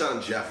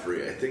Alshon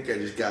Jeffrey, I think I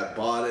just got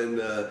bought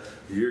into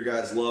your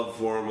guys' love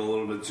for him a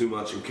little bit too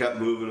much and kept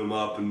moving him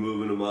up.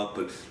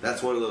 But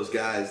that's one of those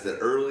guys that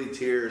early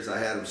tiers, I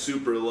had him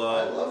super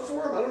low. My love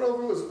for him? I don't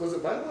know if it was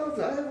it my love?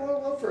 Did I have more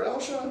love for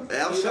Alshon?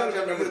 Alshon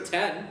got number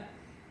 10.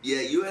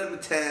 Yeah, you had him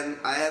at 10.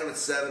 I had him at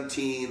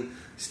 17.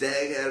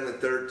 Stag had him at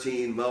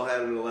 13. Mo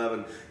had him at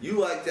 11. You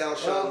liked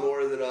Alshon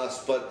more than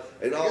us, but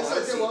in all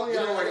honesty, let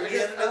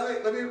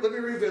me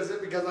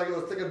revisit because I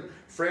was thinking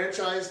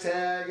franchise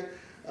tag,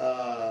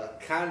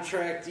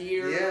 contract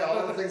year. Yeah,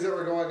 all the things that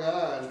were going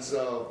on.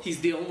 So he's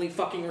the only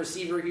fucking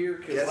receiver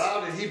here.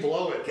 Wow, did he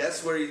blow it?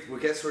 Guess where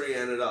he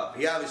ended up?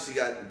 He obviously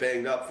got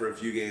banged up for a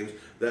few games.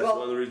 That's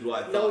one of the reasons why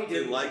I thought he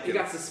didn't like him. He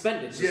got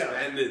suspended.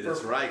 Suspended.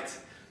 That's right.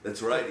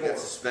 That's right. He got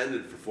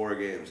suspended for 4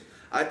 games.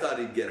 I thought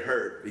he'd get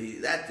hurt.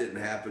 That didn't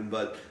happen.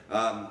 But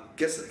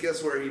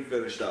guess where he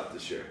finished up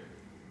this year?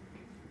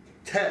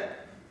 10.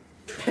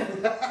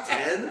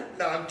 10?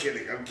 No, I'm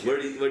kidding. Where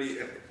do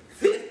you?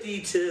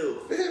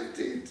 52.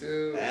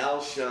 52.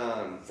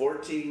 Alshon,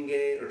 14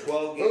 games or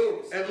 12 games.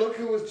 Ooh, and look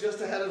who was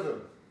just ahead of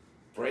him.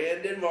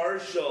 Brandon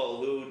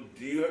Marshall. Who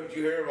do you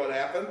hear what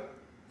happened?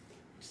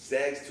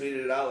 Stags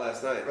tweeted it out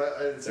last night.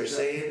 They're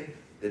saying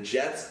the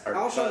Jets are.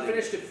 Alshon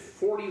finished at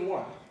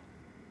 41.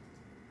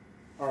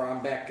 Or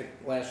I'm back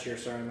at last year.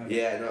 Sorry,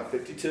 yeah, no,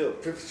 52.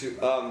 52.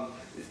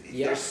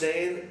 They're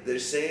saying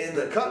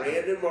that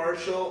Brandon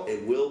Marshall,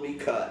 it will be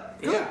cut.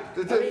 Yeah,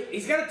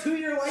 he's got a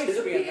 2-year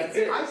lifespan. That's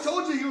it. I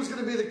told you he was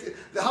going to be the.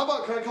 How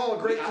about? Can I call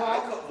a great call? I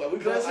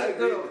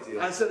agree with you.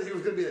 I said he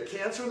was going to be the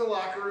cancer in the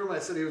locker room. I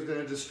said he was going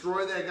to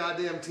destroy that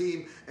goddamn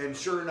team, and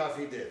sure enough,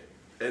 he did.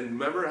 And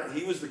remember,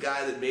 he was the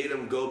guy that made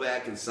him go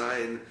back and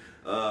sign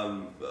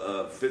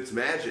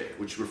Fitzmagic,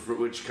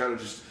 which kind of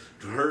just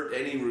hurt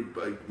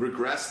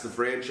regress the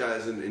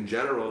franchise in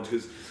general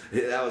because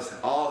that was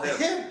all him.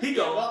 He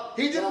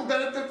didn't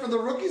benefit from the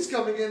rookies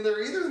coming in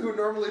there either, who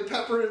normally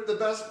pepper the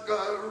best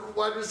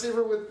wide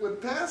receiver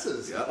with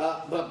passes. Yep.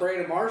 But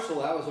Brandon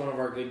Marshall, that was one of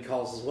our good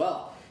calls as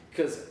well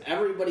because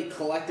everybody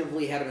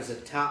collectively had him as a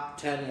top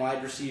 10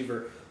 wide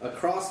receiver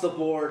across the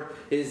board.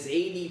 His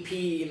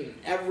ADP in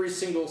every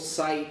single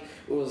site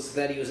was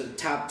that he was a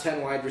top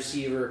 10 wide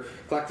receiver.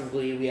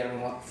 Collectively, we had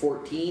him at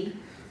 14.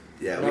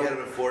 Yeah, we had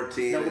him at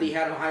 14. Nobody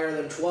had him higher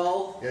than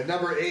 12. Yeah,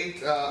 number 8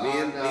 me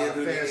and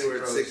Fantasy were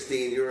at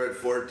 16. You were at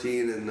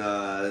 14, and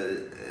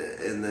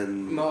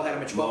then Mo had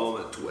him at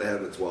 12. Mo had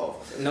him at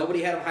 12.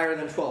 Nobody had him higher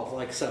than 12.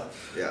 Like so.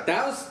 Yeah.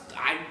 That was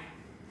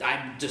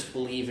I just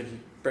believe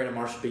in Brandon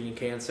Marshall being a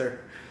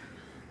cancer.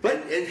 But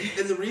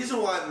and the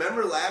reason why,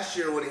 remember last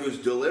year when he was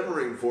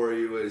delivering for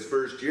you in his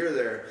first year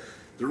there,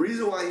 the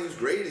reason why he was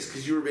great is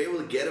because you were able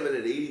to get him at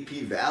an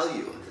ADP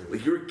value.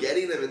 Like you were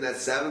getting him in that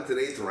 7th and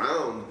 8th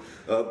round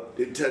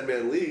in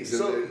 10-man leagues.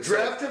 So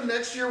draft him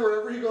next year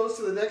wherever he goes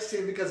to the next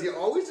team because he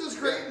always does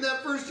great in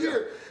that first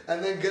year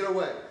and then get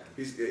away.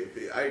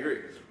 I agree.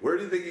 Where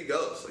do you think he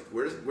goes? Like,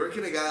 where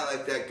can a guy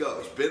like that go?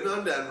 He's been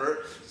on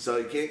Denver, so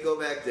he can't go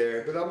back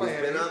there. Been on He's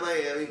Miami. been on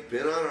Miami.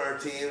 Been on our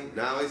team.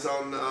 Now he's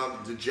on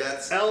the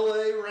Jets.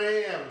 L.A.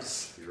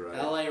 Rams. You're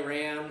right. LA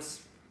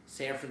Rams,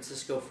 San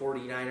Francisco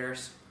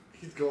 49ers.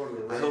 He's going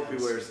to the I Rams. hope he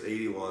wears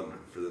 81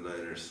 for the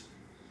Niners.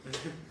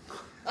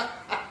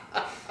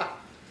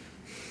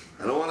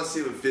 I don't want to see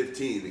him at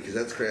 15 because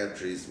that's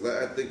Crabtree's.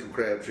 I think of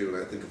Crabtree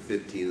when I think of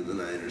 15 of the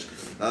Niners.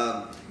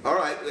 All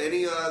right,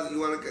 any you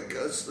want to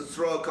let's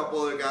throw a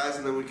couple other guys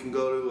and then we can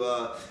go to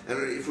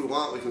and if we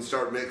want we can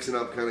start mixing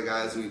up kind of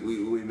guys we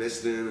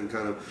missed in and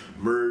kind of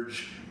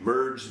merge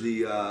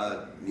the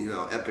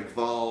Epic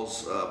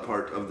Falls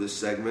part of this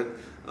segment.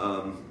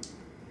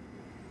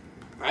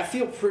 I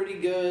feel pretty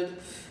good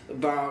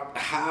about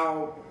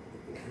how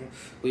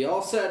we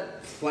all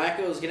said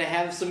Flacco's going to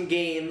have some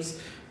games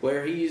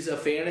where he's a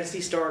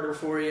fantasy starter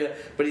for you,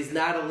 but he's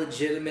not a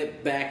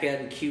legitimate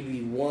back-end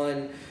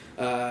QB1.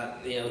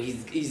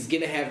 He's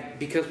going to have,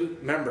 because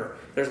remember,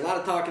 there's a lot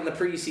of talk in the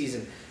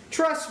preseason.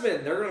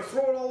 Trustman, they're going to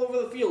throw it all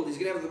over the field. He's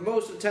going to have the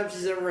most attempts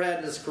he's ever had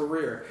in his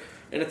career.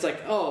 And it's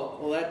like, oh,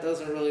 well, that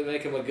doesn't really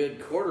make him a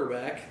good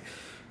quarterback.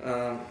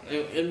 And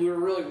we were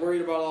really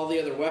worried about all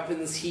the other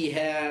weapons he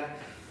had.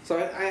 So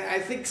I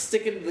think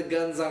sticking to the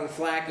guns on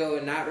Flacco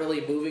and not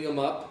really moving him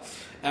up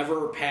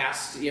ever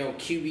past,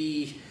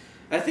 QB.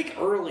 I think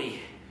early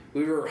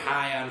we were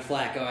high on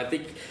Flacco. I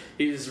think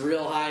he was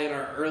real high in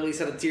our early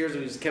set of tiers,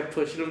 and we just kept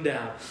pushing him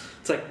down.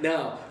 It's like,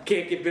 no,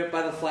 can't get bit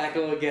by the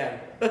Flacco again.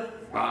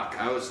 Fuck,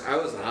 I was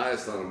the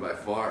highest on him by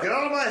far. Get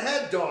out of my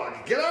head,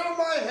 dog. Get out of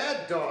my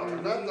head, dog.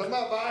 I'm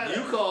not buying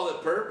You it. called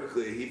it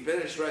perfectly. He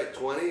finished right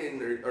 20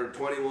 or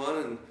 21,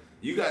 and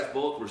you guys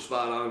both were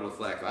spot on with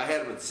Flacco. I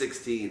had him at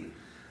 16.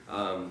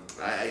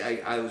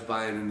 I was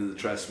buying into the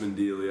Trestman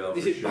dealio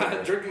for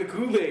sure. Drinking the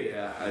Kool-Aid.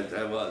 Yeah,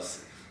 I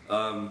was.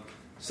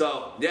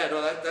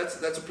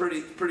 That's a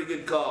pretty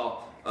good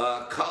call.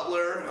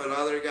 Cutler,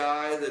 another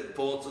guy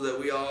that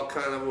we all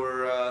kind of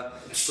were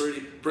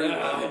pretty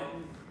well.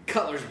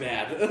 Cutler's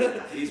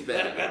bad. He's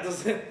bad. That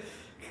doesn't. I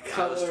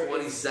was Cutler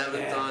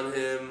 27th on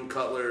him.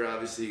 Cutler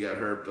obviously got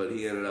hurt, but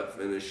he ended up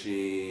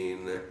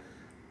finishing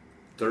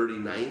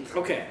 39th.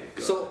 Okay,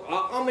 so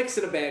I'll mix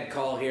in a bad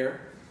call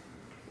here.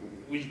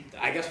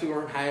 I guess we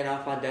weren't high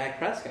enough on Dak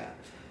Prescott.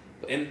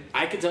 And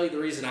I can tell you the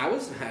reason I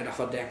wasn't high enough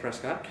on Dak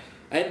Prescott.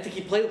 I didn't think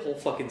he played the whole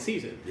fucking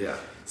season. Yeah.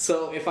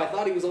 So if I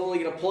thought he was only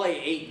going to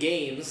play 8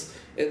 games,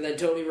 and then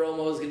Tony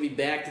Romo was going to be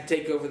back to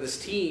take over this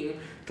team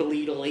to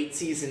lead a late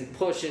season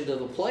push into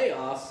the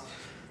playoffs,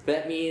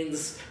 that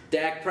means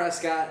Dak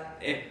Prescott,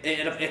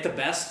 at the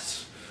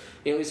best,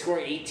 he's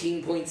scoring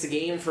 18 points a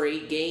game for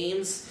 8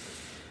 games,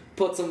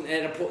 puts him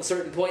at a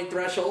certain point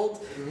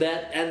threshold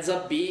that ends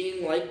up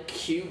being like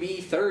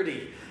QB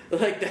 30.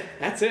 Like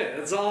that's it.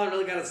 That's all I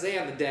really got to say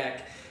on the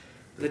Dak.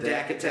 The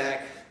Dak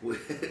attack.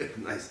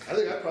 Nice. I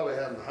think I probably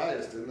had him the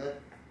highest, didn't I?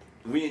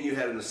 Me and you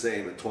had him the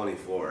same at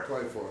 24.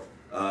 24.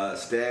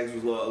 Stags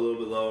was a little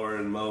bit lower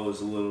and Mo was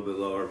a little bit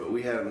lower, but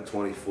we had him at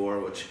 24,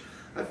 which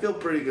I feel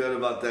pretty good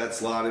about that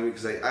slotting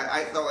because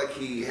I felt like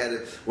he had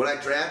it. When I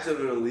drafted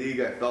him in a league,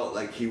 I felt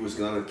like he was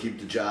going to keep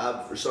the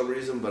job for some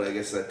reason, but I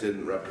guess that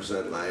didn't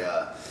represent my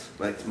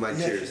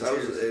tiers.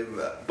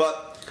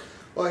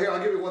 Well, here,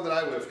 I'll give you one that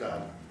I whiffed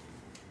on.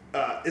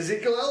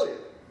 Ezekiel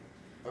Elliott.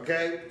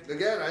 Okay?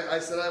 Again, I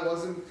said I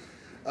wasn't...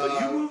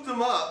 But you moved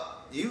him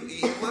up. He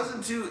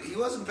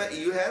wasn't bad.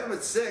 You had him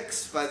at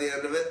 6 by the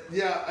end of it.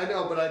 Yeah, I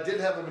know, but I did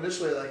have him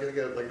initially like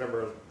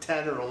number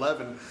 10 or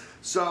 11.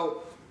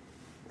 So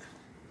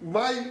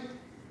my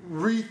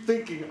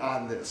rethinking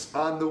on this,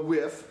 on the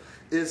whiff,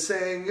 is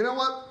saying, you know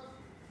what?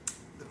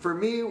 For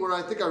me, where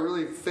I think I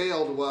really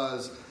failed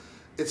was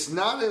it's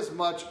not as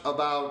much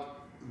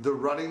about the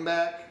running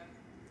back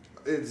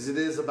as it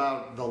is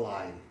about the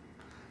line.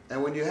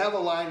 And when you have a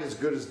line as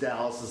good as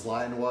Dallas's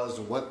line was,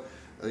 what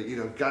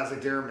guys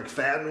like Darren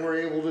McFadden were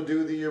able to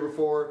do the year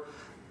before,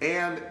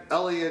 and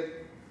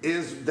Elliott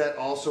is that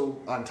also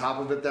on top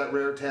of it, that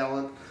rare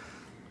talent.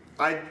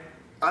 I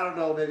don't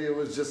know, maybe it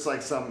was just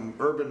like some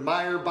Urban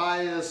Meyer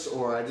bias,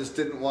 or I just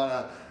didn't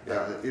want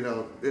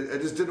to, I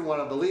just didn't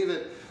want to believe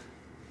it.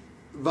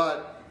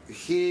 But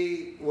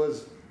he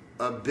was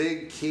a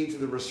big key to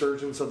the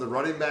resurgence of the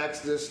running backs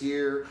this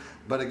year.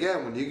 But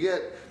again, when you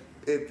get,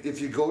 if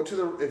you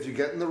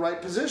get in the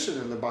right position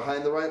and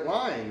behind the right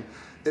line,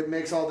 it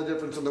makes all the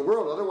difference in the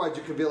world. Otherwise,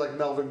 you could be like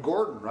Melvin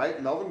Gordon,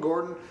 right? Melvin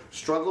Gordon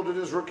struggled in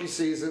his rookie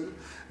season.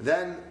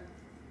 Then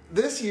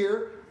this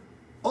year,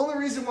 only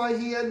reason why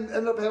he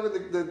ended up having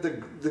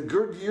the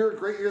great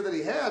year that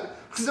he had,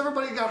 because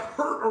everybody got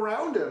hurt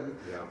around him,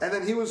 and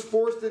then he was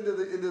forced into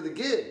the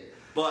gig.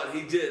 But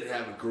he did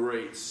have a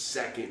great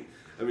second.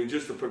 I mean,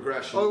 just the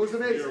progression. Oh, it was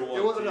amazing. Year one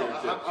It wasn't. to No,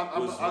 year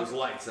two was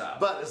lights out.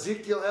 But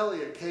Ezekiel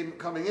Elliott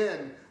coming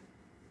in.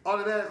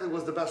 Automatically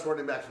was the best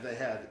running back that they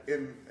had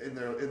in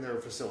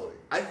their facility.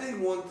 I think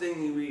one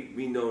thing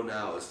we know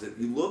now is that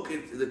you look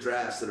at the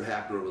drafts that have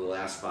happened over the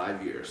last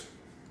 5 years,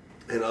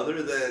 and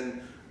other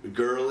than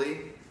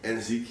Gurley and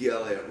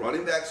Ezekiel Elliott,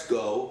 running backs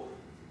go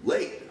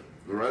late.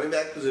 The running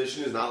back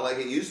position is not like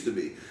it used to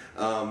be.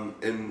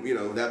 And,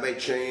 that may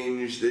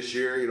change this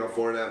year.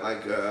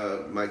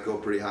 Fournette might go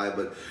pretty high.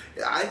 But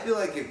I feel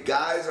like if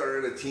guys are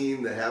in a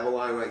team that have a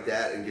line like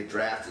that and get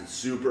drafted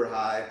super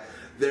high,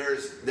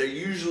 they're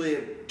usually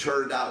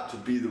turned out to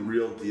be the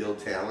real deal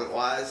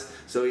talent-wise.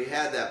 So he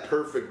had that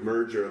perfect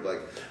merger of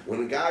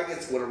when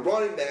a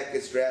running back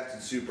gets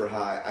drafted super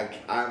high,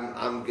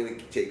 I'm going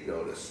to take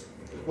notice.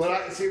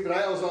 But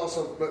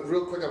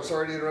real quick, I'm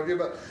sorry to interrupt you,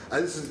 but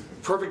this is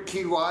perfect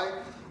key why.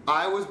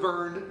 I was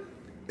burned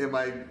in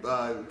my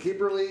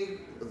keeper league,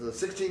 the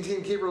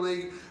 16-team keeper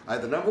league. I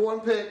had the number 1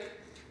 pick,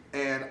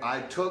 and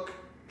I took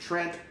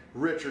Trent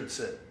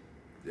Richardson.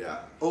 Yeah.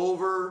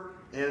 Over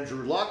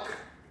Andrew Luck,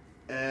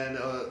 and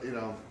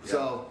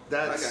so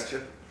that's. I got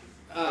you.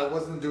 I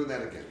wasn't doing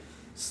that again.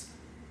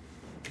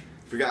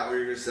 Forgot what you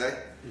were gonna say.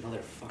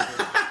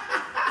 Motherfucker.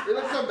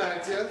 It'll come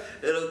back to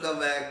you. It'll come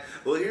back.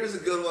 Well, here's a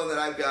good one that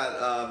I've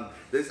got.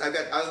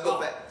 I'll go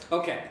back.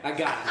 Okay, I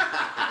got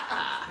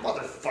it.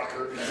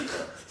 Motherfucker.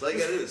 So all you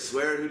gotta do is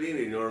swear at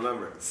Houdini and you'll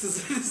remember.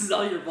 This is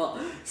all your fault.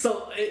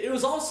 So it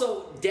was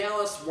also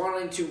Dallas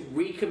wanting to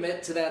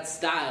recommit to that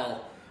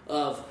style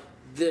of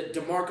the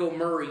DeMarco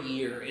Murray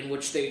year, in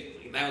which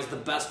that was the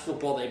best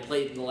football they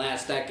played in the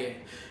last decade.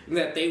 And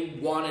that they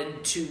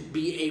wanted to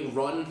be a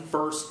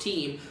run-first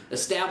team,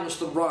 establish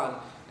the run,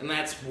 and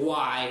that's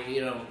why,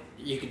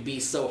 you could be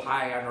so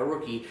high on a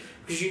rookie,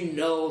 because the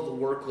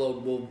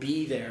workload will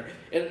be there.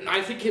 And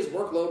I think his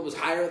workload was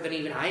higher than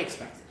even I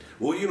expected.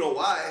 Well, you know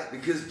why?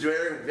 Because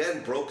Darren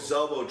Venn broke his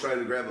elbow trying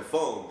to grab a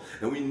phone,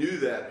 and we knew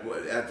that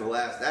at the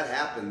last. That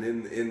happened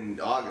in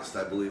August,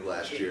 I believe,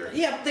 last year.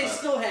 Yeah, but they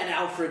still had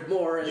Alfred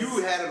Morris.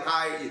 You had him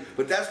high,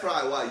 but that's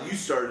probably why you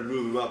started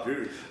moving him up.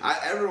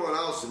 Everyone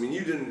else,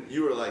 you didn't.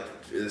 You were like,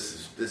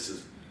 this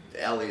is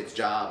Elliott's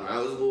job, and I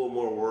was a little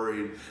more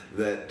worried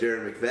that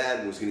Darren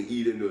McFadden was going to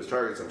eat into his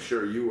targets. I'm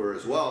sure you were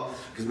as well,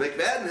 because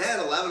McFadden had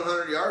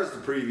 1,100 yards the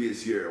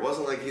previous year. It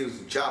wasn't like he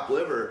was chopped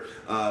liver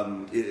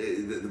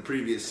the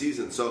previous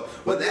season. So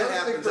when that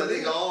happens, I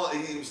think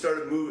he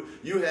started moving.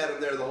 You had him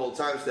there the whole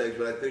time, Stags,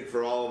 but I think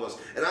for all of us,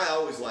 and I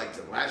always liked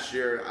him. Last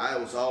year, I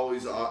was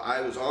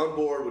on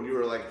board when you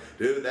were like,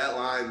 dude, that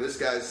line, this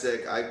guy's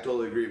sick. I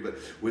totally agree, but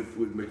with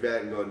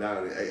McFadden going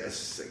down, it's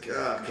just like,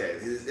 okay,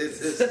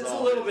 it's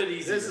a little bit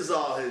easier. This is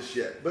all his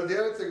shit. But the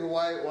other thing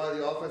why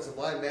the offensive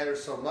line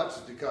matters so much is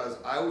because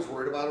I was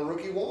worried about a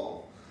rookie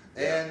wall.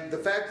 And the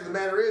fact of the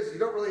matter is, you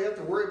don't really have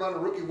to worry about a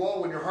rookie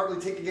wall when you're hardly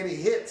taking any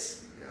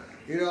hits.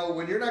 Yeah.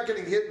 When you're not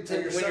getting hit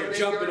until when you're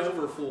jumping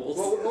over fools.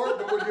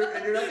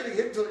 And you're not getting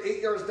hit until 8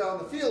 yards down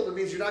the field, it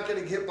means you're not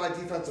getting hit by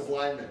defensive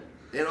linemen.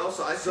 And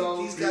also, I think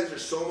these guys are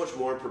so much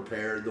more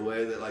prepared the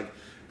way that,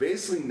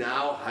 basically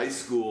now high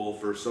school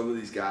for some of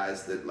these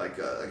guys that, like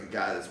a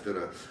guy that's been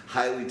a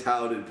highly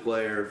touted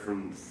player for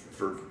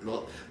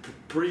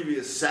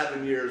previous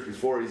 7 years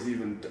before he's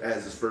even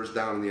has his first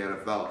down in the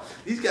NFL.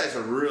 These guys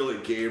are really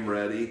game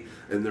ready,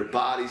 and their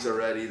bodies are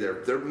ready.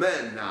 They're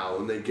men now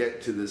when they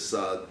get to this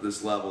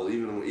level,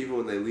 even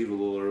when they leave a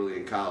little early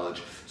in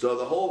college. So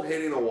the whole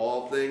hitting a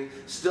wall thing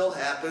still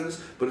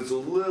happens, but it's a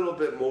little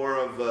bit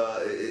more in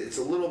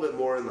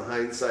the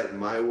hindsight in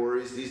my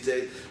worries these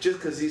days. Just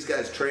because these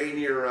guys train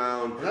year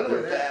round,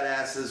 they're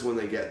badasses when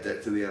they get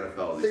to the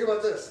NFL. Think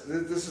about this.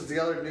 This is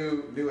the other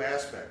new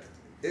aspect.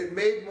 It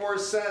made more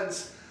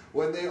sense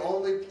when they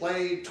only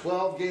played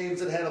 12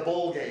 games and had a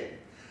bowl game.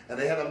 And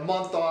they had a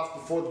month off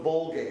before the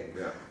bowl game.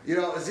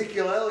 Yeah.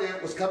 Ezekiel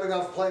Elliott was coming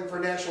off playing for a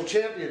national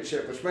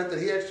championship, which meant that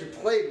he actually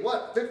played,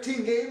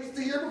 15 games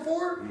the year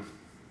before?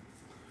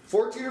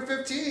 14 or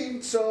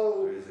 15.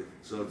 So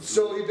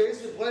he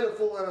basically played a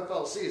full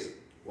NFL season.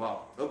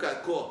 Wow. Okay,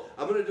 cool.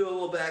 I'm going to do a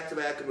little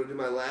back-to-back. I'm going to do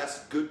my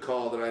last good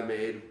call that I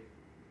made.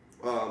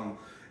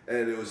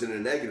 And it was in a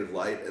negative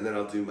light, and then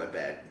I'll do my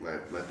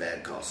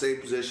bad call. Same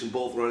position,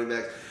 both running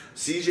backs.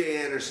 C.J.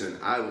 Anderson,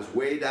 I was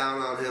way down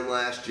on him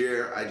last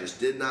year. I just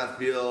did not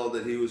feel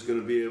that he was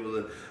going to be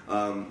able to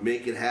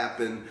make it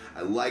happen.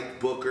 I liked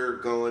Booker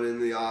going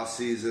in the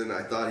offseason.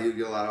 I thought he would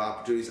get a lot of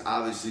opportunities.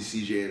 Obviously,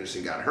 C.J.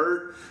 Anderson got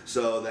hurt,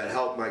 so that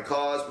helped my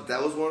cause. But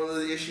that was one of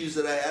the issues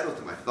that I had with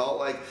him. I felt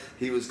like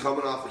he was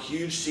coming off a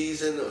huge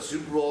season, a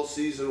Super Bowl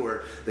season,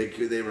 where they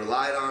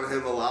relied on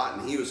him a lot,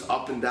 and he was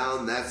up and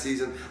down that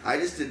season. I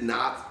just did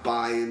not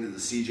buy into the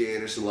C.J.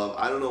 Anderson love.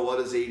 I don't know what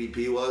his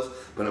ADP was,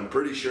 but I'm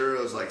pretty sure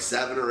it was like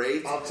 7 or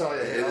 8. I'll tell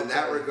you. And in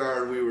that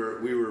regard, we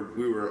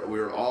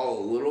were all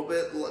a little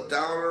bit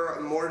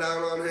more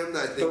down on him.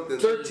 I think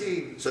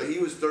 13. So he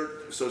was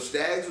So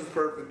Stags was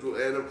perfect.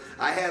 And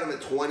I had him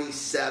at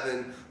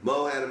 27.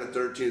 Mo had him at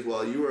 13 as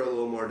well. You were a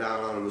little more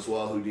down on him as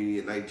well. Houdini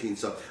at 19.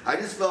 So I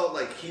just felt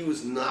like he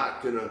was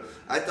not gonna.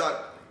 I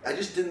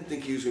just didn't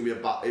think he was gonna be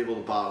able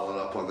to bottle it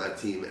up on that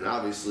team. And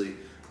obviously,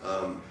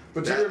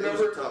 but do you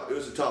remember? It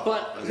was a tough.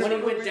 But when he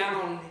went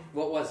down,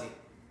 what was he?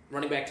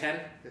 Running back 10?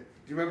 Do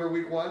you remember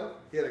week 1?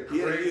 He had a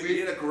great week. He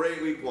had a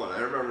great week 1. I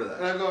remember that.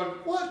 And I'm going,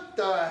 what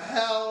the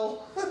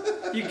hell?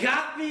 You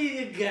got me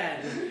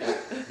again.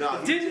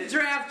 No, didn't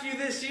draft you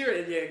this year,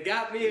 and you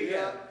got me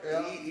again.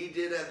 Yeah. He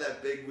did have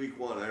that big week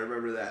 1. I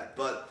remember that.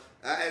 But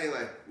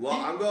Anyway, well,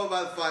 I'm going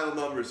by the final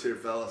numbers here,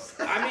 fellas.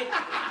 I mean,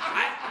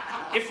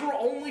 if we're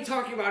only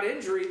talking about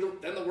injury,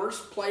 then the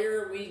worst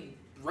player we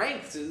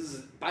ranked is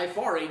by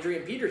far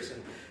Adrian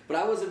Peterson. But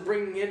I wasn't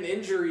bringing in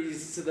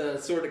injuries to the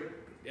sort of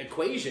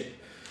equation.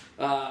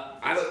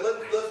 But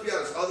let's be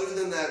honest. Other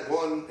than that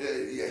one,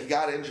 he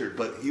got injured,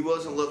 but he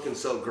wasn't looking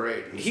so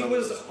great. He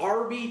was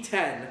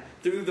RB10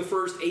 through the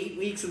first 8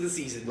 weeks of the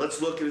season.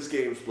 Let's look at his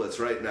game splits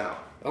right now.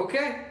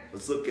 Okay.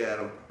 Let's look at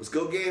him. Let's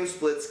go game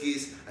split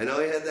skis. I know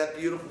he had that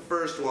beautiful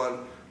first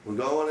one. We're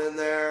going in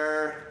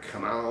there.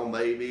 Come on,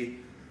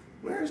 baby.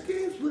 Where's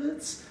game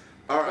splits?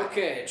 All right.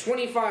 Okay,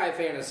 25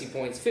 fantasy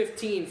points,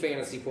 15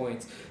 fantasy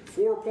points,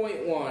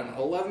 4.1,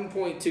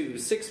 11.2,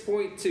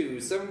 6.2,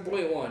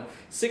 7.1,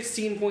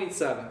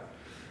 16.7.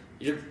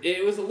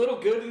 It was a little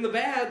good in the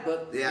bad,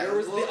 but there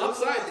was the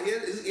upside. He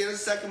had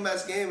his second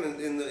best game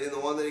in the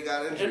one that he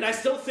got injured. And I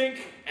still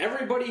think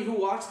everybody who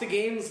watched the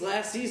games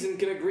last season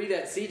can agree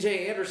that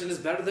C.J. Anderson is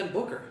better than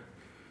Booker.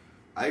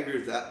 I agree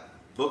with that.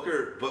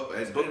 Booker's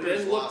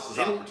lost his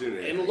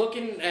opportunity. And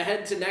looking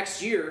ahead to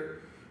next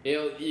year,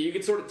 you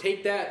could sort of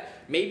take that.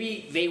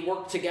 Maybe they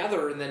work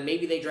together, and then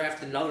maybe they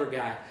draft another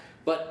guy.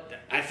 But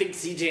I think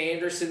C.J.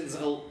 Anderson's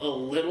a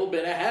little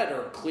bit ahead,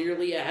 or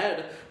clearly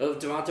ahead of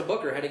Devonta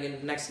Booker heading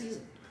into next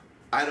season.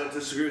 I don't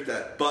disagree with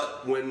that.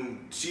 But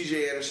when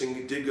C.J.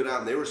 Anderson did go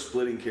down, they were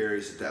splitting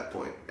carries at that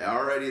point.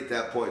 Already at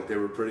that point, they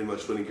were pretty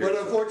much splitting carries.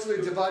 But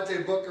unfortunately,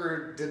 Devonta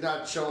Booker did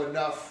not show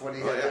enough when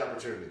he had the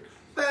opportunity.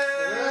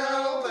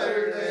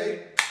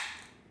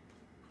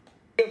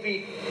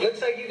 Goofy,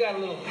 looks like you got a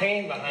little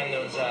pain behind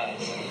those eyes.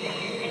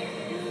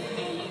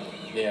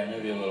 Yeah,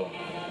 maybe a little.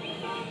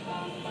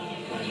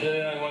 There's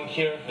really only one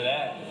cure for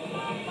that.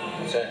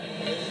 What's that?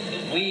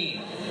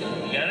 Weed.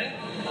 You got it?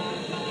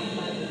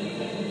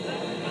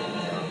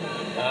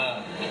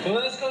 Well,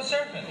 let's go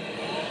surfing.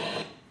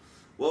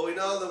 Well, we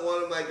know that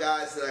one of my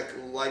guys that I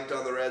liked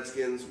on the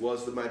Redskins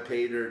was my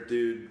Pater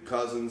dude,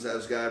 Cousins. That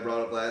was the guy I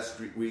brought up last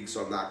week,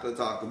 so I'm not going to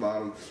talk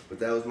about him. But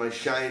that was my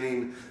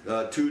shining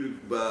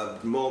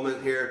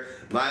moment here.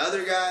 My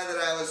other guy that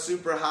I was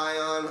super high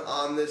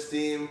on this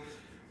team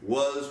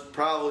was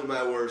probably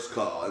my worst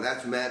call, and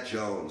that's Matt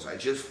Jones. I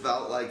just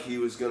felt like he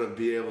was going to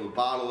be able to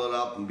bottle it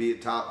up and be a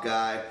top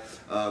guy,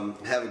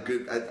 have a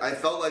good. I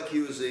felt like he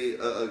was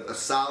a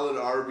solid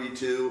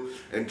RB2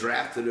 and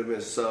drafted him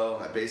as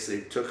so. I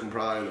basically took him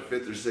probably in the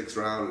 5th or 6th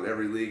round in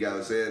every league I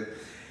was in.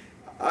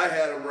 I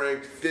had him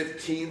ranked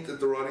 15th at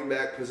the running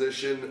back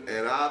position,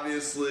 and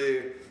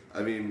obviously,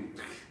 I mean,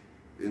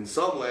 in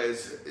some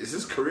ways, is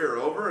his career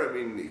over? I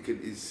mean,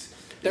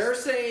 They're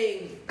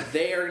saying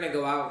they are going to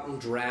go out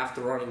and draft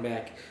a running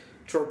back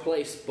to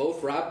replace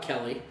both Rob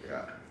Kelly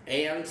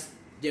and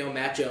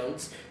Matt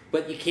Jones,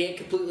 but you can't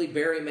completely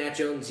bury Matt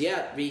Jones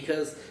yet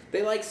because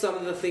they like some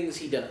of the things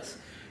he does,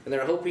 and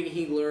they're hoping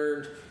he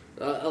learned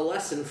a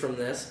lesson from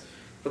this.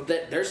 But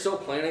they're still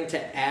planning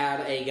to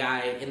add a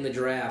guy in the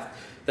draft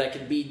that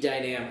could be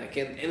dynamic,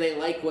 and they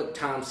like what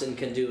Thompson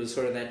can do as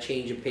sort of that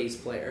change of pace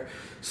player.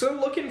 So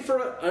looking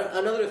for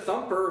another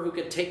thumper who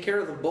could take care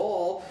of the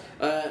ball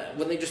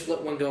when they just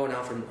let one go and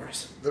Alfred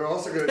Morris. They're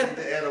also going to need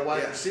to add a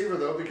wide receiver,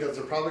 though, because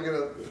they're probably going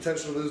to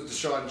potentially lose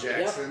Deshaun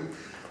Jackson. Yep.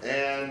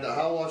 And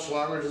how much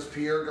longer does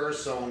Pierre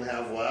Garçon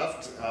have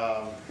left?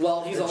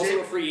 Well, he's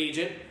also a free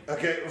agent.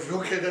 Okay,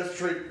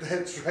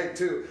 that's right,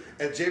 too.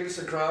 And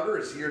Jamison Crowder,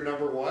 is he your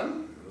number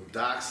one?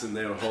 Doxson,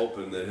 they were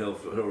hoping that he'll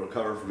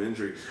recover from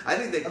injury. I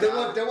think they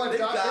got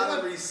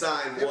to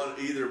re-sign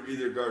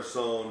either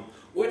Garçon.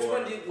 Which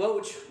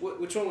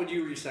one would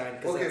you re-sign?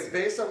 Okay,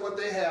 based on what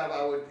they have,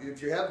 I would.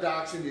 If you have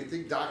Doxson, you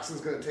think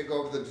Doxson's going to take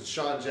over the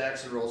Deshaun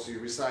Jackson role, so you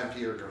re-sign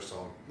Pierre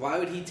Garçon. Why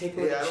would he take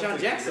over the Deshaun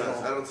Jackson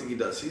role? I don't think he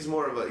does. He's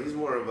more of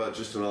a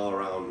just an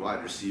all-around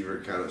wide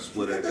receiver kind of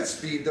split. He's got that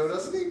speed though,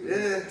 doesn't he?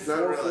 Yeah,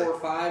 not really.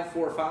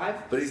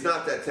 4.5. But he's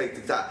not that take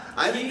the top.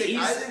 I think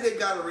they've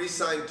got to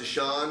re-sign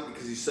Deshaun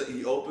because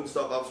he opens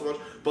stuff up so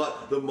much.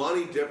 But the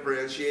money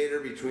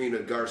differentiator between a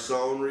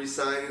Garçon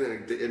re-signing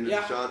and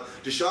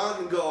Deshaun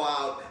can go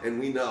out, and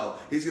we know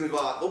he's going to go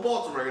out. Well,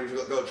 Baltimore are going to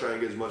go try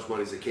and get as much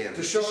money as they can.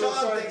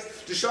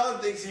 Deshaun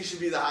thinks he should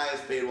be the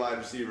highest paid wide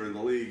receiver in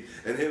the league,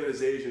 and him and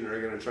his agent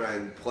are going to try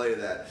and play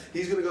that.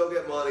 He's going to go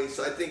get money,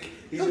 so I think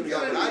he's going to be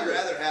out. But I'd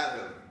rather have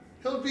him.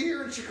 He'll be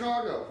here in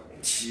Chicago.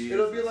 Jeez.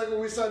 It'll be like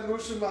when we signed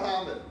Musa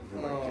Muhammad.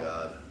 Oh my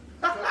God.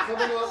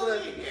 Coming off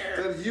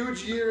that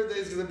huge year that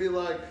he's going to be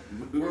like,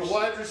 where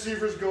wide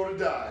receivers go to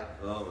die.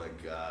 Oh my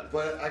God.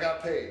 But I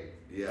got paid.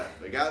 Yeah,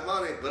 I got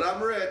money, but I'm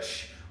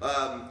rich.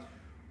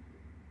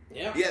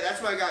 Yeah,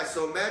 that's my guy.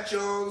 So Matt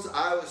Jones,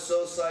 I was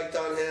so psyched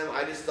on him.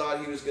 I just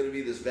thought he was going to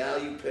be this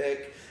value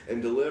pick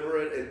and deliver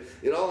it. And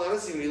in all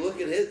honesty, when you look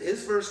at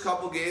his first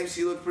couple games,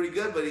 he looked pretty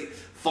good. But he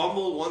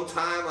fumbled one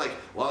time, like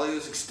while he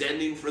was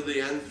extending for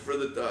the end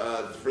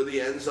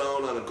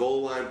zone on a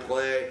goal line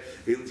play.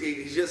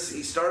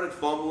 He started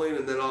fumbling,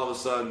 and then all of a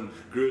sudden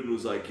Gruden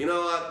was like, you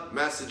know what,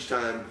 message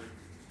time.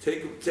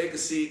 Take a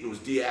seat, and was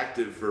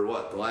deactive for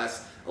the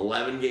last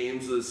 11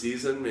 games of the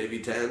season, maybe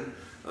 10.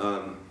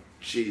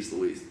 Jeez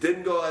Louise.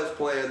 Didn't go as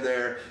planned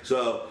there.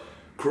 So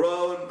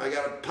Crone, I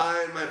got a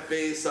pie in my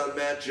face on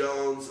Matt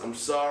Jones. I'm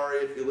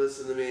sorry if you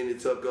listened to me and you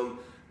took him.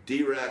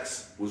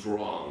 D-Rex was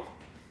wrong.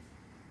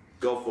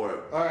 Go for it.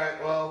 All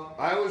right, well,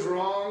 I was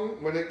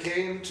wrong when it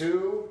came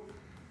to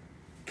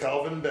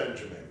Kelvin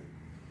Benjamin.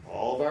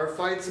 All of our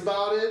fights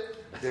about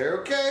it, they're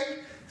okay.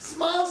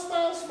 Smile,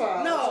 smile,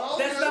 smile. No,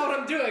 that's good. not what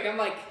I'm doing. I'm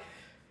like,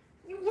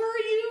 where are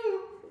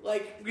you?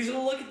 Like, because you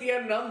look at the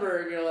end number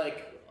and you're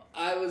like,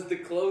 I was the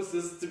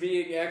closest to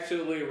being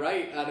actually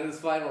right on his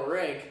final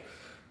rank.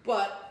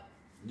 But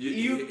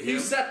you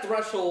set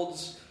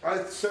thresholds.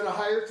 I set a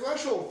higher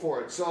threshold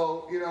for it.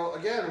 So,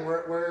 again,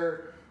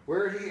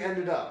 where he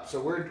ended up. So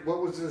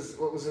what was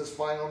his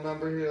final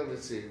number here?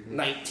 Let's see.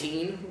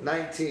 19.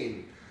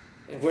 19.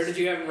 And where did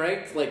you have him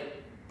ranked?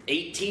 Like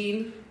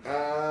 18?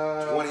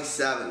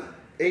 27.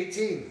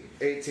 18.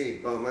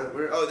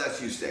 Oh, that's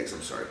you, Stakes.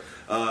 I'm sorry.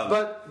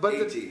 But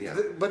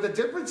 18, but the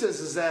difference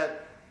is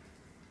that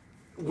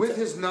with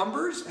his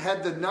numbers,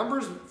 had the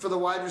numbers for the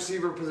wide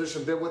receiver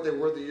position been what they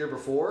were the year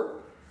before,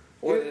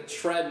 Or the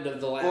trend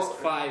of the last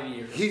 5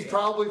 years. He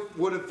probably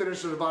would have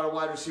finished at about a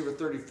wide receiver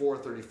 34,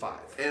 35.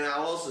 And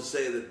I'll also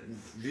say that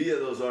via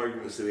those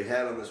arguments that we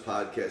had on this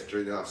podcast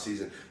during the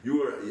offseason,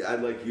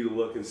 I'd like you to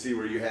look and see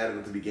where you had him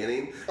at the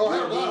beginning. Oh, I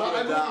moved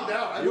him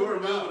down. You were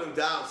moving him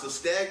down. So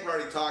Stag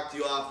already talked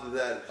you off of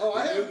that. Oh,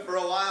 For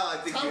a while, I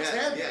think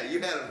you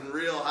had him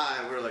real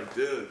high. And we're like,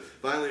 dude,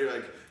 finally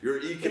you're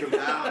eking him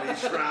down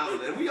each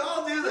round. And we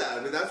all do that.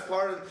 I mean, that's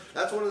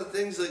one of the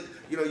things that,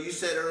 you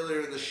said earlier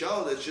in the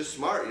show that's just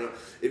smart.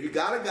 If you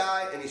got a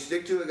guy and you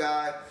stick to a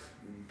guy,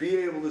 be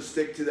able to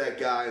stick to that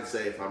guy and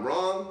say, if I'm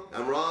wrong,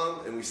 I'm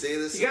wrong, and we say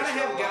this. You gotta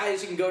have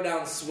guys you can go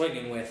down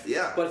swinging with.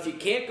 Yeah. But if you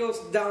can't go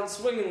down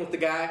swinging with the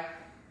guy,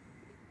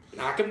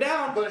 knock him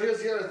down. But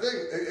here's the other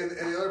thing,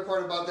 and the other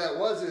part about that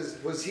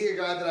was he a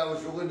guy that I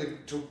was willing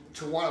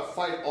to want to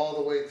fight all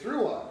the way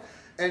through on?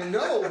 And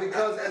no,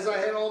 because as I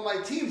had all my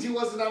teams, he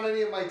wasn't on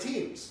any of my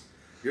teams.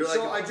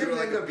 I didn't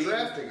end up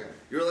drafting him.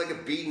 You're like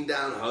a beaten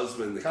down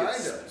husband that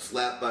gets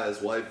slapped by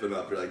his wife and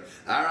up. You're like,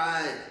 all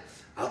right,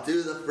 I'll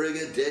do the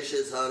friggin'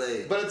 dishes,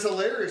 honey. But it's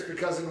hilarious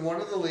because in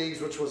one of the leagues,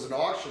 which was an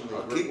auction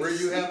league, where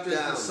you have to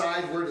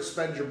decide where to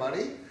spend your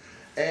money,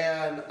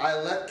 and I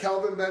let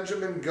Kelvin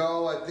Benjamin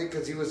go, I think,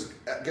 because he was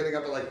getting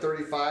up at like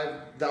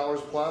 $35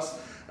 plus.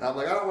 And I'm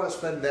like, I don't want to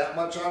spend that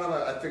much on him.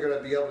 I figured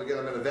I'd be able to get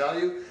him at a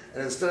value.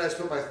 And instead I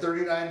spent my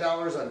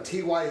 $39 on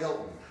T.Y.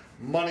 Hilton.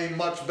 Money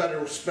much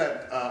better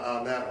spent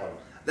on that one.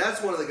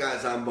 That's one of the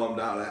guys I'm bummed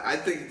out at. I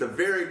think at the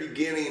very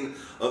beginning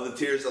of the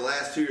tiers, the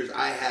last 2 years,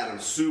 I had him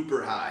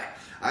super high.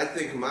 I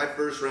think my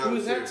first round... Who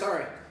was that?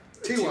 Sorry.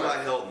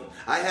 T.Y. Hilton.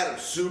 I had him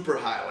super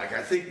high, like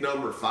I think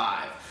number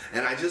 5.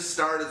 And I just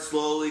started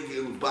slowly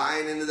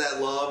buying into that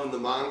love and the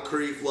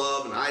Moncrief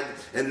love, and I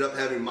ended up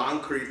having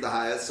Moncrief the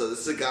highest. So this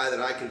is a guy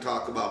that I can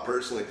talk about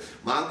personally.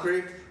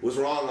 Moncrief was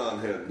wrong on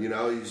him.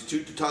 He's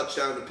too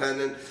touchdown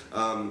dependent.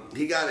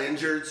 He got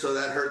injured, so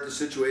that hurt the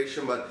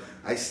situation. But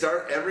I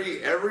start every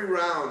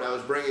round. I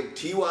was bringing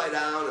Ty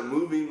down and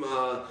moving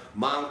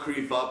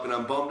Moncrief up, and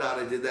I'm bummed out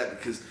I did that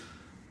because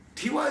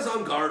Ty's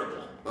unguardable.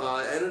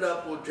 Ended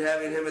up with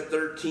having him at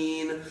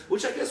 13,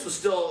 which I guess was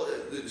still,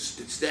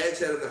 Stags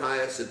had him the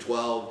highest at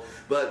 12.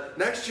 But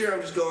next year I'm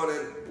just going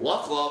in,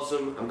 Luck loves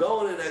him, I'm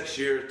going in next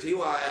year,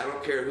 T.Y., I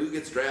don't care who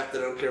gets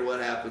drafted, I don't care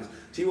what happens.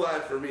 T.Y.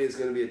 for me is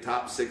going to be a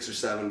top 6 or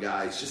 7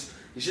 guy. He's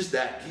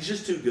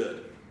just too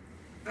good.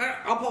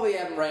 I'll probably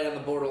have him right on the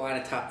borderline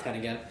of top 10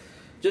 again.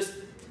 Just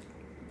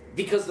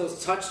because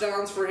those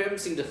touchdowns for him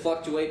seem to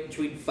fluctuate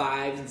between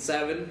 5 and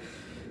 7.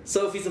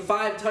 So if he's a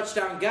 5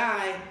 touchdown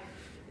guy,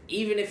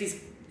 even if he's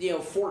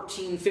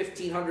 1,400,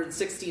 1,500,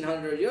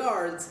 1,600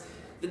 yards,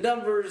 the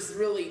numbers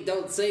really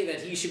don't say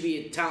that he should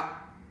be a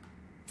top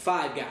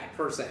 5 guy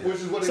per se. Which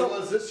is what he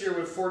was this year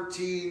with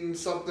 14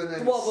 something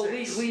and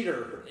the 6.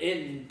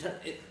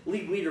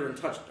 league leader in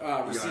touch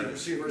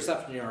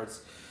reception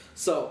yards.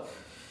 So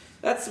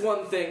that's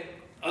one thing.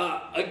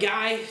 A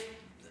guy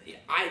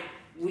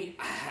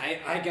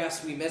I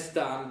guess we missed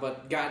on,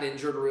 but got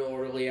injured real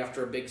early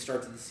after a big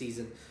start to the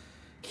season.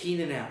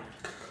 Keenan Allen.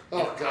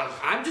 Oh, gosh.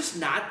 I'm just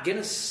not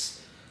going to...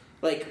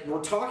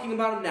 we're talking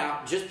about him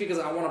now just because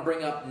I want to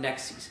bring up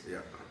next season. Yeah.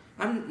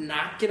 I'm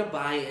not going to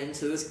buy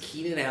into this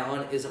Keenan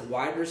Allen is a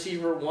wide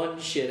receiver 1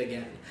 shit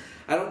again.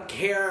 I don't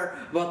care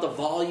about the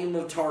volume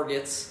of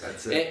targets.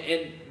 That's it.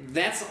 And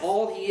that's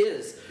all he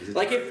is.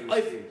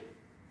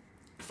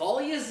 If all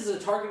he is a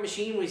target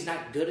machine when he's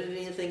not good at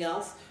anything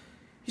else,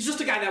 he's just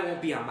a guy that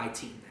won't be on my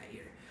team that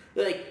year.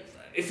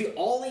 If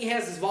all he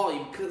has is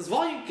volume, because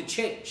volume could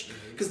change.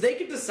 Because they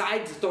could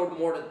decide to throw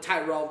more to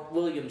Tyrell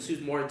Williams,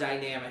 who's more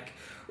dynamic,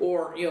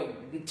 or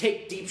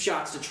take deep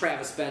shots to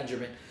Travis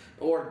Benjamin,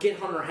 or get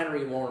Hunter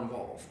Henry more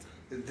involved.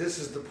 This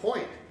is the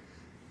point.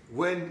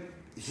 When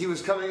he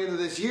was coming into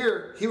this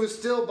year, he was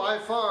still by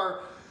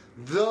far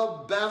the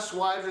best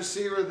wide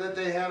receiver that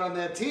they had on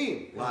that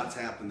team. Lots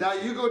happened. Now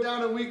you go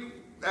down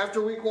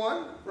after week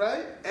 1,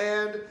 right?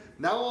 And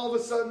now all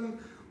of a sudden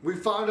we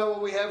found out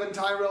what we have in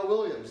Tyrell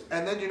Williams.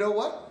 And then you know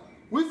what?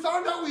 we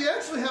found out we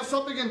actually have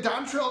something in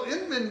Dontrell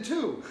Inman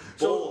too.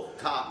 Both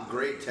top,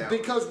 great talent.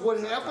 Because what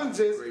happens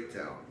is great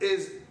talent.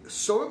 is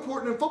so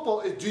important in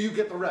football is, do you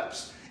get the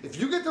reps? If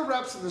you get the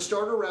reps and the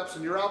starter reps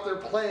and you're out there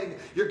playing,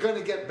 you're going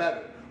to get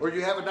better. Or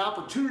you have an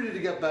opportunity to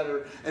get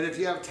better, and if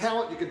you have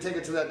talent, you can take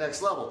it to that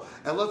next level.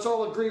 And let's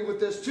all agree with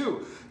this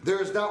too. There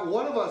is not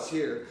one of us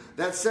here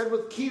that said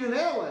with Keenan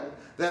Allen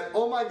that,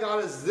 oh my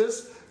God, is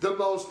this the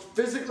most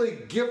physically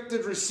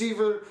gifted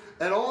receiver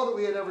and all that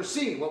we had ever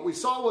seen. What we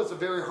saw was a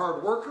very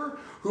hard worker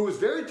who was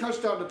very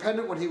touchdown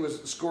dependent when he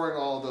was scoring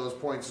all of those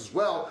points as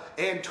well,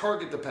 and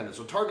target dependent.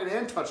 So target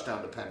and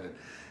touchdown dependent.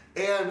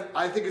 And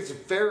I think it's a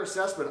fair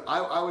assessment.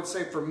 I would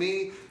say for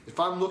me, if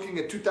I'm looking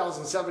at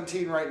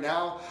 2017 right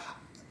now,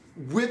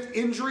 with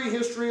injury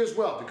history as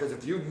well, because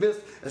if you've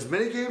missed as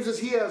many games as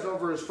he has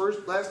over his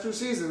last 2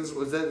 seasons,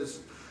 was that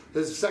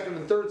his second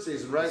and third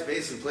season, right? He's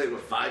basically played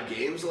with 5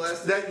 games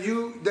last.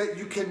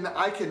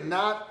 I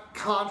cannot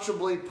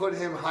comfortably put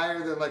him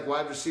higher than like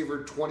wide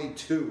receiver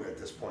 22 at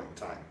this point in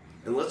time.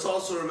 And let's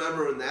also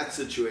remember in that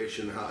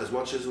situation, how, as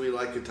much as we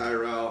like a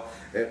Tyrell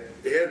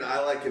and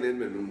I like an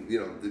Inman,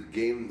 the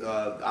game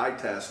eye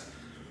test.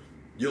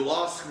 You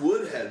lost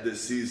Woodhead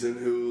this season,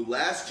 who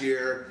last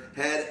year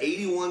had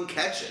 81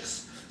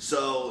 catches.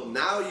 So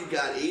now you've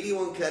got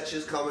 81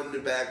 catches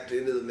coming back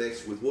into the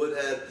mix with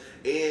Woodhead,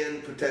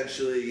 and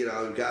potentially,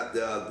 you've got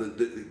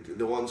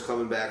the ones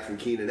coming back from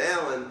Keenan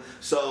Allen.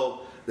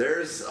 So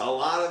there's a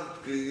lot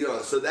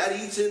of, so that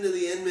eats into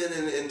the Inman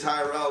and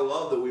Tyrell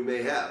love that we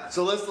may have.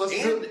 So let's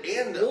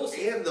and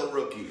the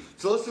rookie.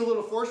 So let's do a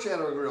little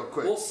foreshadowing real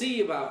quick. We'll see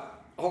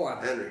about. Hold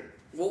on, Henry.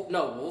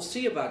 We'll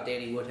see about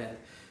Danny Woodhead.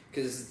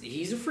 Because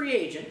he's a free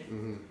agent,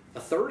 a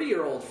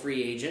 30-year-old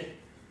free agent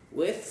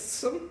with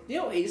some,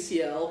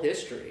 ACL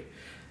history.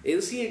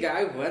 Is he a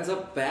guy who ends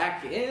up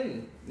back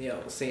in,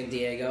 San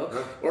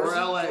Diego? Or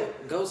LA.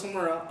 Go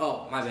somewhere else?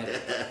 Oh, my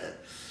bad.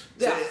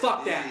 Yeah,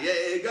 fuck that.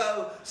 Yeah, you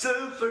go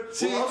super.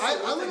 See, well, also, I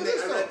one thing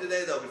this, I read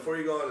today, though, before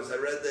you go on, is I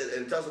read that,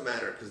 and it doesn't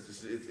matter,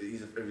 because if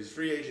he's a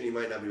free agent, he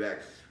might not be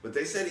back. But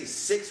they said he's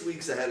 6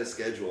 weeks ahead of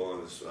schedule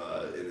on his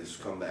in his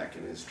comeback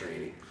and his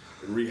training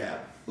and rehab.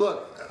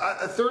 Look,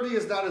 30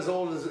 is not as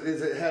old as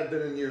it had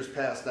been in years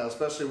past now,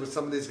 especially with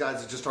some of these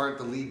guys that just aren't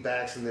the lead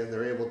backs, and then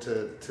they're able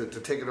to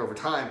take it over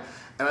time.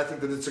 And I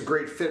think that it's a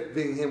great fit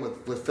being him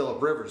with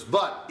Phillip Rivers.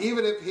 But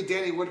even if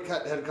Danny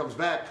Woodhead comes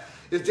back,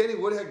 is Danny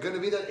Woodhead going to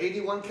be that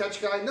 81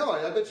 catch guy? No,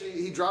 I bet you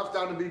he drops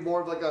down to be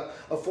more of like a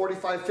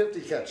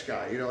 45-50 catch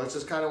guy. It's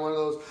just kind of one of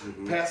those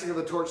passing of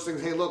the torch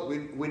things. Hey, look,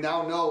 we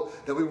now know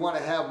that we want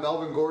to have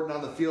Melvin Gordon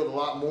on the field a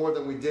lot more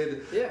than we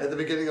did at the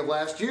beginning of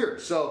last year.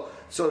 So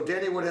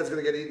Danny Woodhead's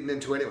going to get eaten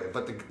into anyway.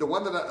 But the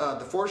one that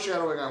the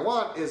foreshadowing I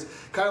want is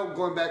kind of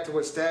going back to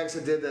what Stags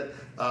had did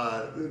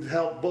that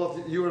helped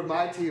both you and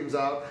my teams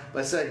out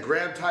by saying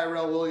grab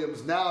Tyrell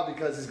Williams now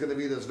because he's going to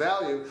be this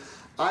value.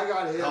 I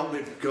got him. Help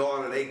me go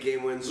on an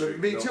 8-game win streak.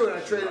 Me too, and I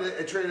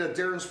traded a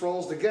Darren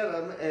Sproles to get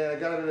him, and I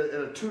got him at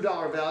a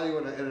 $2 value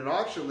in an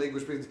auction league,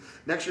 which means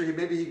next year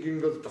maybe he can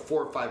go up to $4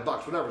 or $5,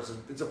 whatever.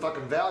 It's a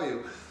fucking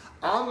value.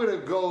 I'm going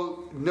to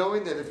go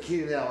knowing that if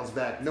Keenan Allen's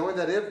back, knowing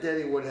that if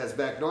Danny Woodhead's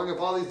back, knowing if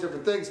all these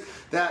different things,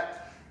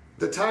 that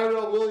the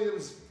Tyrell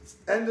Williams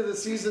end of the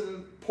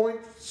season point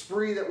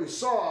spree that we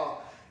saw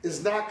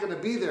is not going to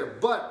be there.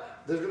 But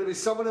there's going to be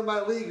someone in my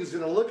league who's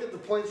going to look at the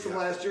points from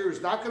last year,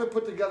 who's not going to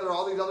put together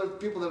all these other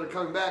people that are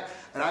coming back,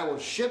 and I will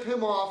ship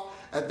him off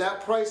at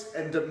that price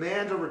and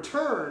demand a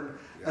return,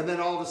 and then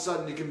all of a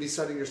sudden you can be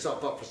setting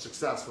yourself up for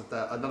success with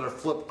another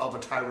flip of a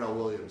Tyrell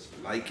Williams.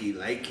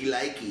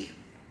 Likey.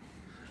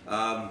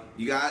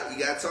 You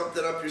got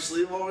something up your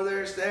sleeve over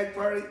there, Stag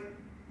Party?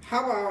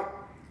 How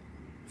about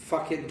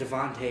fucking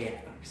Devontae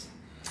Adams?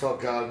 Oh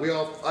God, we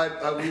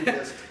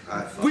missed.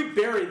 We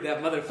buried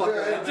that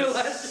motherfucker after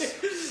last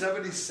year.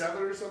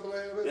 77 or something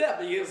like that. Yeah,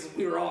 because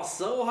we were all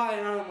so high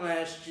on him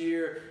last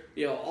year.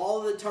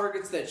 All the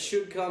targets that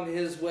should come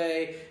his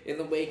way in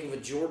the wake of a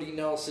Jordy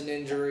Nelson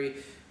injury,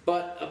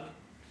 but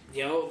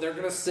they're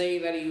gonna say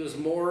that he was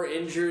more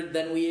injured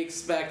than we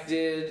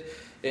expected,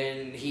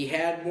 and he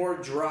had more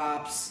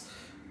drops.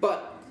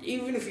 But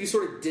even if you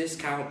sort of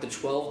discount the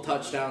 12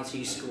 touchdowns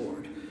he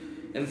scored,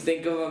 and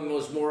think of him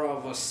as more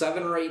of a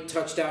 7 or 8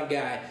 touchdown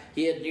guy,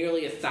 he had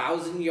nearly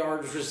 1,000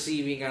 yards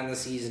receiving on the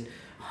season,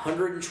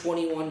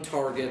 121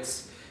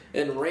 targets,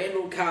 and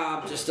Randall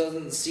Cobb just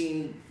doesn't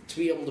seem to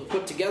be able to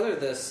put together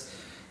this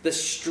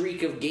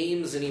streak of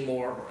games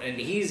anymore, and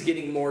he's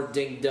getting more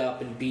dinged up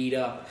and beat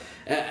up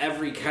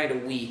every kind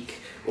of week,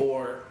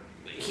 or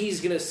he's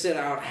going to sit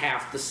out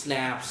half the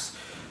snaps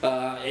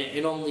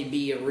and only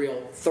be a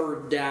real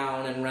third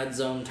down and red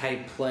zone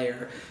type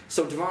player.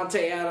 So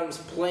Devontae Adams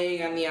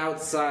playing on the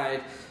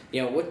outside,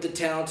 with the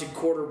talented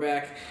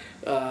quarterback,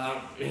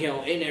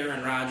 in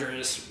Aaron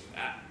Rodgers,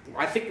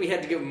 I think we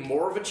had to give him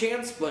more of a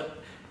chance, but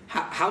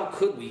how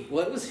could we?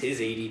 What was his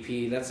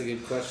ADP? That's a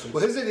good question.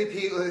 Well, his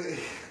ADP,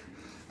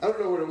 I don't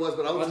know what it was,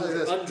 but I will tell you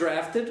this.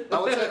 Undrafted? I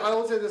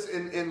will say this,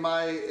 in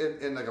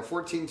like a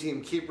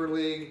 14-team keeper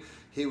league,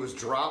 he was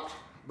dropped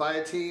by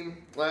a team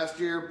last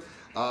year.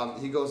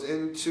 He goes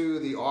into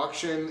the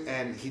auction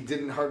and he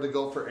didn't hardly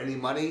go for any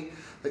money.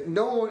 Like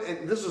no one,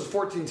 and this was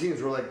 14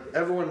 teams where like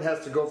everyone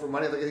has to go for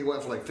money. I think he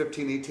went for like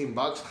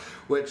 $15-18,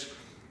 which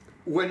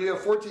when you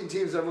have 14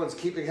 teams, everyone's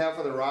keeping half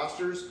of their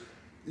rosters.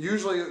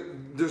 Usually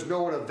there's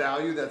no one of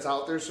value that's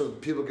out there, so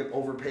people get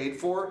overpaid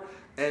for.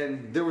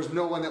 And there was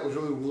no one that was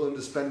really willing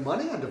to spend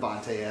money on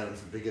Devontae Adams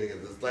at the beginning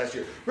of this last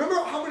year.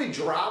 Remember how many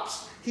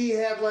drops he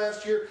had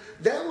last year?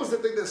 That was the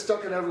thing that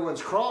stuck in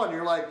everyone's craw. And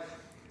you're like,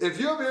 if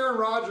you have Aaron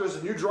Rodgers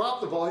and you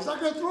drop the ball, he's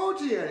not going to throw it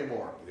to you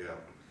anymore. Yeah.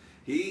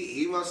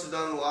 He must have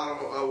done a lot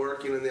of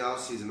working in the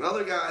offseason.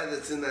 Another guy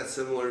that's in that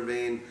similar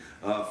vein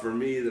for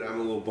me that I'm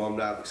a little bummed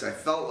out because I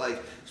felt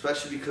like,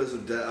 especially because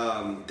of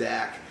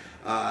Dak,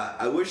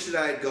 I wish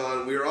that I had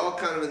gone. We were all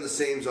kind of in the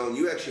same zone.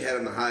 You actually had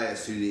him the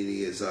highest,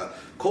 Houdini, is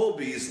Cole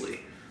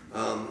Beasley.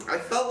 I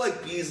felt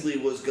like Beasley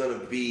was going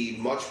to be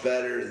much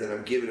better than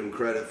I'm giving him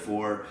credit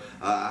for.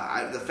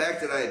 The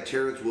fact that I had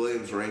Terrence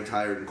Williams ranked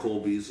higher than Cole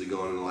Beasley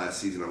going into the last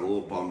season, I'm a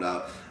little bummed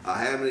out. I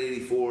had him at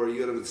 84, you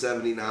got him at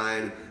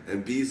 79,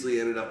 and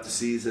Beasley ended up the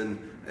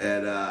season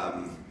at,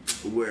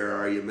 where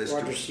are you, Mr.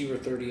 Wide receiver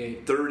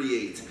 38.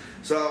 38.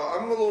 So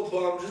I'm a little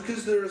bummed just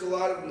because there was a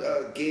lot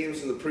of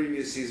games in the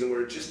previous season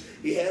where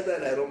he had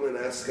that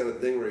Edelman-esque kind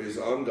of thing where he was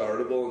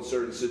unguardable in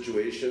certain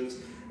situations.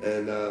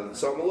 And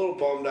so I'm a little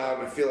bummed out,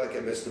 and I feel like I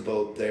missed the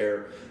boat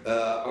there.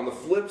 On the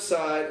flip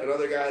side,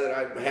 another guy that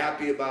I'm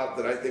happy about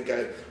that I think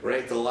I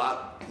ranked a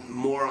lot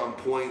more on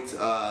point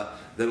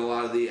than a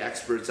lot of the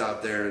experts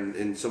out there,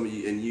 and some of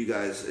you and you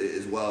guys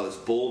as well, is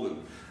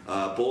Bolden.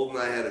 Bolden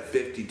I had at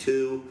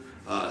 52.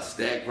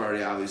 Stag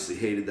Party obviously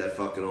hated that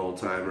fucking old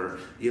timer.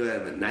 You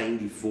had him at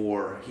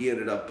 94. He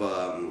ended up,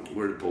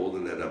 where did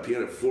Bolden end up? He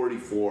ended up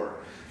 44.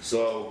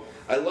 So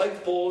I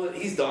liked Bolden.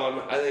 He's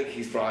done. I think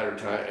he's probably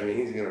retired. I mean,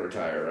 he's going to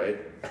retire, right?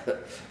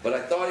 But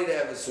I thought he'd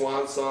have a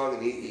swan song,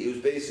 and he was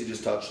basically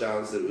just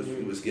touchdowns that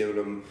was giving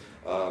him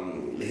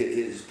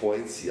his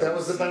points. That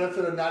was the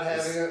benefit of not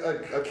having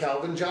a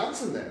Calvin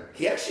Johnson there.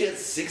 He actually had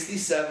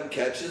 67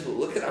 catches, but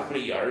look at how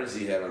many yards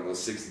he had on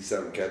those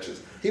 67 catches.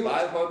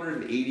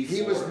 584.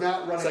 He was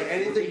not running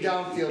anything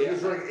downfield. Yeah. He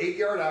was running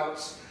 8-yard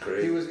outs.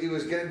 Great. He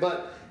was getting,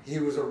 but he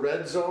was a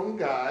red zone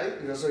guy.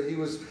 So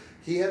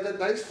he had that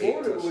nice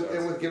floor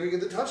with giving you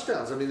the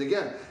touchdowns. I mean,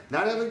 again,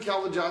 not having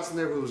Calvin Johnson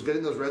there who was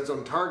getting those red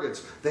zone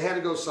targets, they had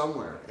to go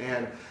somewhere.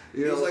 And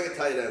he was like a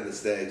tight end the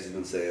Stags have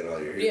been saying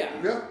all year.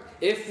 Yeah.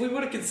 If we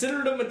would have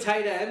considered him a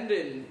tight end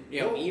and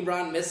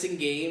Ebron missing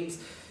games,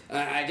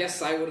 I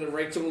guess I would have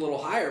ranked him a little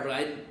higher.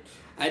 But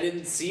I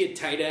didn't see a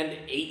tight end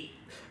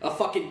a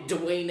fucking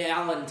Dwayne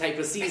Allen type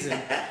of season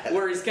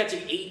where he's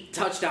catching 8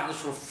 touchdowns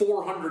for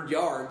 400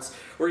 yards,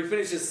 where he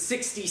finishes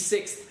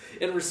 66th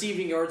in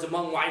receiving yards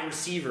among wide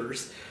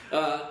receivers,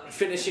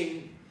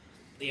 finishing,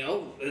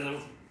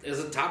 as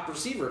a top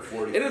receiver.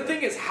 40. And the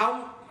thing is,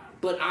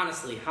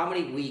 honestly, how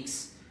many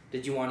weeks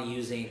did you want to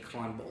use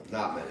Anquan Bolden?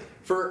 Not many.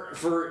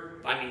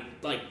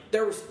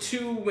 There was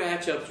 2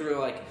 matchups where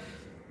like,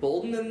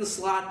 Bolden in the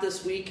slot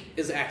this week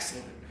is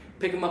excellent.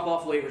 Pick him up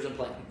off waivers and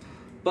play him.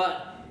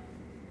 But,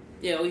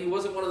 he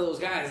wasn't one of those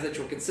guys that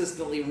you're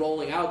consistently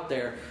rolling out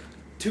there.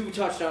 2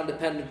 touchdown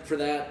dependent for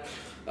that.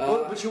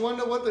 But you want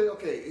to know what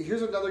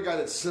here's another guy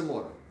that's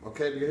similar.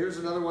 Okay, here's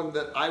another one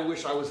that I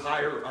wish I was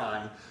higher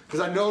on, because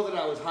I know that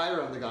I was higher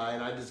on the guy,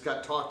 and I just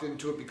got talked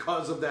into it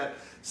because of that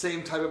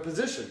same type of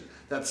position.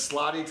 That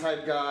slotty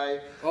type guy.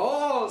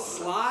 Oh,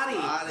 slotty.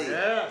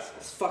 Yes.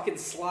 It's fucking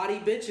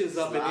slotty bitches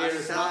up in here.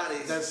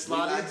 That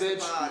slotty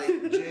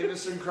bitch,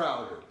 Jamison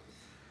Crowder.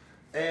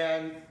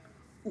 And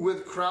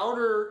with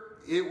Crowder,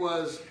 it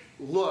was,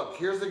 look,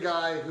 here's the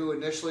guy who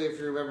initially, if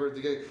you remember at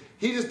the beginning,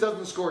 he just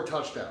doesn't score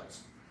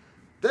touchdowns.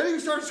 Then he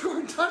started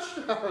scoring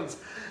touchdowns.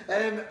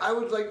 And I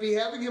would be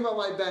having him on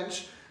my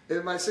bench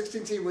in my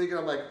 16-team league, and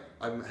I'm like,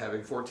 I'm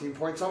having 14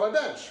 points on my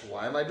bench.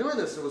 Why am I doing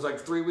this? It was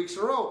 3 weeks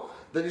in a row.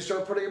 Then you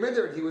start putting him in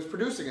there, and he was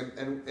producing.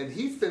 And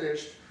he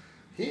finished,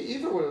 he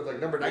even was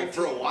number 19.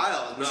 For a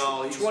while.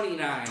 No, he's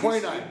 29.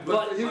 29.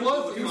 But he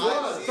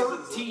was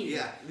 13.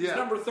 Yeah. He's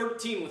number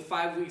 13 with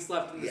 5 weeks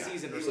left in the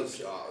season. He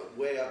was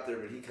way up there,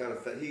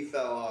 but he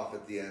fell off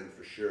at the end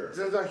for sure.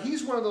 So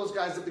he's one of those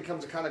guys that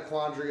becomes a kind of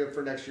quandary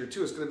for next year,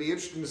 too. It's going to be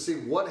interesting to see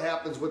what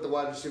happens with the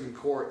wide receiving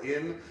core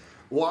in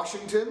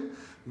Washington.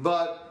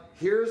 But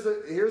here's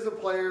a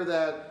player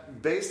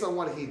that, based on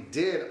what he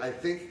did, I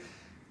think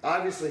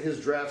obviously his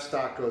draft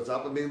stock goes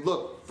up. I mean,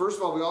 look, first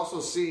of all, we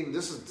also seen,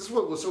 this is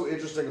what was so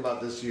interesting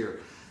about this year.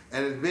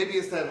 And maybe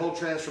it's that whole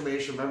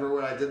transformation. Remember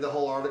when I did the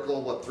whole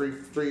article,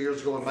 three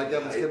years ago when Mike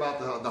Evans came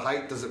out, the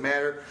height, does it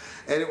matter?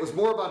 And it was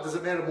more about, does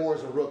it matter more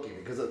as a rookie?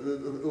 Because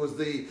it was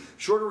the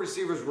shorter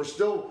receivers were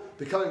still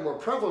becoming more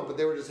prevalent, but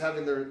they were just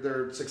having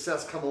their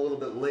success come a little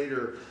bit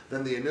later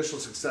than the initial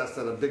success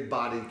that a big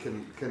body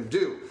can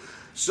do.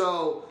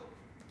 So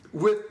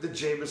with the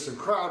Jamison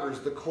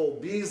Crowders, the Cole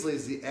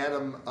Beasleys, the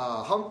Adam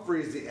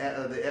Humphreys, the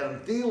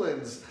Adam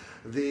Thielens,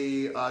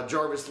 the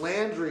Jarvis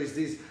Landrys,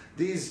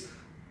 these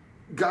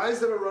guys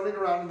that are running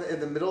around in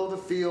the middle of the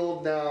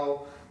field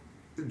now,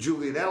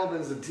 Julian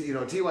Edelman's,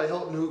 T.Y.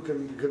 Hilton, who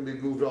can be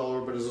moved all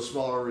over, but is a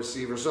smaller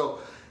receiver. So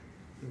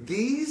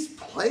these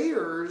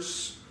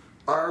players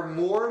are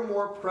more and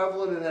more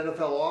prevalent in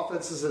NFL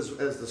offenses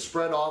as the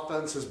spread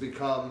offense has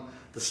become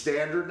the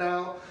standard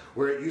now,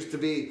 where it used to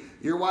be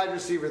your wide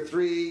receiver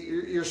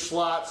 3, your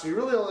slot, so you're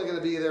really only going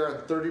to be there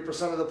on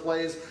 30% of the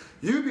plays.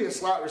 You'd be a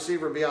slot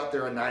receiver and be out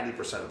there on 90%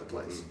 of the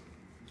plays.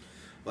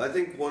 Well, I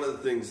think one of the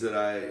things that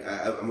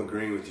I'm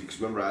agreeing with you,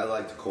 because remember, I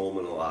liked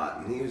Coleman a lot,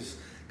 and he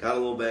got a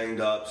little banged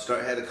up,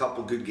 had a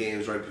couple good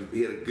games, right?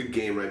 He had a good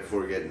game right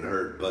before getting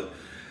hurt, but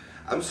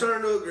I'm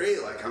starting to agree.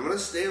 Like, I'm going to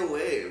stay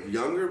away.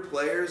 Younger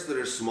players that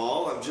are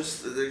small,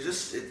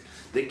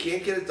 they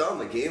can't get it done.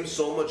 The game's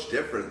so much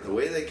different. The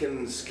way they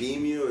can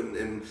scheme you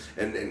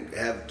and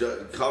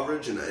have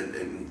coverage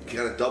and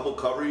kind of double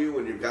cover you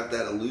when you've got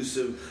that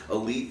elusive,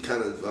 elite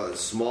kind of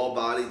small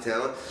body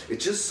talent,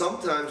 it just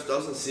sometimes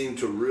doesn't seem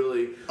to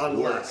really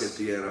work at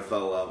the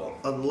NFL level.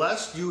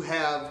 Unless you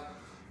have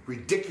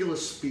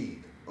ridiculous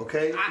speed,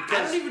 okay? I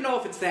don't even know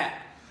if it's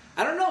that.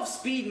 I don't know if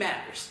speed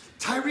matters.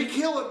 Tyreek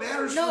Hill, it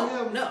matters for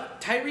him. No,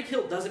 Tyreek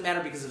Hill doesn't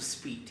matter because of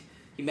speed.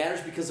 He matters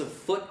because of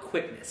foot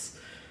quickness.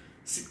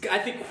 I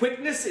think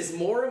quickness is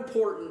more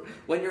important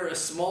when you're a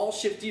small,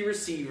 shifty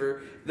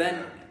receiver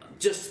than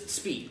just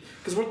speed.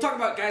 Because we're talking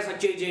about guys like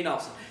J.J.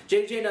 Nelson.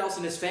 J.J.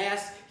 Nelson is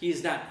fast. He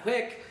is not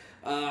quick.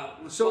 We're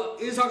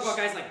talking about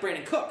guys like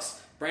Brandon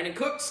Cooks. Brandon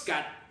Cooks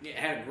had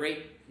a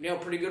great,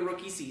 pretty good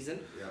rookie season.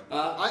 Yeah.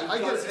 I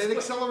get an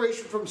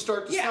acceleration from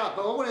start to stop.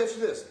 But I want to ask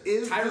you this: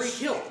 Tyreek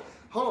Hill?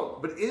 Hold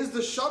on, but is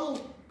the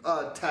shuttle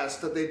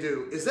test that they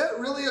do, is that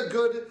really a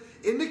good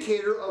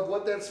indicator of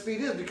what that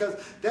speed is?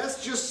 Because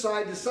that's just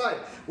side to side.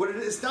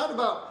 It's not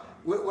about,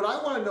 what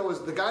I want to know is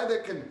the guy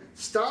that can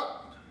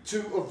stop to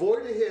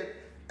avoid a hit,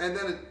 and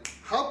then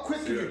how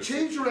quick can you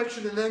change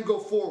direction and then go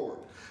forward?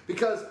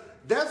 Because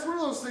that's one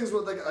of those things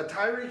with like a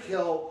Tyreek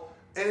Hill,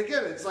 and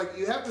again, it's like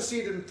you have to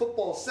see it in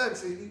football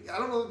sense. I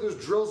don't know if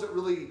there's drills that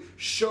really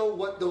show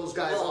what those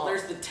guys are. Well,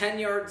 there's the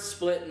 10-yard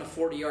split and a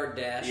 40-yard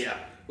dash,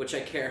 which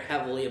I care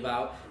heavily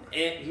about.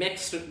 And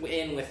mixed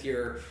in with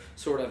your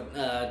sort of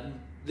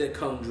the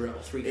cone drill,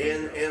 3 cone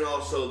drill. And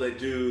also they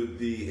do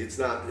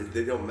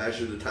they don't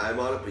measure the time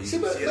on it, but you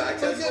can see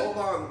it. Hold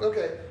on.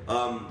 Okay.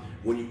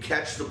 When you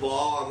catch the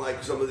ball on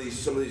like some of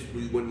these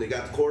when they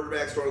got the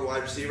quarterbacks or the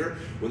wide receiver,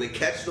 when they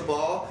catch the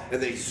ball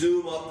and they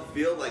zoom up the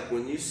field, like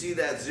when you see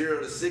that 0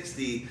 to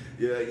 60,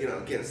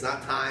 again, it's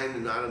not time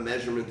and not a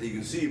measurement that you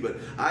can see, but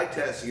eye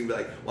test, you can be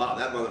like, wow,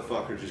 that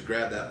motherfucker just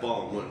grabbed that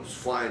ball and was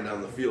flying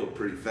down the field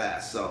pretty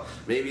fast. So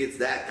maybe it's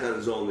that kind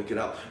of zone that can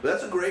help. But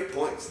that's a great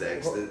point,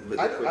 Stanks. Well,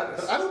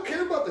 I don't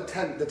care about the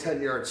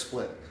 10-yard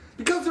split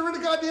because they're in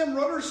a goddamn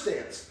runner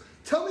stance.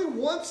 Tell me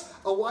once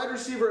a wide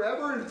receiver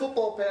ever in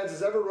football pads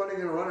is ever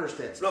running in a runner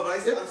stance. No, but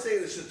I'm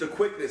saying it's just the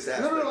quickness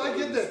aspect. No, I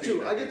get that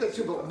too. I get that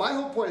too. But my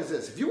whole point is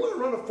this. If you want to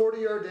run a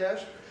 40-yard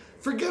dash,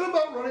 forget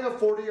about running a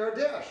 40-yard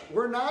dash.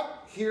 We're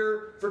not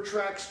here for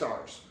track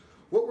stars.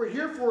 What we're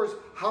here for is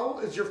how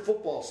is your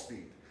football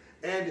speed.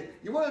 And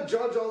you want to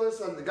judge all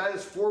this on the guy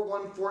that's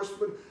 4'1",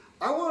 4'.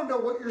 I want to know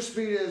what your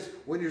speed is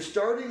when you're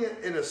starting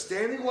in a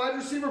standing wide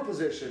receiver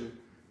position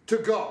to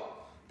go.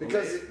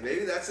 Because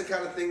maybe that's the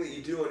kind of thing that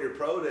you do on your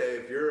pro day.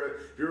 If you're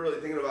really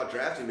thinking about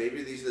drafting,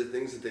 maybe these are the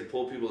things that they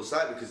pull people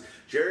aside. Because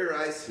Jerry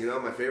Rice,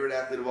 my favorite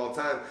athlete of all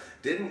time,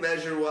 didn't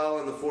measure well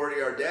in the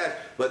 40-yard dash,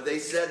 but they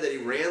said that he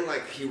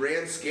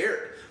ran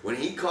scared. When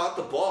he caught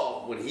the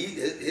ball, when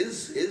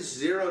his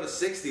 0 to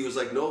 60 was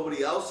like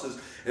nobody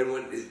else's, and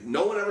when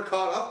no one ever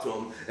caught up to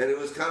him, and it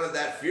was kind of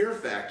that fear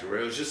factor where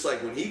it was just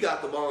like when he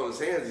got the ball in his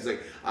hands, he's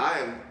like, I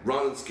am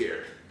running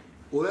scared.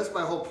 Well, that's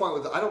my whole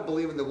point. I don't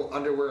believe in the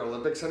underwear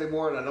Olympics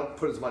anymore, and I don't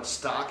put as much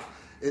stock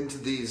into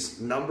these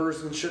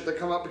numbers and shit that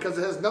come up because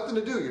it has nothing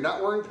to do. You're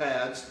not wearing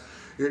pads.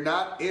 You're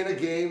not in a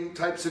game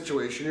type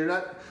situation. You're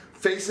not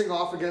facing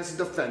off against a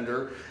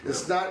defender.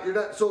 You're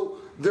not. So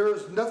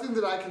there's nothing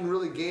that I can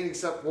really gain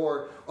except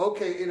for,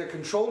 okay, in a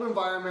controlled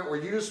environment where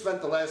you just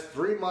spent the last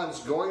 3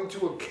 months going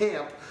to a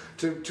camp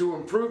to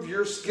improve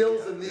your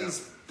skills in these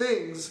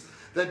things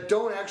that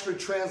don't actually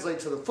translate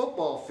to the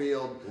football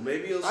field. Well,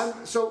 maybe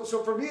so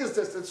for me,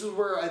 this is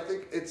where I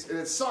think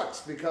it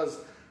sucks because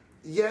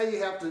you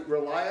have to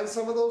rely on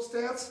some of those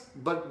stats,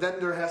 but then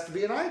there has to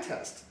be an eye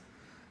test,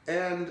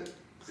 and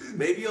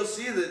maybe you'll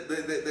see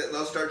that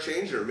they'll start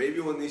changing. Or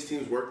maybe when these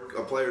teams work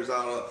players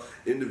out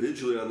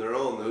individually on their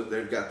own,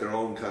 they've got their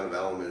own kind of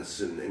elements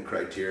and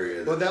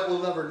criteria. Well, that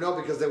we'll never know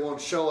because they won't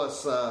show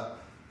us.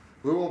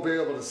 We won't be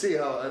able to see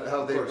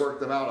how they work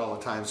them out all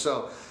the time.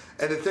 So.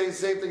 And the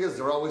same thing is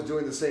they're always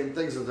doing the same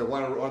things as they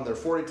want to run their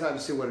 40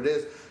 times, see what it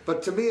is.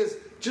 But to me, is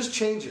just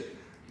change it.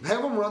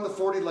 Have them run the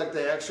 40 like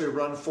they actually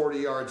run 40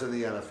 yards in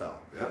the NFL.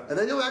 Yeah. And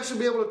then you'll actually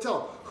be able to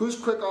tell who's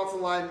quick off the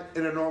line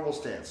in a normal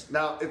stance.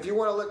 Now, if you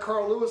want to let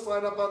Carl Lewis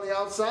line up on the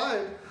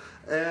outside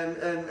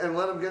and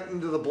let him get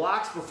into the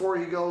blocks before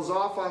he goes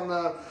off on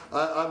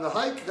the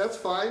hike, that's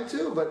fine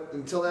too. But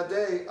until that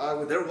day,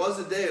 There was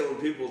a day when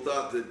people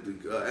thought that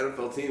the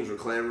NFL teams were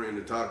clamoring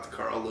to talk to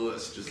Carl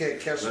Lewis. Just can't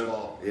catch the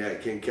ball. Yeah,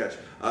 can't catch.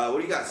 What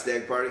do you got,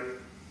 Stag Party?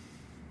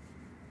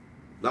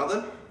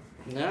 Nothing?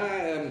 Nah,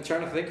 I'm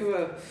trying to think of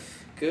a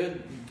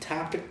good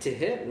topic to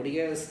hit. What are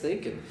you guys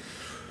thinking?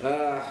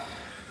 How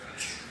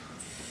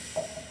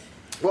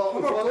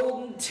about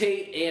Golden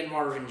Tate and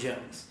Marvin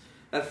Jones?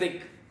 I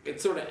think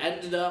it sort of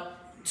ended up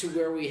to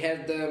where we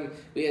had them.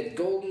 We had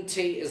Golden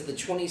Tate as the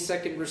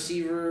 22nd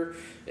receiver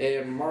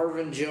and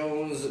Marvin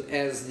Jones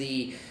as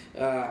the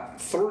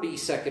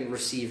 32nd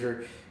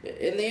receiver.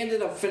 And they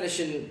ended up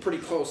finishing pretty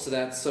close to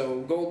that.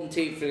 So Golden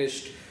Tate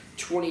finished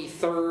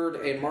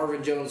 23rd and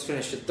Marvin Jones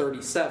finished at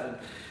 37.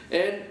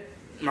 And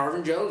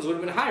Marvin Jones would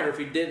have been higher if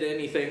he did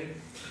anything,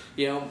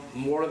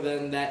 more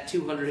than that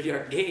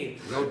 200-yard game.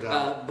 No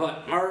doubt.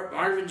 But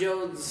Marvin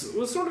Jones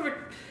was sort of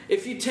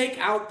if you take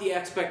out the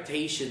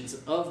expectations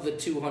of the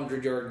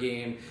 200-yard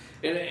game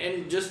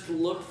and just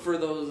look for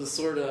those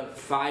sort of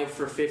 5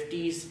 for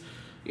 50s,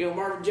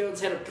 Marvin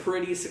Jones had a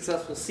pretty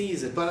successful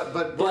season. But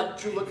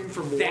weren't you looking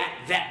for more?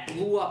 That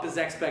blew up his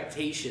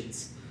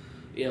expectations,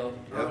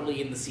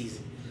 early in the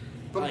season.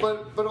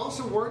 But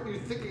also weren't you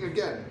thinking,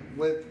 again,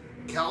 with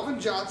Calvin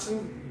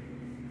Johnson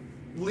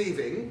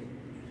leaving,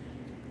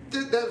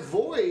 that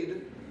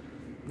void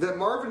that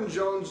Marvin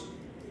Jones,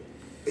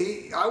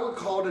 I would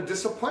call it a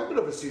disappointment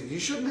of a season. You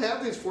shouldn't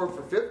have these 4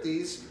 for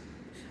 50s.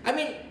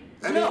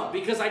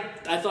 Because I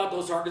thought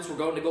those targets were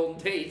going to Golden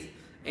Tate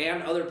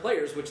and other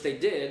players, which they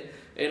did,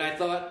 and I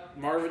thought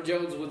Marvin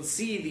Jones would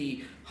see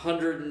the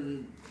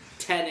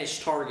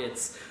 110-ish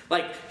targets.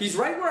 Like, he's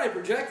right where I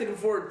projected him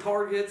for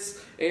targets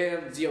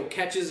and,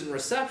 catches and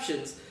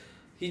receptions.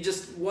 He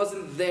just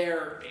wasn't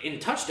there in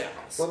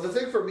touchdowns. Well, the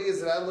thing for me is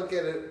that I look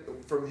at it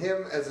from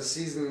him as a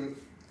season,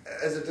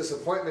 as a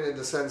disappointment in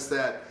the sense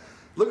that,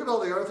 look at all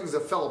the other things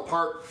that fell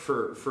apart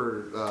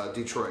for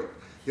Detroit.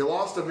 You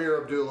lost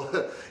Amir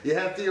Abdullah. You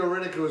had Theo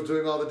Riddick, who was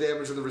doing all the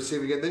damage in the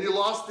receiving end. Then you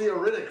lost Theo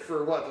Riddick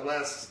for, the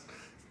last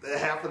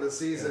half of the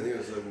season. Yeah, he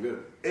was looking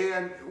good.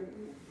 And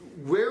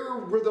where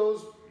were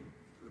those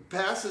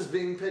passes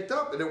being picked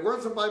up? And it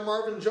wasn't by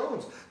Marvin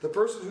Jones. The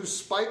person who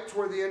spiked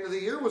toward the end of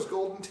the year was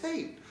Golden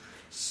Tate.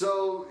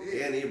 So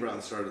and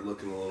Ebron started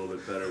looking a little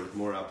bit better with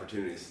more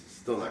opportunities.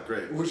 Still not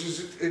great. Which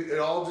is it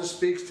all just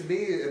speaks to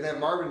me, and that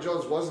Marvin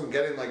Jones wasn't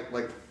getting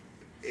like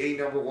a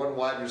number one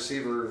wide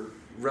receiver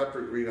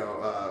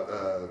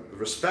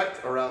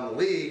respect around the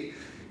league.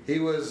 He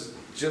was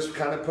just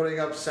kind of putting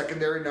up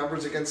secondary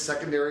numbers against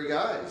secondary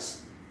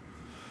guys.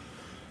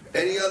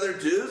 Any other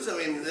dudes? I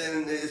mean,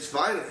 then it's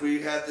fine if we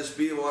had this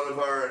be one of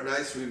our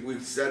nice. We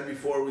said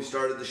before we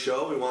started the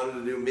show we wanted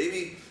to do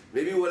maybe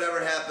whatever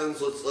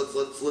happens. Let's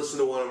listen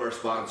to one of our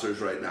sponsors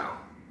right now.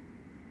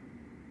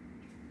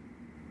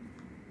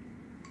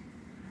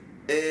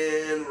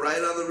 And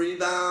right on the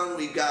rebound,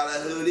 we got a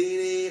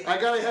Houdini. I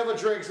gotta have a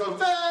drink, so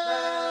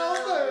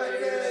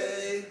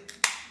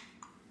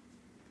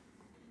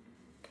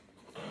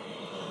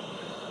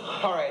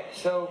All right,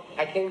 so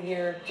I came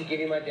here to give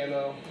you my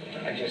demo.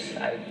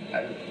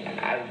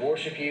 I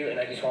worship you, and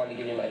I just wanted to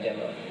give you my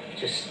demo.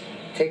 Just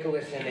take a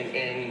listen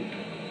and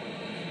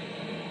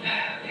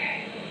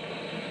okay.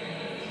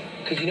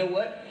 Because you know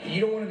what?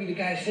 You don't want to be the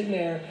guy sitting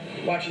there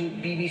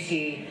watching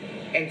BBC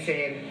and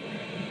saying,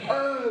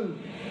 "Oh,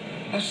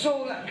 I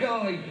saw that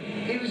guy.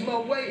 He was my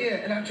waiter,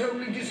 and I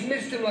totally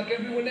dismissed him like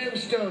everyone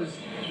else does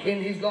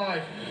in his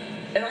life.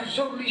 And I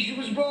totally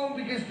was wrong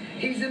because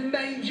he's a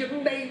major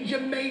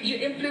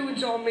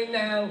influence on me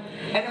now,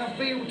 and I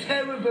feel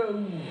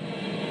terrible."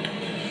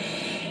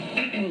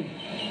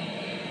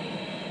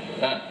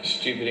 That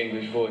stupid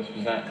English voice,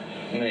 was that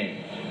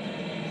me?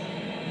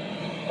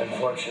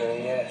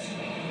 Unfortunately, yes.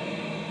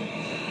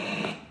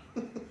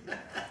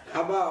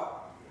 How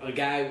about a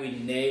guy we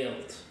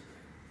nailed?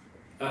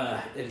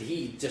 And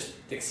he just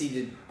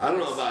exceeded. I don't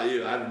know about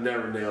you. I've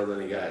never nailed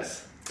any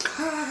guys.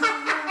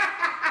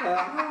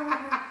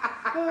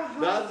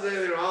 Not that there's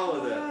anything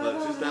wrong with it, but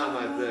it's just not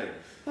my thing.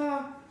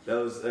 That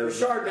was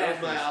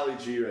my Ollie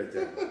G right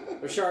there.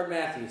 Rashard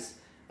Matthews.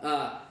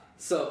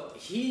 So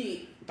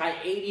he, by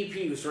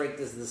ADP, was ranked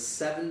as the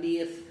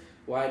 70th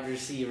wide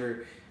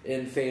receiver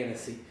in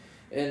fantasy.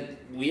 And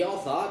we all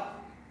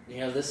thought,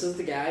 this is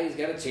the guy who's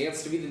got a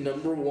chance to be the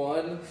number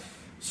one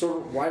sort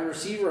of wide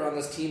receiver on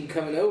this team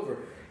coming over.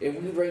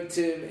 And we ranked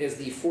him as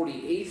the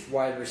 48th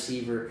wide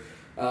receiver.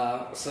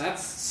 So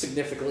that's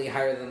significantly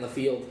higher than the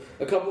field.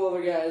 A couple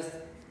other guys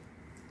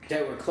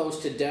that were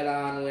close to dead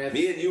on with.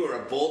 Me and you were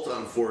a bolt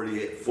on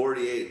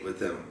 48 with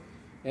him.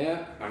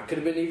 Yeah, I could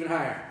have been even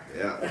higher.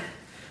 Yeah.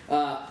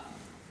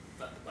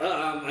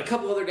 A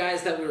couple other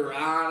guys that we were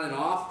on and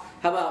off.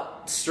 How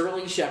about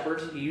Sterling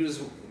Shepard? He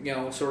was,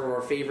 sort of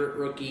our favorite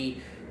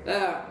rookie.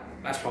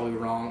 That's probably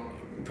wrong.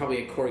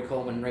 Probably a Corey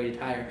Coleman rated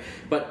higher.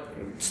 But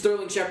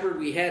Sterling Shepard,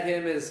 we had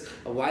him as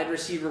a wide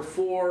receiver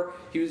 4.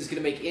 He was going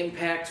to make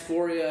impact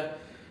for you.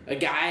 A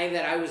guy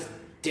that I was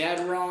dead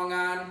wrong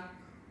on,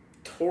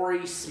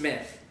 Torrey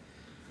Smith.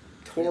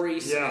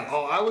 Yeah.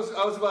 Oh, I was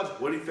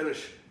about. What did he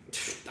finish?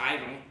 I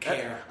don't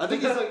care. I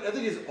think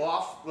he's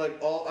off like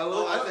all. I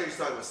thought you were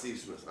talking about Steve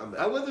Smith. I'm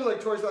bad. I went there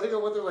like towards. I think I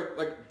went there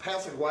like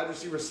past like wide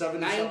receiver 70.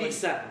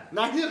 97.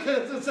 90.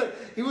 It's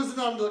like, he wasn't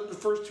on the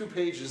first 2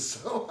 pages,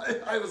 so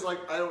I was like,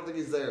 I don't think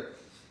he's there.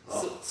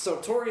 So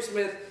Torrey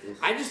Smith,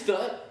 I just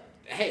thought,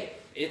 hey,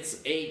 it's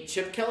a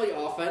Chip Kelly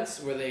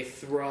offense where they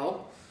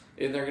throw,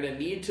 and they're going to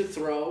need to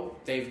throw.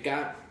 They've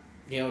got,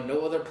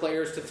 no other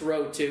players to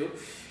throw to.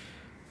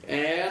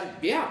 And,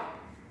 yeah,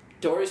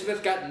 Torrey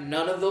Smith got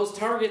none of those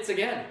targets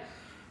again.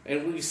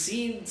 And we've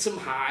seen some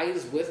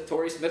highs with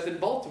Torrey Smith in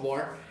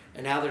Baltimore,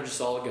 and now they're just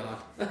all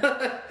gone.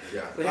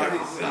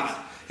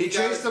 Yeah. He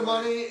chased the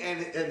money,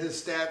 and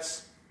his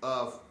stats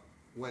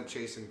went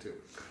chasing too.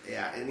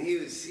 Yeah, and he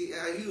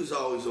was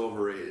always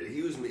overrated.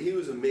 He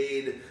was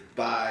made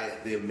by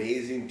the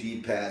amazing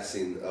deep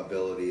passing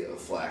ability of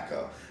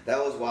Flacco. That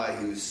was why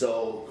he was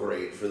so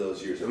great for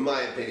those years, in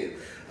my opinion.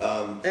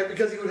 And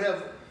because he would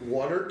have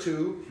 1 or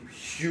 2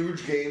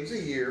 huge games a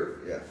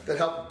year that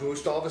helped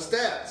boost all the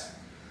stats.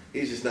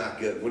 He's just not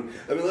good.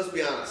 Let's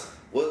be honest.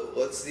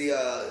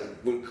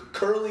 When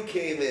Curley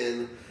came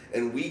in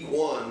and week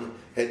 1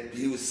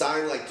 he was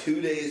signed like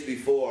 2 days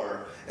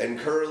before, and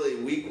Curley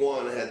week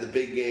 1 had the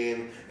big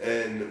game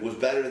and was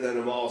better than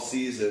him all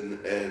season,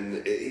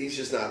 and he's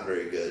just not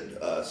very good,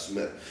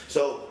 Smith.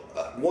 So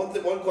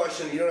one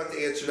question you don't have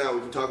to answer now. We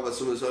can talk about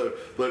some of this other,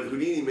 but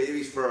Houdini,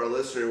 maybe for our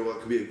listener,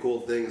 what could be a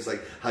cool thing is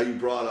like how you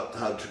brought up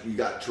how you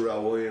got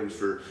Terrell Williams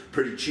for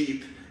pretty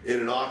cheap in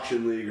an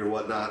auction league or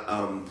whatnot.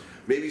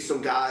 Maybe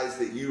some guys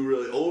that you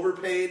really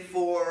overpaid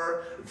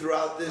for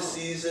throughout this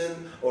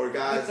season, or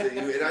guys that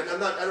you,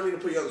 and I don't mean to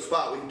put you on the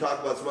spot. We can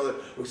talk about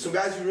some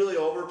guys you really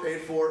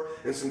overpaid for,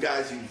 and some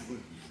guys you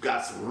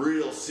got some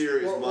real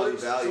serious money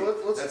value.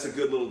 So that's a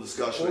good little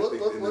discussion.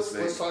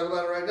 Let's talk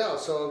about it right now.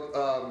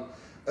 So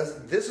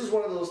this is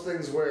one of those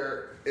things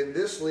where in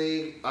this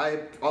league,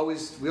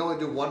 we only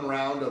do 1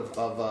 round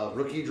of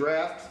rookie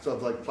draft, so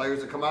of like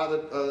players that come out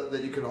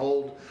that you can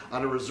hold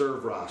on a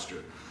reserve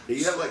roster.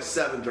 You have like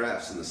 7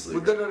 drafts in this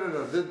league.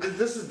 No.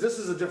 This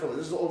is a different league.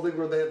 This is the old league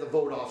where they have the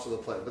vote offs of the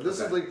play. But this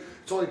is league.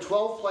 It's only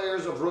 12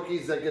 players of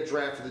rookies that get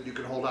drafted that you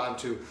can hold on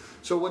to.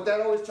 So what that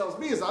always tells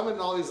me is I'm in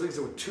all these leagues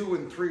with 2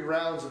 and 3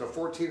 rounds in a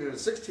 14 and a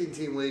 16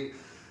 team league.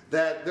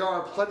 That there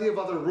are plenty of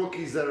other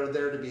rookies that are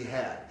there to be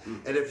had.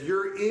 And if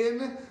you're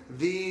in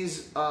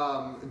these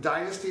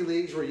dynasty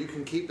leagues where you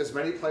can keep as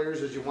many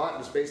players as you want,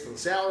 and it's based on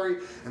salary,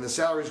 and the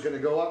salary is going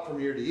to go up from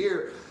year to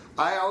year,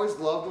 I always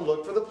love to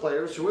look for the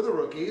players who are the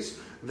rookies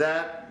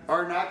that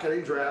are not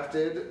getting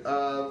drafted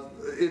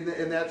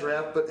in that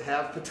draft but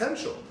have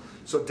potential.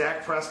 So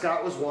Dak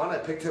Prescott was one. I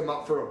picked him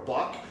up for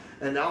 $1.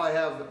 And now I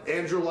have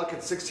Andrew Luck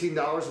at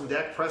 $16 and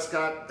Dak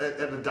Prescott at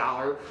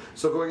 $1.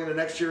 So going into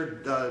next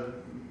year,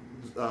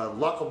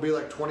 Luck will be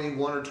like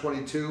 21 or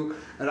 22,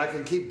 and I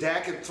can keep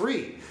Dak at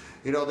 3.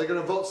 They're going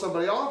to vote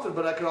somebody off it,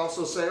 but I can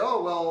also say,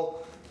 oh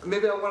well,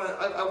 maybe I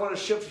want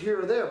to shift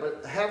here or there.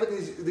 But having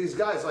these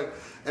guys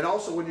and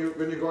also when you're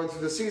going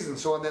through the season.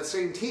 So on that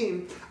same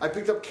team, I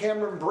picked up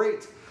Cameron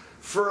Brate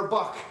for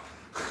 $1.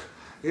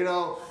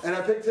 And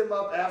I picked him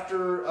up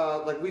after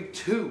week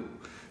 2.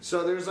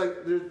 So these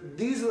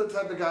are the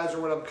type of guys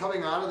where when I'm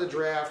coming out of the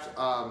draft.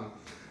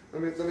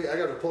 Let me. I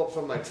got to pull up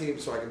some of my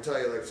teams so I can tell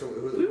you.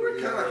 We were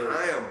kind of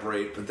high on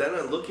Brate, but then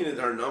looking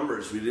at our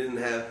numbers, we didn't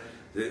have.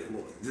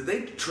 Did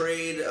they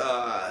trade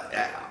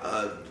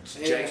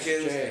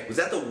Jenkins? Was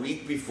that the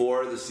week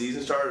before the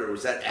season started, or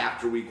was that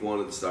after week 1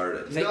 had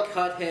started? They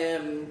cut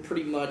him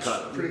pretty much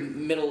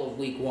middle of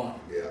week 1.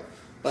 Yeah.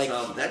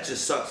 So that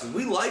just sucks.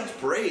 We liked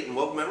Brate, and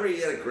remember he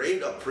had a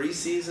great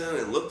preseason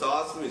and looked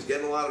awesome. He's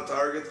getting a lot of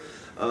targets,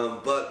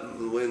 but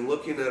when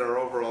looking at our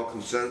overall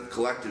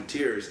collective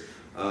tiers.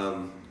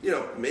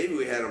 Maybe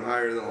we had him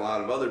higher than a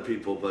lot of other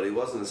people, but he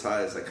wasn't as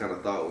high as I kind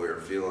of thought we were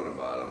feeling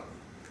about him.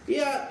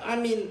 Yeah,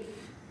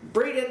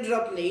 Brate ended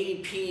up in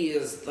ADP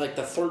as like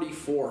the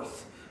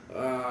 34th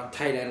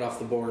tight end off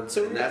the board.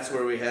 So that's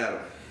where we had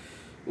him.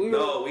 We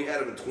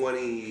had him at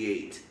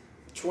 28.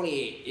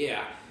 28,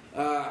 yeah.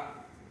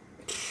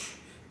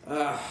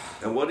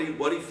 And what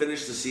he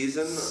finished the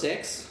season?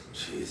 6.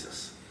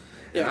 Jesus.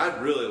 Yeah, I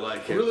really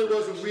like him. It really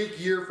was a weak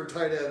year for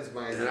tight ends,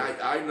 Mike. And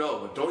I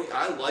know, but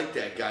I like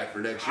that guy for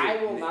next year.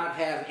 I will not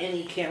have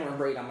any Cameron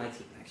Brate on my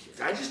team next year.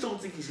 I just don't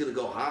think he's going to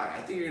go high.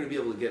 I think you're going to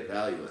be able to get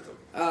value with him.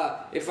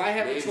 If I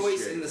have a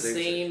choice in the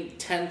same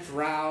 10th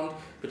round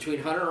between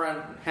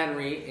Hunter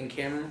Henry and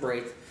Cameron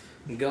Brate,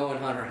 I'm going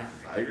Hunter Henry.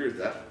 I agree with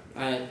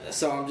that.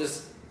 So I'm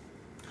just...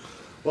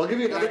 Well, I'll give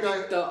you another guy...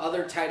 think the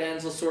other tight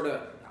ends will sort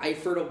of...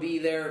 Eifert will be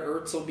there,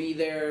 Ertz will be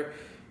there...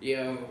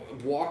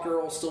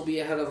 Walker will still be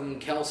ahead of him.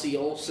 Kelsey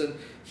Olsen,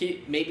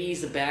 maybe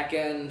he's the back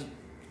end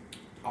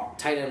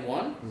tight end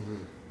 1. Mm-hmm.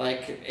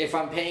 Like if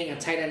I'm paying a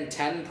tight end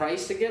 10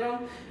 price to get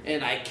him,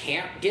 and I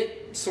can't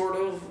get sort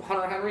of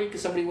Hunter Henry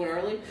because somebody went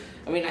early.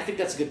 I think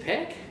that's a good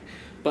pick,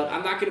 but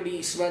I'm not going to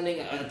be spending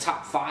a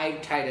top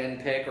 5 tight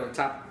end pick or a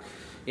top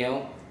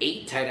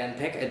 8 tight end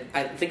pick.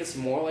 I think it's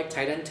more like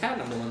tight end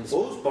 10. I'm willing to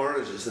spend. What was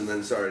Barnage's, and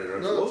then sorry to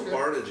interrupt. No, What that's was good.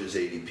 Barnage's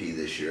ADP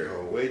this year?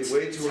 Oh, way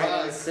too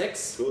high.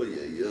 6. Oh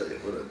yeah,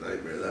 what a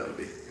nightmare that would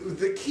be.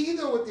 The key,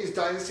 though, with these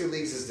dynasty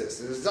leagues is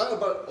this. And it's not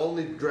about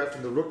only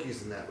drafting the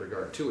rookies in that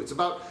regard, too. It's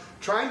about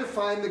trying to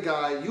find the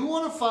guy. You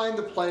want to find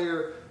the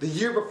player the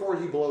year before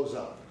he blows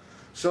up.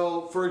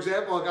 So, for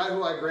example, a guy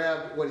who I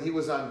grabbed when he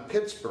was on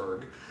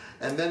Pittsburgh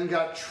and then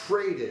got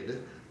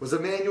traded was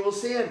Emmanuel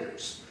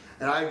Sanders.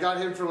 And I got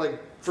him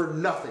for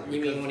nothing.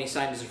 You mean when he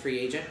signed as a free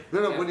agent?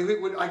 No. Yeah.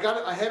 When I got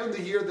it, I had him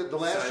the year that the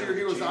last Signed year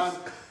he with was the on.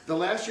 Chiefs. The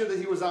last year that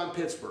he was on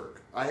Pittsburgh,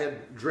 I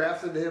had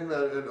drafted him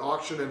at an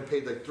auction and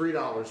paid like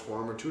 $3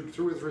 for him, or $2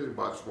 or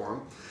 $3 for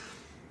him.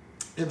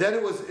 And then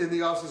it was in the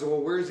offseason.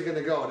 Well, where is he going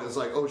to go? And it was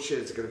like, oh shit,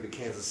 is it going to be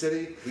Kansas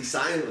City? He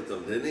signed with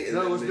them, didn't he? And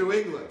No, it then was New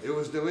England. It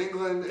was New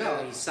England. No,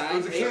 and he signed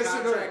it was a Kansas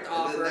City- contract And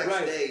offer. the next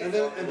Right, day, and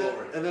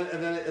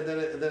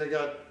then it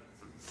got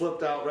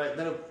flipped out, right?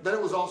 And then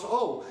it was also,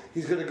 oh,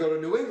 he's going to go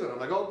to New England. I'm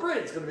like, oh, great,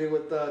 it's going to be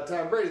with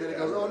Tom Brady. Then he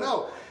goes, oh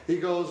no, he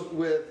goes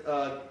with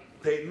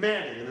Peyton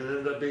Manning, and it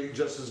ended up being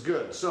just as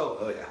good. So,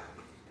 Oh yeah.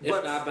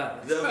 If not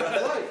better.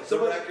 The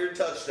record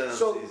touchdown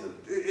so season.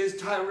 is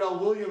Tyrell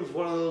Williams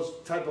one of those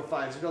type of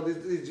finds? You know,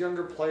 these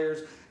younger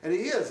players, and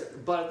he is,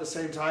 but at the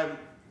same time,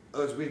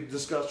 as we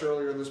discussed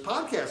earlier in this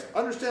podcast,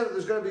 understand that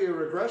there's going to be a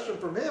regression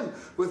from him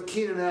with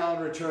Keenan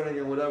Allen returning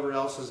and whatever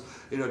else is,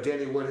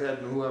 Danny Woodhead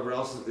and whoever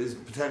else is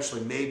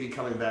potentially maybe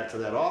coming back to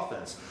that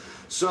offense.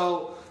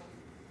 So,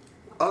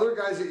 other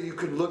guys that you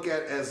could look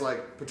at as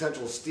like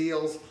potential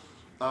steals.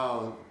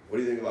 What do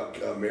you think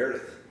about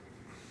Meredith?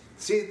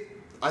 See,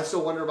 I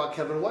still wonder about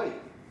Kevin White.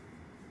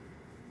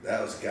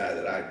 That was a guy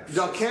that I.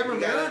 No, Cameron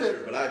he got Meredith-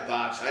 injured, but I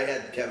botched. I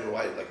had Kevin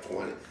White like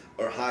 20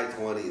 or high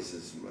 20s,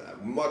 is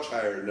much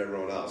higher than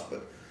everyone else.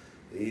 But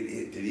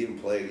did he even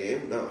play a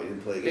game? No, he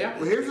didn't play a game. Yeah.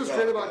 Well, here's what's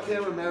great about Got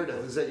Cameron injured.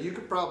 Meredith is that you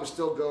could probably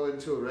still go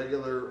into a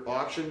regular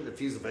auction if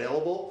he's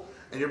available,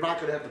 and you're not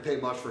going to have to pay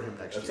much for him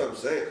next That's year. what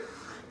I'm saying.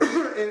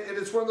 And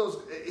it's one of those.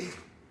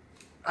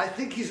 I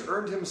think he's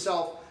earned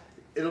himself.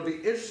 It'll be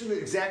interesting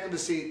exactly to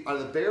see, are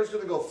the Bears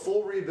going to go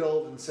full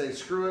rebuild and say,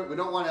 screw it, we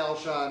don't want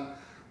Alshon,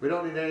 we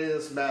don't need any of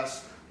this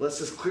mess, let's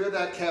just clear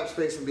that cap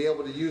space and be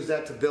able to use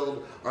that to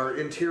build our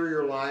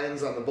interior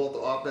lines on both the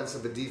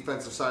offensive and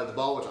defensive side of the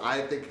ball, which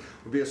I think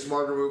would be a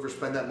smarter move, or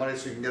spend that money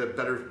so you can get a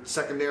better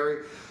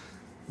secondary.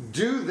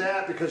 Do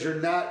that, because your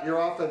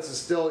offense is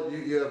still,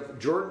 you have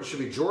Jordan, should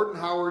be Jordan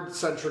Howard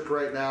centric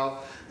right now,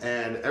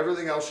 and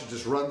everything else should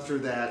just run through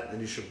that, and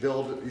you should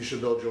build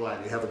your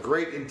line. You have a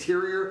great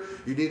interior,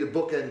 you need to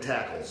bookend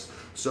tackles.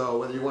 So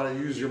whether you want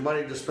to use your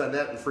money to spend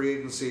that in free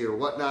agency or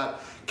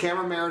whatnot,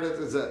 Cameron Meredith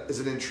is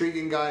an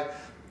intriguing guy.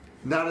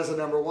 Not as a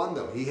number one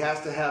though. He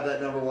has to have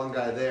that number one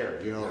guy there.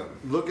 Yeah.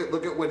 Look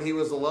at when he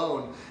was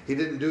alone. He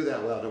didn't do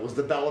that well. It was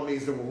the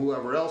Bellamy's and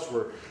whoever else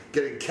were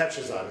getting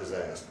catches on his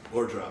ass.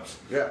 Or drops.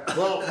 Yeah.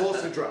 Well,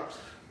 mostly drops.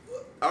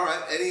 All right.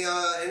 Any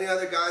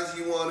other guys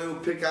you want to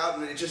pick out,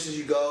 and just as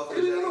you go? I'll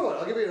give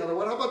you another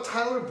one. How about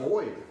Tyler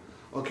Boyd?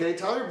 Okay,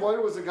 Tyler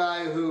Boyd was a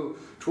guy who,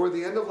 toward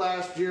the end of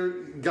last year,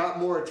 got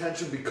more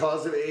attention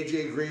because of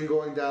A.J. Green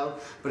going down.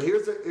 But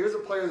here's a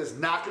player that's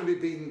not going to be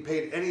being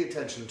paid any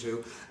attention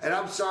to. And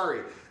I'm sorry,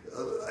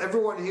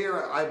 everyone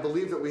here, I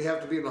believe that we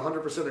have to be in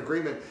 100%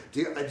 agreement.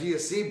 Do you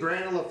see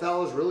Brandon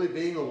LaFell as really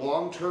being a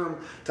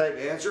long-term type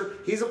answer?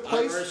 He's a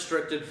place...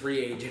 Unrestricted free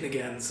agent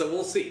again, so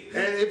we'll see.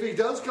 And if he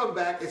does come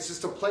back, it's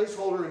just a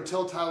placeholder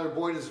until Tyler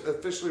Boyd is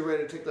officially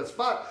ready to take that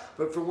spot.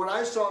 But from what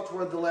I saw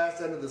toward the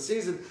last end of the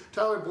season,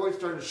 Tyler Boyd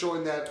started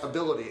showing that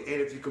ability. And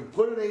if you can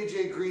put an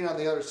A.J. Green on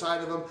the other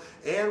side of him,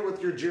 and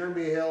with your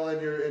Jeremy Hill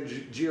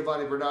and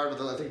Giovanni Bernard,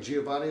 I think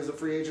Giovanni is a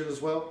free agent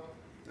as well.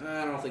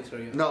 I don't think so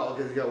yet. No,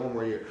 okay, you got one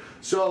more year.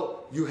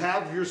 So you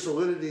have your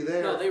solidity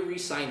there. No, they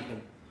re-signed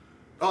him.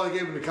 Oh, they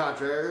gave him the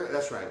contract.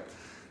 That's right.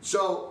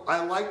 So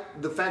I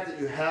like the fact that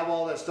you have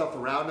all that stuff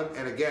around him.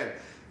 And again,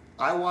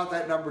 I want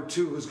that number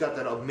two who's got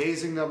that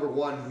amazing number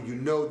one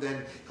who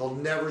then he'll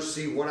never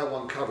see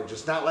one-on-one coverage.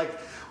 It's not like,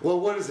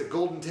 well, what is it,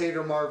 Golden Tate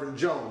or Marvin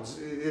Jones?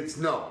 It's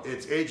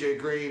A.J.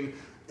 Green,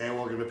 and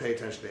we're going to pay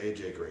attention to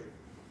A.J.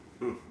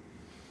 Green.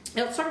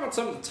 Now, let's talk about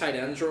some of the tight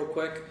ends real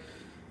quick.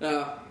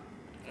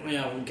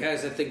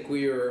 Guys I think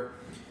we were,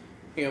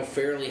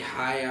 fairly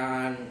high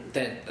on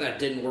that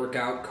didn't work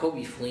out.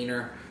 Kobe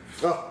Fleener.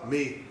 Oh,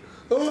 me.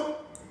 Oh.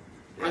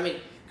 I mean,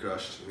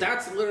 Crushed.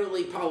 that's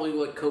literally probably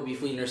what Kobe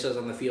Fleener says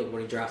on the field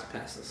when he drops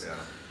passes. Yeah.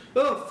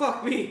 Oh,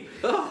 fuck me.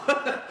 Oh,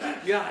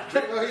 God.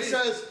 Well, he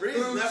says, Breeze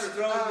oops, never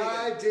throws me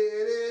I did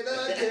it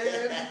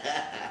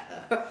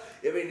again.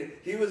 I mean,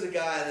 he was a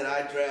guy that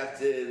I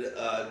drafted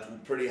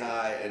pretty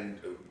high, and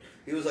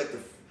he was like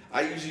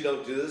I usually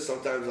don't do this.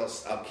 Sometimes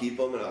I'll keep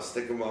him and I'll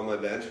stick him on my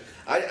bench.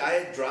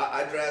 I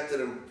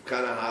drafted him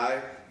kind of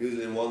high. He was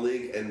in one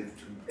league and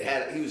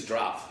he was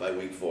dropped by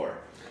week 4.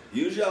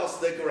 Usually I'll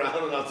stick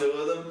around and I'll do it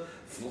with him.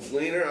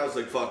 Fleener, I was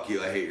like, fuck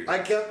you, I hate you. I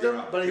kept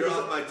him, but you're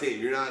off my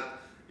team. You're not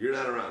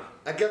around.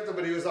 I kept him,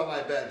 but he was on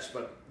my bench.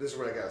 But this is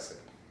what I gotta say.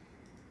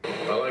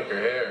 I like her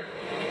hair.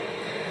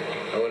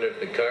 I wonder if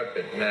the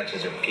carpet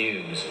matches her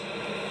pubes.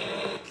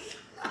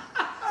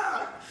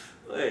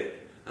 Wait,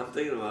 I'm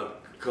thinking about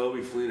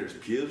Kobe Fleener's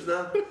pubes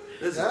now?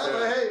 This is Yeah, but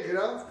terrible. hey, you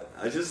know.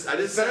 I just said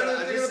better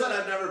than thinking about-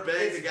 I've never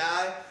banged a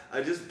guy.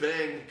 I just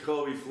banged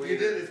Kobe Fleener. You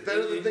did. It's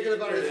better than thinking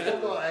about his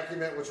football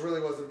acumen, which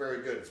really wasn't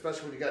very good,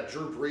 especially when you got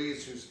Drew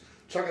Brees, who's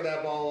chucking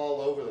that ball all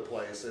over the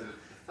place, and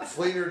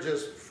Fleener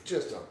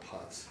just a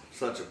putz.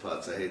 Such a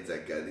putz. I hate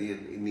that guy.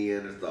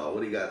 Neanderthal. What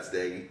do you got,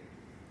 Staggy?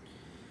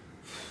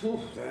 Did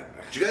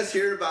you guys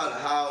hear about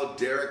how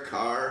Derek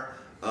Carr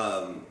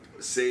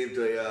saved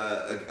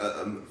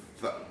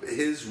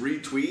his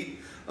retweet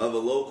of a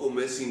local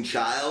missing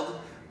child?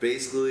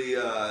 Basically,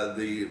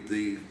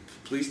 the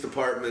police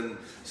department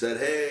said,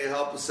 "Hey,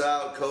 help us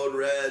out, Code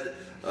Red.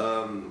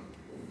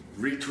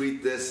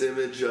 Retweet this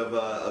image of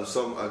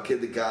a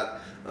kid that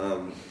got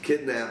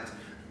kidnapped."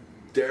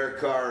 Derek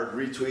Carr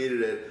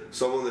retweeted it.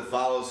 Someone that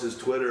follows his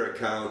Twitter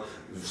account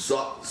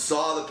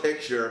saw the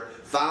picture,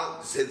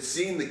 had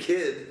seen the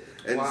kid,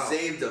 and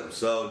saved him.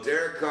 So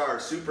Derek Carr,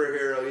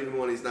 superhero, even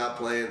when he's not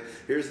playing.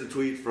 Here's the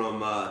tweet from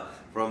the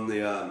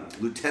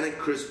Lieutenant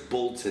Chris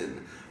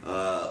Bolton,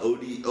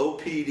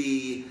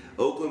 OPD,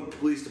 Oakland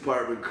Police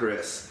Department.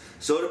 Chris.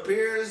 So it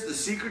appears the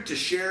secret to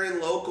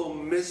sharing local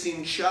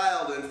missing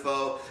child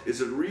info is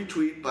a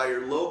retweet by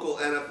your local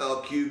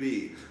NFL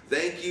QB.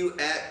 Thank you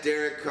at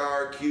Derek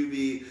Carr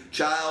QB.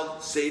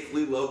 Child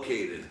safely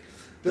located.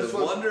 The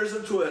wonders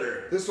of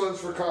Twitter. This one's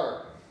for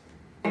Carr.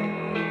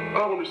 I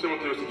don't understand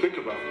what there is to think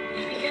about.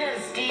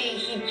 Because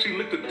She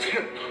licked a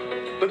tip.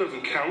 That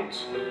doesn't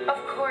count.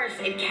 Of course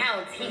it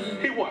counts.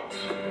 He what?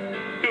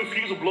 He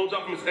refused a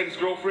blowjob from his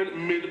ex-girlfriend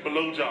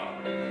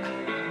mid-blowjob.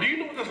 Do you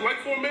know what that's like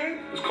for a man?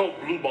 It's called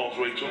blue balls,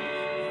 Rachel.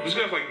 This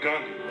guy's like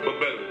Gandhi, but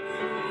better.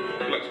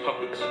 He likes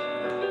puppets.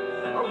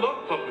 I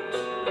love puppets. I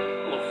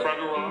love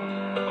Fraggle Rock.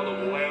 I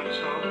love Lamb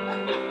Chop. I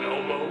love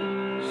Elmo.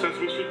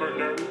 Sesame Street Bert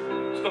Nerdy.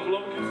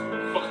 Snuffleupagus.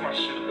 Fucks my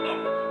shit up.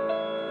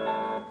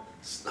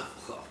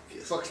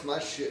 Snuffleupagus. Fucks my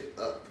shit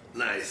up.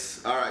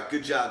 Nice. All right.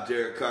 Good job,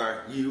 Derek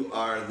Carr. You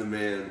are the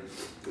man.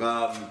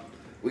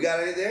 We got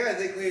anything there? I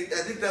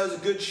think that was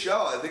a good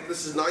show. I think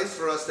this is nice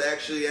for us to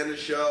actually end the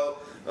show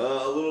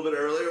a little bit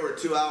earlier. We're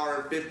 2 hours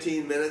and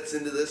 15 minutes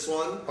into this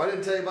one. I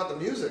didn't tell you about the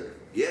music.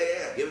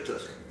 Yeah. Give it to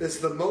us. It's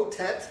the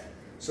Motet.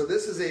 So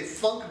this is a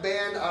funk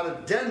band out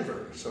of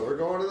Denver. So we're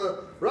going to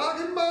the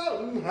Rocky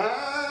Mountain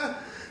High.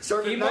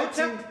 Started in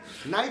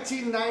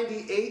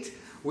 1998.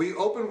 We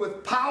opened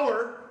with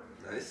Power.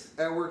 Nice.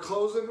 And we're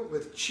closing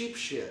with Cheap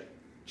Shit.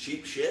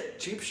 Cheap shit?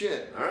 Cheap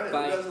shit. All right. Who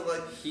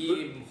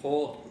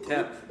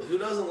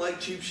doesn't like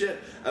cheap shit?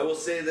 I will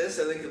say this.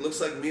 I think it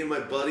looks like me and my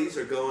buddies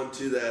are going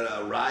to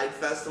that Ride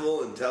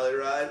Festival in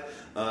Telluride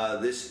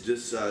this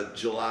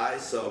July,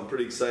 so I'm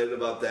pretty excited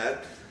about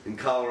that. In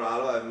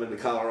Colorado. I haven't been to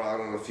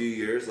Colorado in a few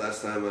years.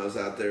 Last time I was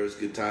out there, it was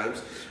good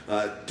times.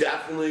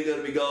 Definitely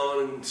going to be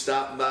going and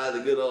stopping by the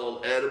good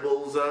old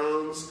edible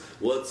zones.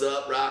 What's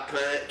up, Rock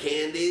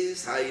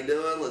Candies? How you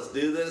doing? Let's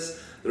do this.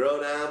 Throw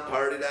down,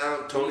 party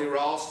down. Tony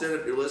Ralston,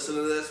 if you're listening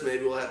to this,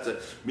 maybe we'll have to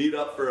meet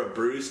up for a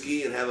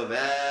brewski and have a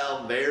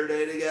Val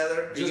Verde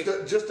together.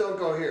 Just don't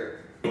go here.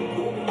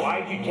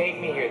 Why'd you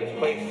take me here? This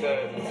place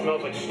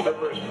smells like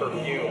stripper's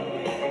perfume.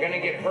 I'm gonna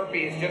get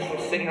herpes just from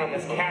sitting on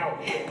this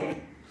couch.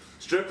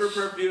 Stripper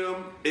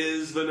perfume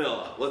is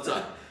vanilla. What's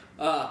up?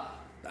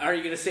 Are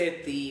you gonna say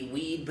at the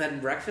weed bed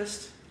and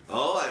breakfast?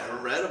 Oh, I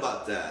read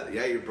about that.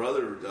 Yeah, your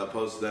brother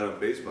posted that on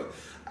Facebook.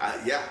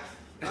 Yeah.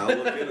 I'll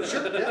look into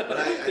that. Yeah. But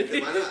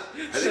why not? I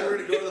think we're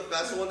going to go to the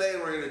festival one day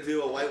and we're going to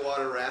do a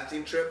whitewater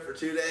rafting trip for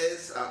 2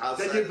 days.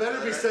 Then you better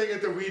be staying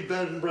at the Weed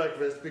Bed and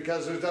Breakfast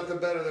because there's nothing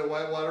better than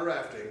whitewater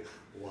rafting.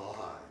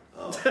 Why?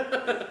 Oh,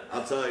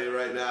 I'll tell you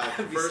right now.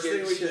 The first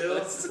thing we do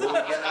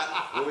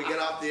when we get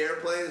off the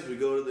airplane is we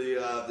go to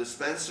the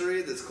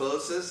dispensary that's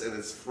closest, and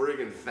it's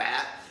friggin'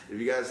 fat. If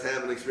you guys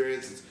haven't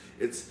experienced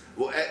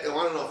well, I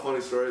want to know a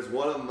funny story. Is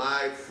one of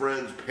my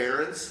friend's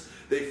parents.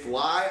 They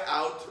fly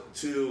out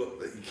to,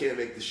 you can't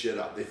make this shit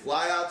up. They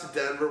fly out to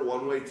Denver,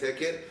 one-way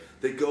ticket.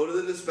 They go to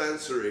the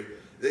dispensary.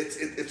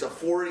 It's a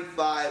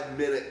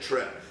 45-minute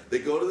trip. They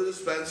go to the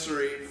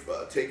dispensary,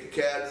 take a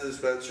cab to the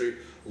dispensary,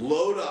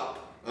 load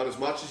up on as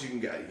much as you can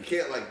get. You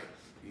can't,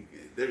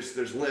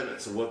 there's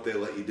limits of what they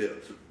let you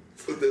do.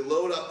 But they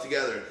load up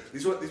together.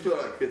 These people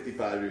are like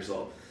 55 years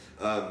old,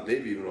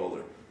 maybe even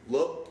older.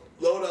 Load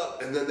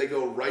up, and then they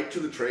go right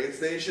to the train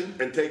station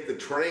and take the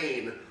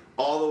train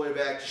all the way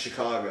back to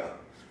Chicago.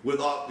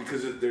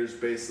 Because there's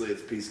basically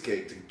it's a piece of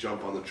cake to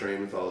jump on the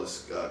train with all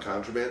this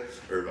contraband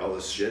or all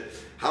this shit.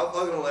 How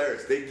fucking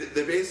hilarious! They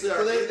basically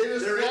are.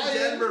 They're in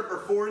Denver for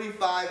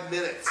 45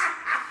 minutes,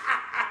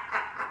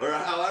 or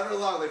however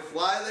long. They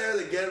fly there,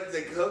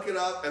 they hook it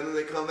up, and then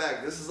they come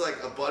back. This is like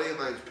a buddy of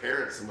mine's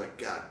parents. I'm like,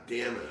 God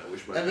damn it! I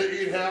wish my. And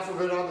they eat half of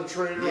it on the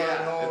train ride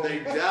home. And they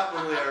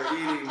definitely are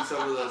eating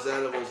some of those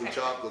edibles and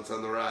chocolates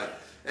on the ride.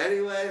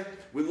 Anyway,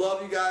 we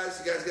love you guys.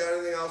 You guys got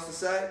anything else to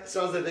say?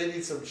 Sounds like they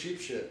need some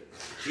cheap shit.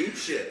 Cheap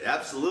shit,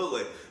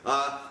 absolutely.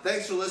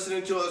 Thanks for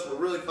listening to us. We're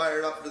really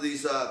fired up for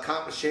these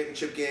conference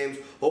championship games.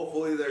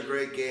 Hopefully, they're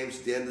great games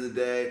at the end of the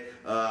day.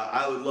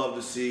 I would love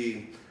to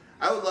see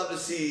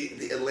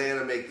the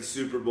Atlanta make the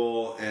Super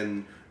Bowl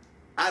and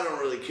I don't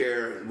really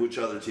care which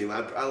other team.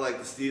 I like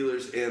the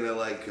Steelers and I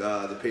like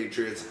the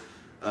Patriots.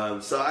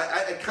 So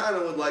I kind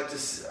of would like to.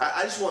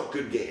 I just want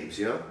good games,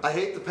 you know. I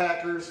hate the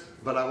Packers,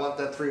 but I want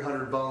that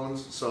 300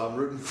 bones, so I'm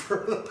rooting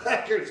for the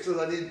Packers because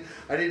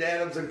I need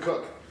Adams and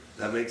Cook.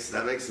 That makes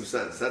some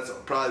sense. That's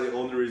probably the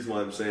only reason why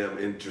I'm saying I'm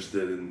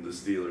interested in the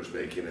Steelers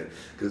making it.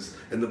 Because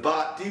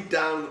deep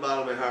down in the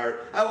bottom of my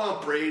heart, I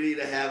want Brady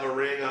to have a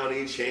ring on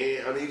each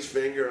hand, on each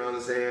finger on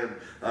his hand.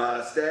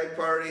 Stag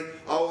party,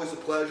 always a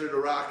pleasure to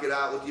rock it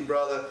out with you,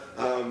 brother.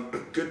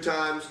 Good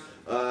times.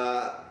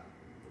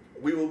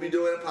 We will be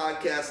doing a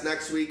podcast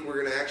next week.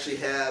 We're going to actually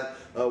have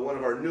one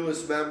of our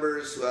newest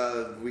members.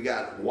 We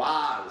got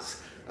Waz.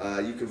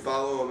 You can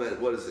follow him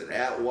at,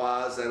 at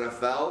Waz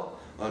NFL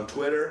on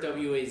Twitter.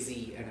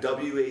 W-A-Z.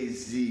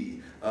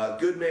 W-A-Z.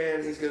 Good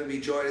man. He's going to be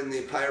joining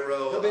the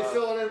Pyro. He'll be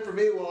filling in for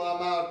me while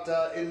I'm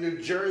out in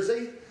New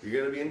Jersey. You're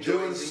going to be in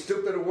doing Jersey.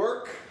 stupid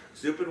work.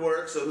 Stupid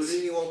work, so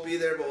Houdini won't be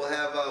there, but we'll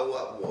have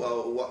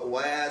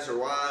Waz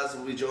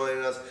will be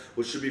joining us,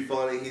 which should be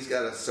funny. He's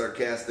got a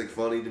sarcastic,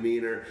 funny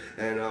demeanor,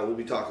 and we'll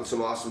be talking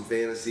some awesome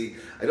fantasy.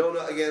 I don't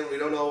know, again, we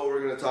don't know what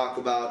we're going to talk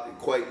about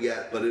quite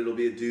yet, but it'll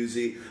be a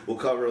doozy. We'll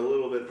cover a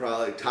little bit,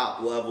 probably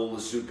top level,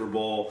 the Super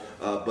Bowl,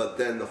 but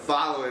then the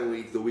following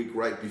week, the week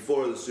right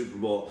before the Super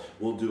Bowl,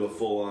 we'll do a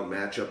full-on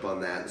matchup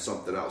on that and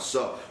something else.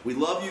 So we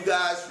love you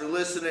guys for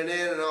listening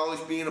in and always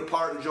being a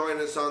part and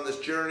joining us on this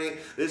journey.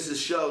 This is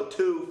show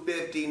 259.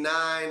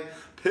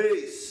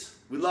 Peace.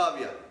 We love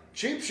you.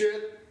 Cheap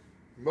shit.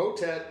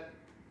 Motet.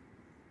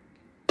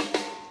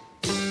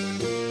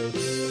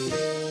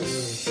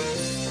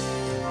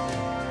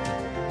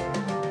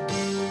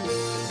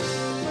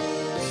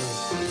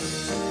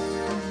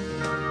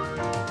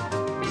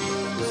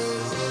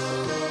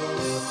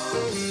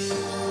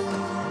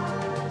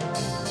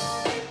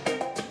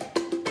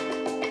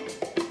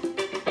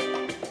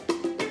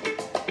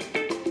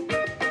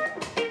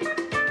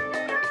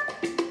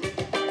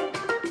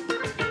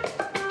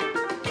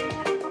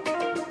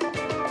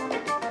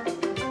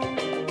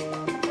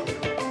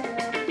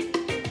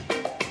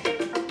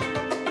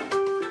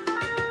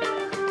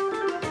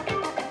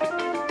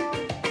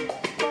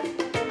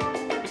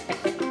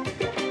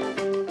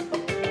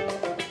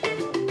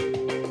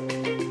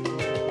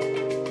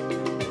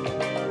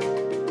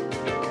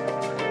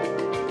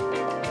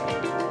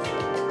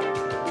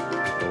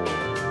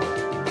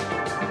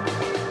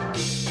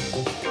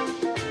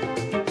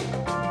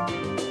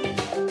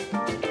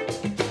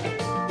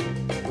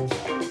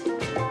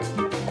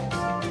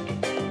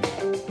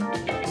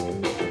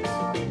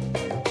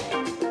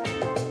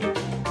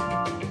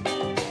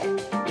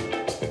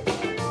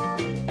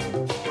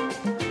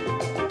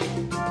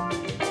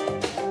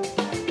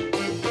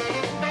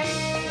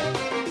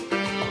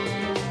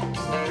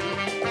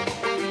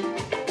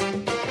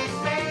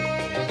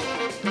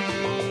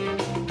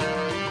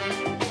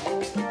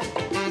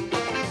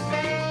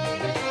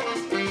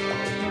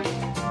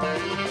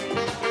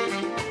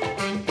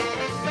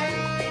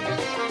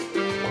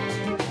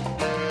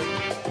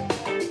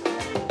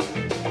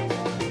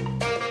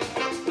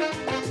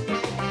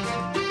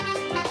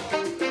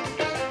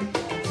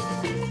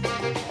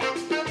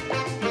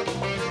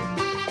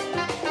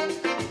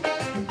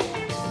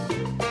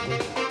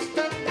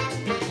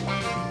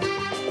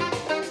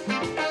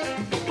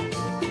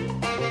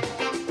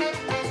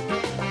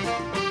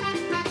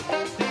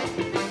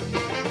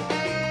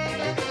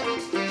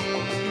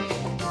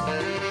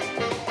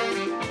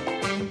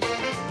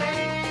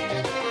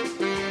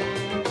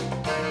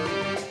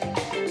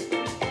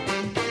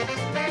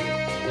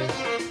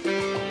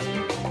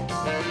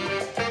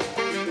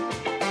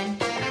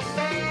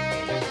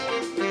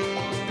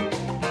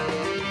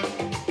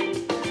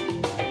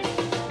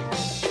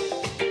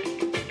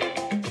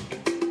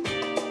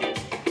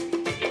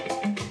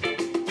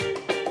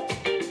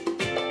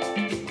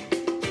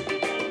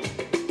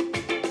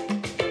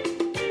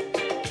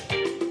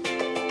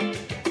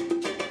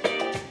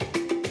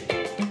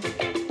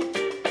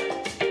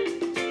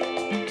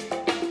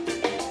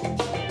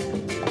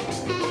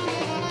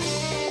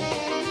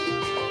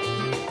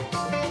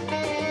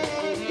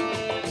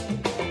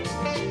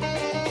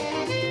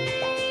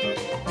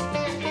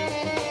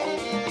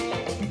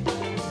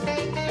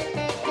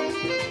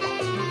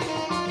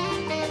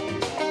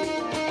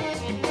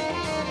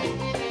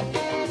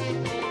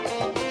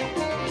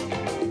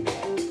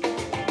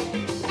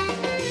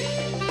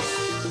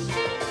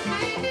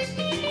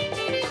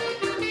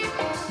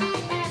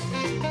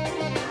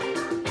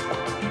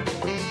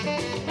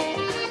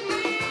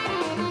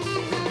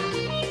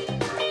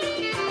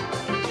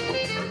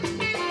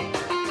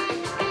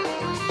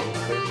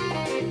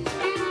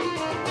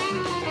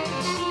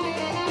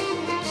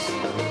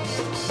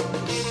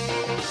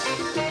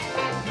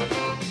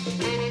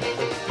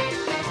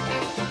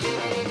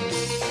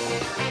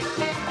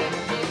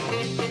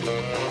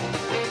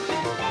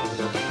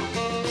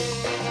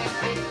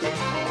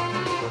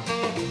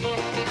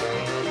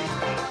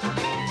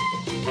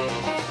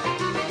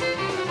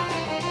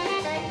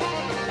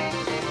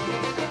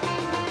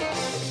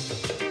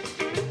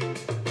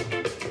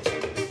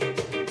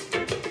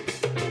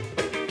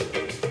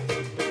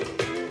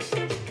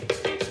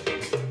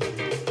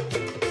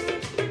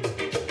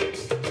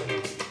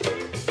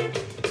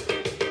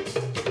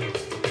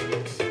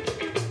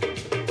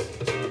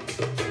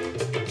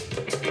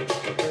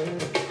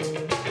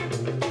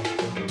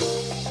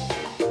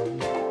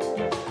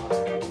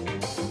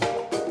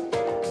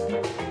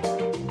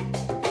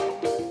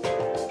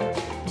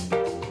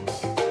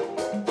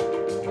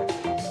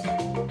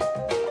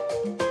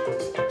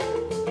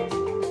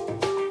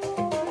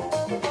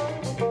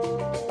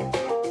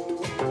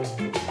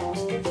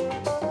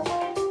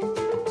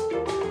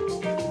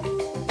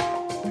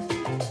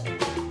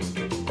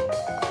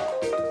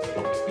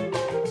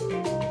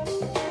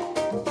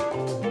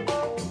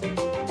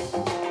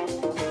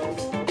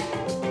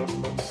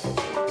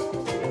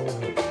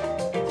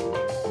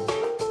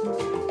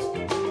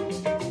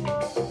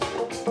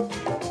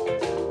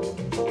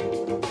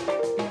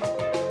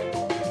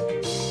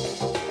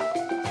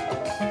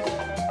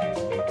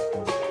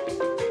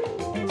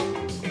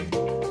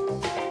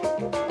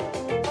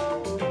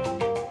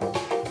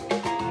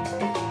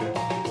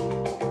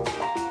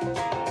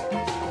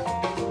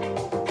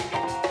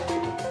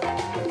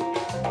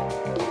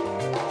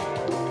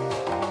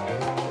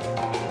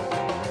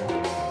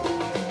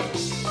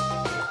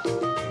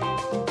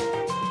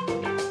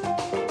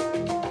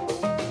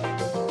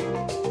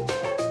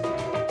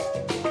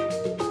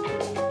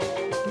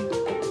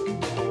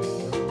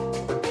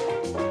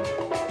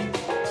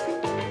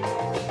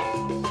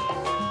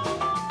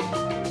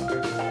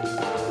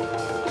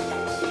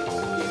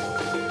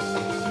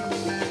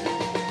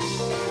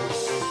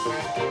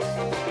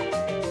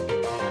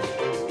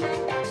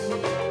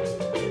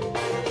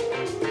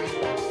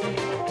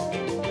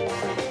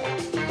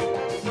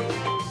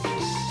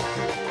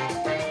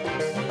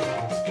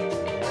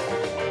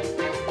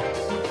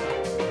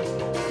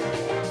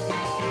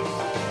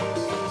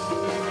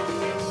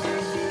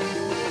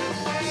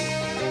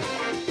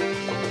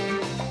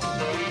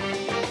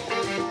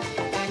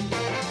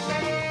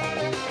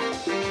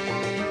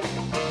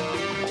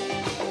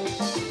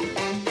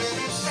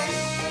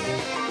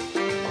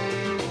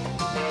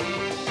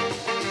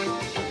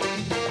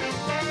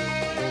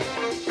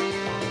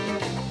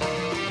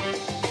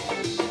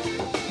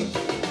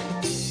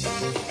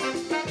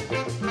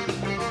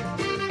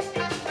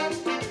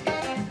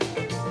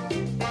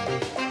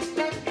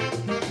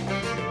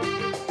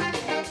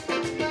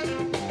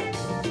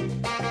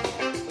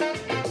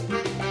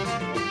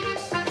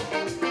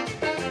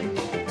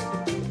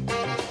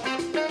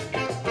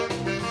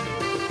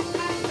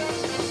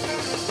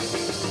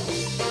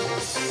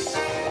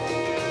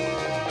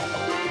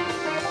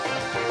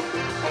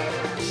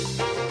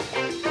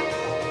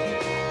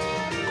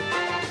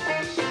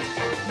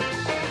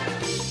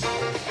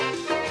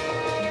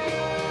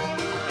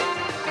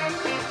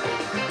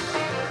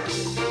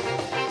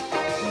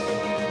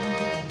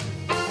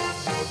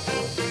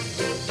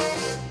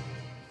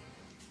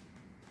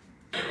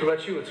 What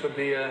about you? What's with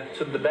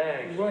the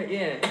bag? Right,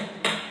 yeah.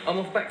 I'm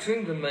off back to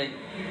England, mate.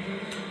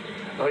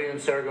 Oh, you and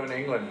Sarah going to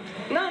England?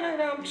 No,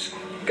 I'm just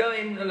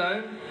going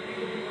alone.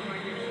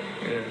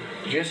 Yeah.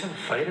 Did you guys have a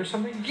fight or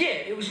something? Yeah,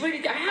 it was really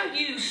good. How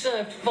you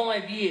served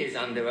 5 years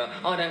under her,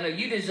 I don't know.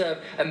 You deserve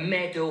a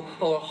medal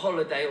or a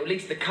holiday or at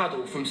least a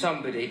cuddle from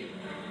somebody.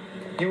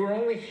 You were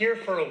only here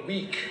for a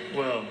week.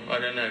 Well, I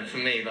don't know. For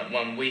me, like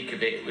 1 week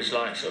of it was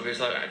like it was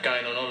like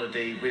going on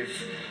holiday with,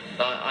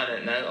 like, I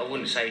don't know. I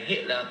wouldn't say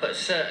Hitler, but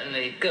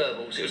certainly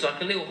Goebbels. It was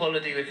like a little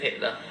holiday with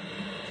Hitler.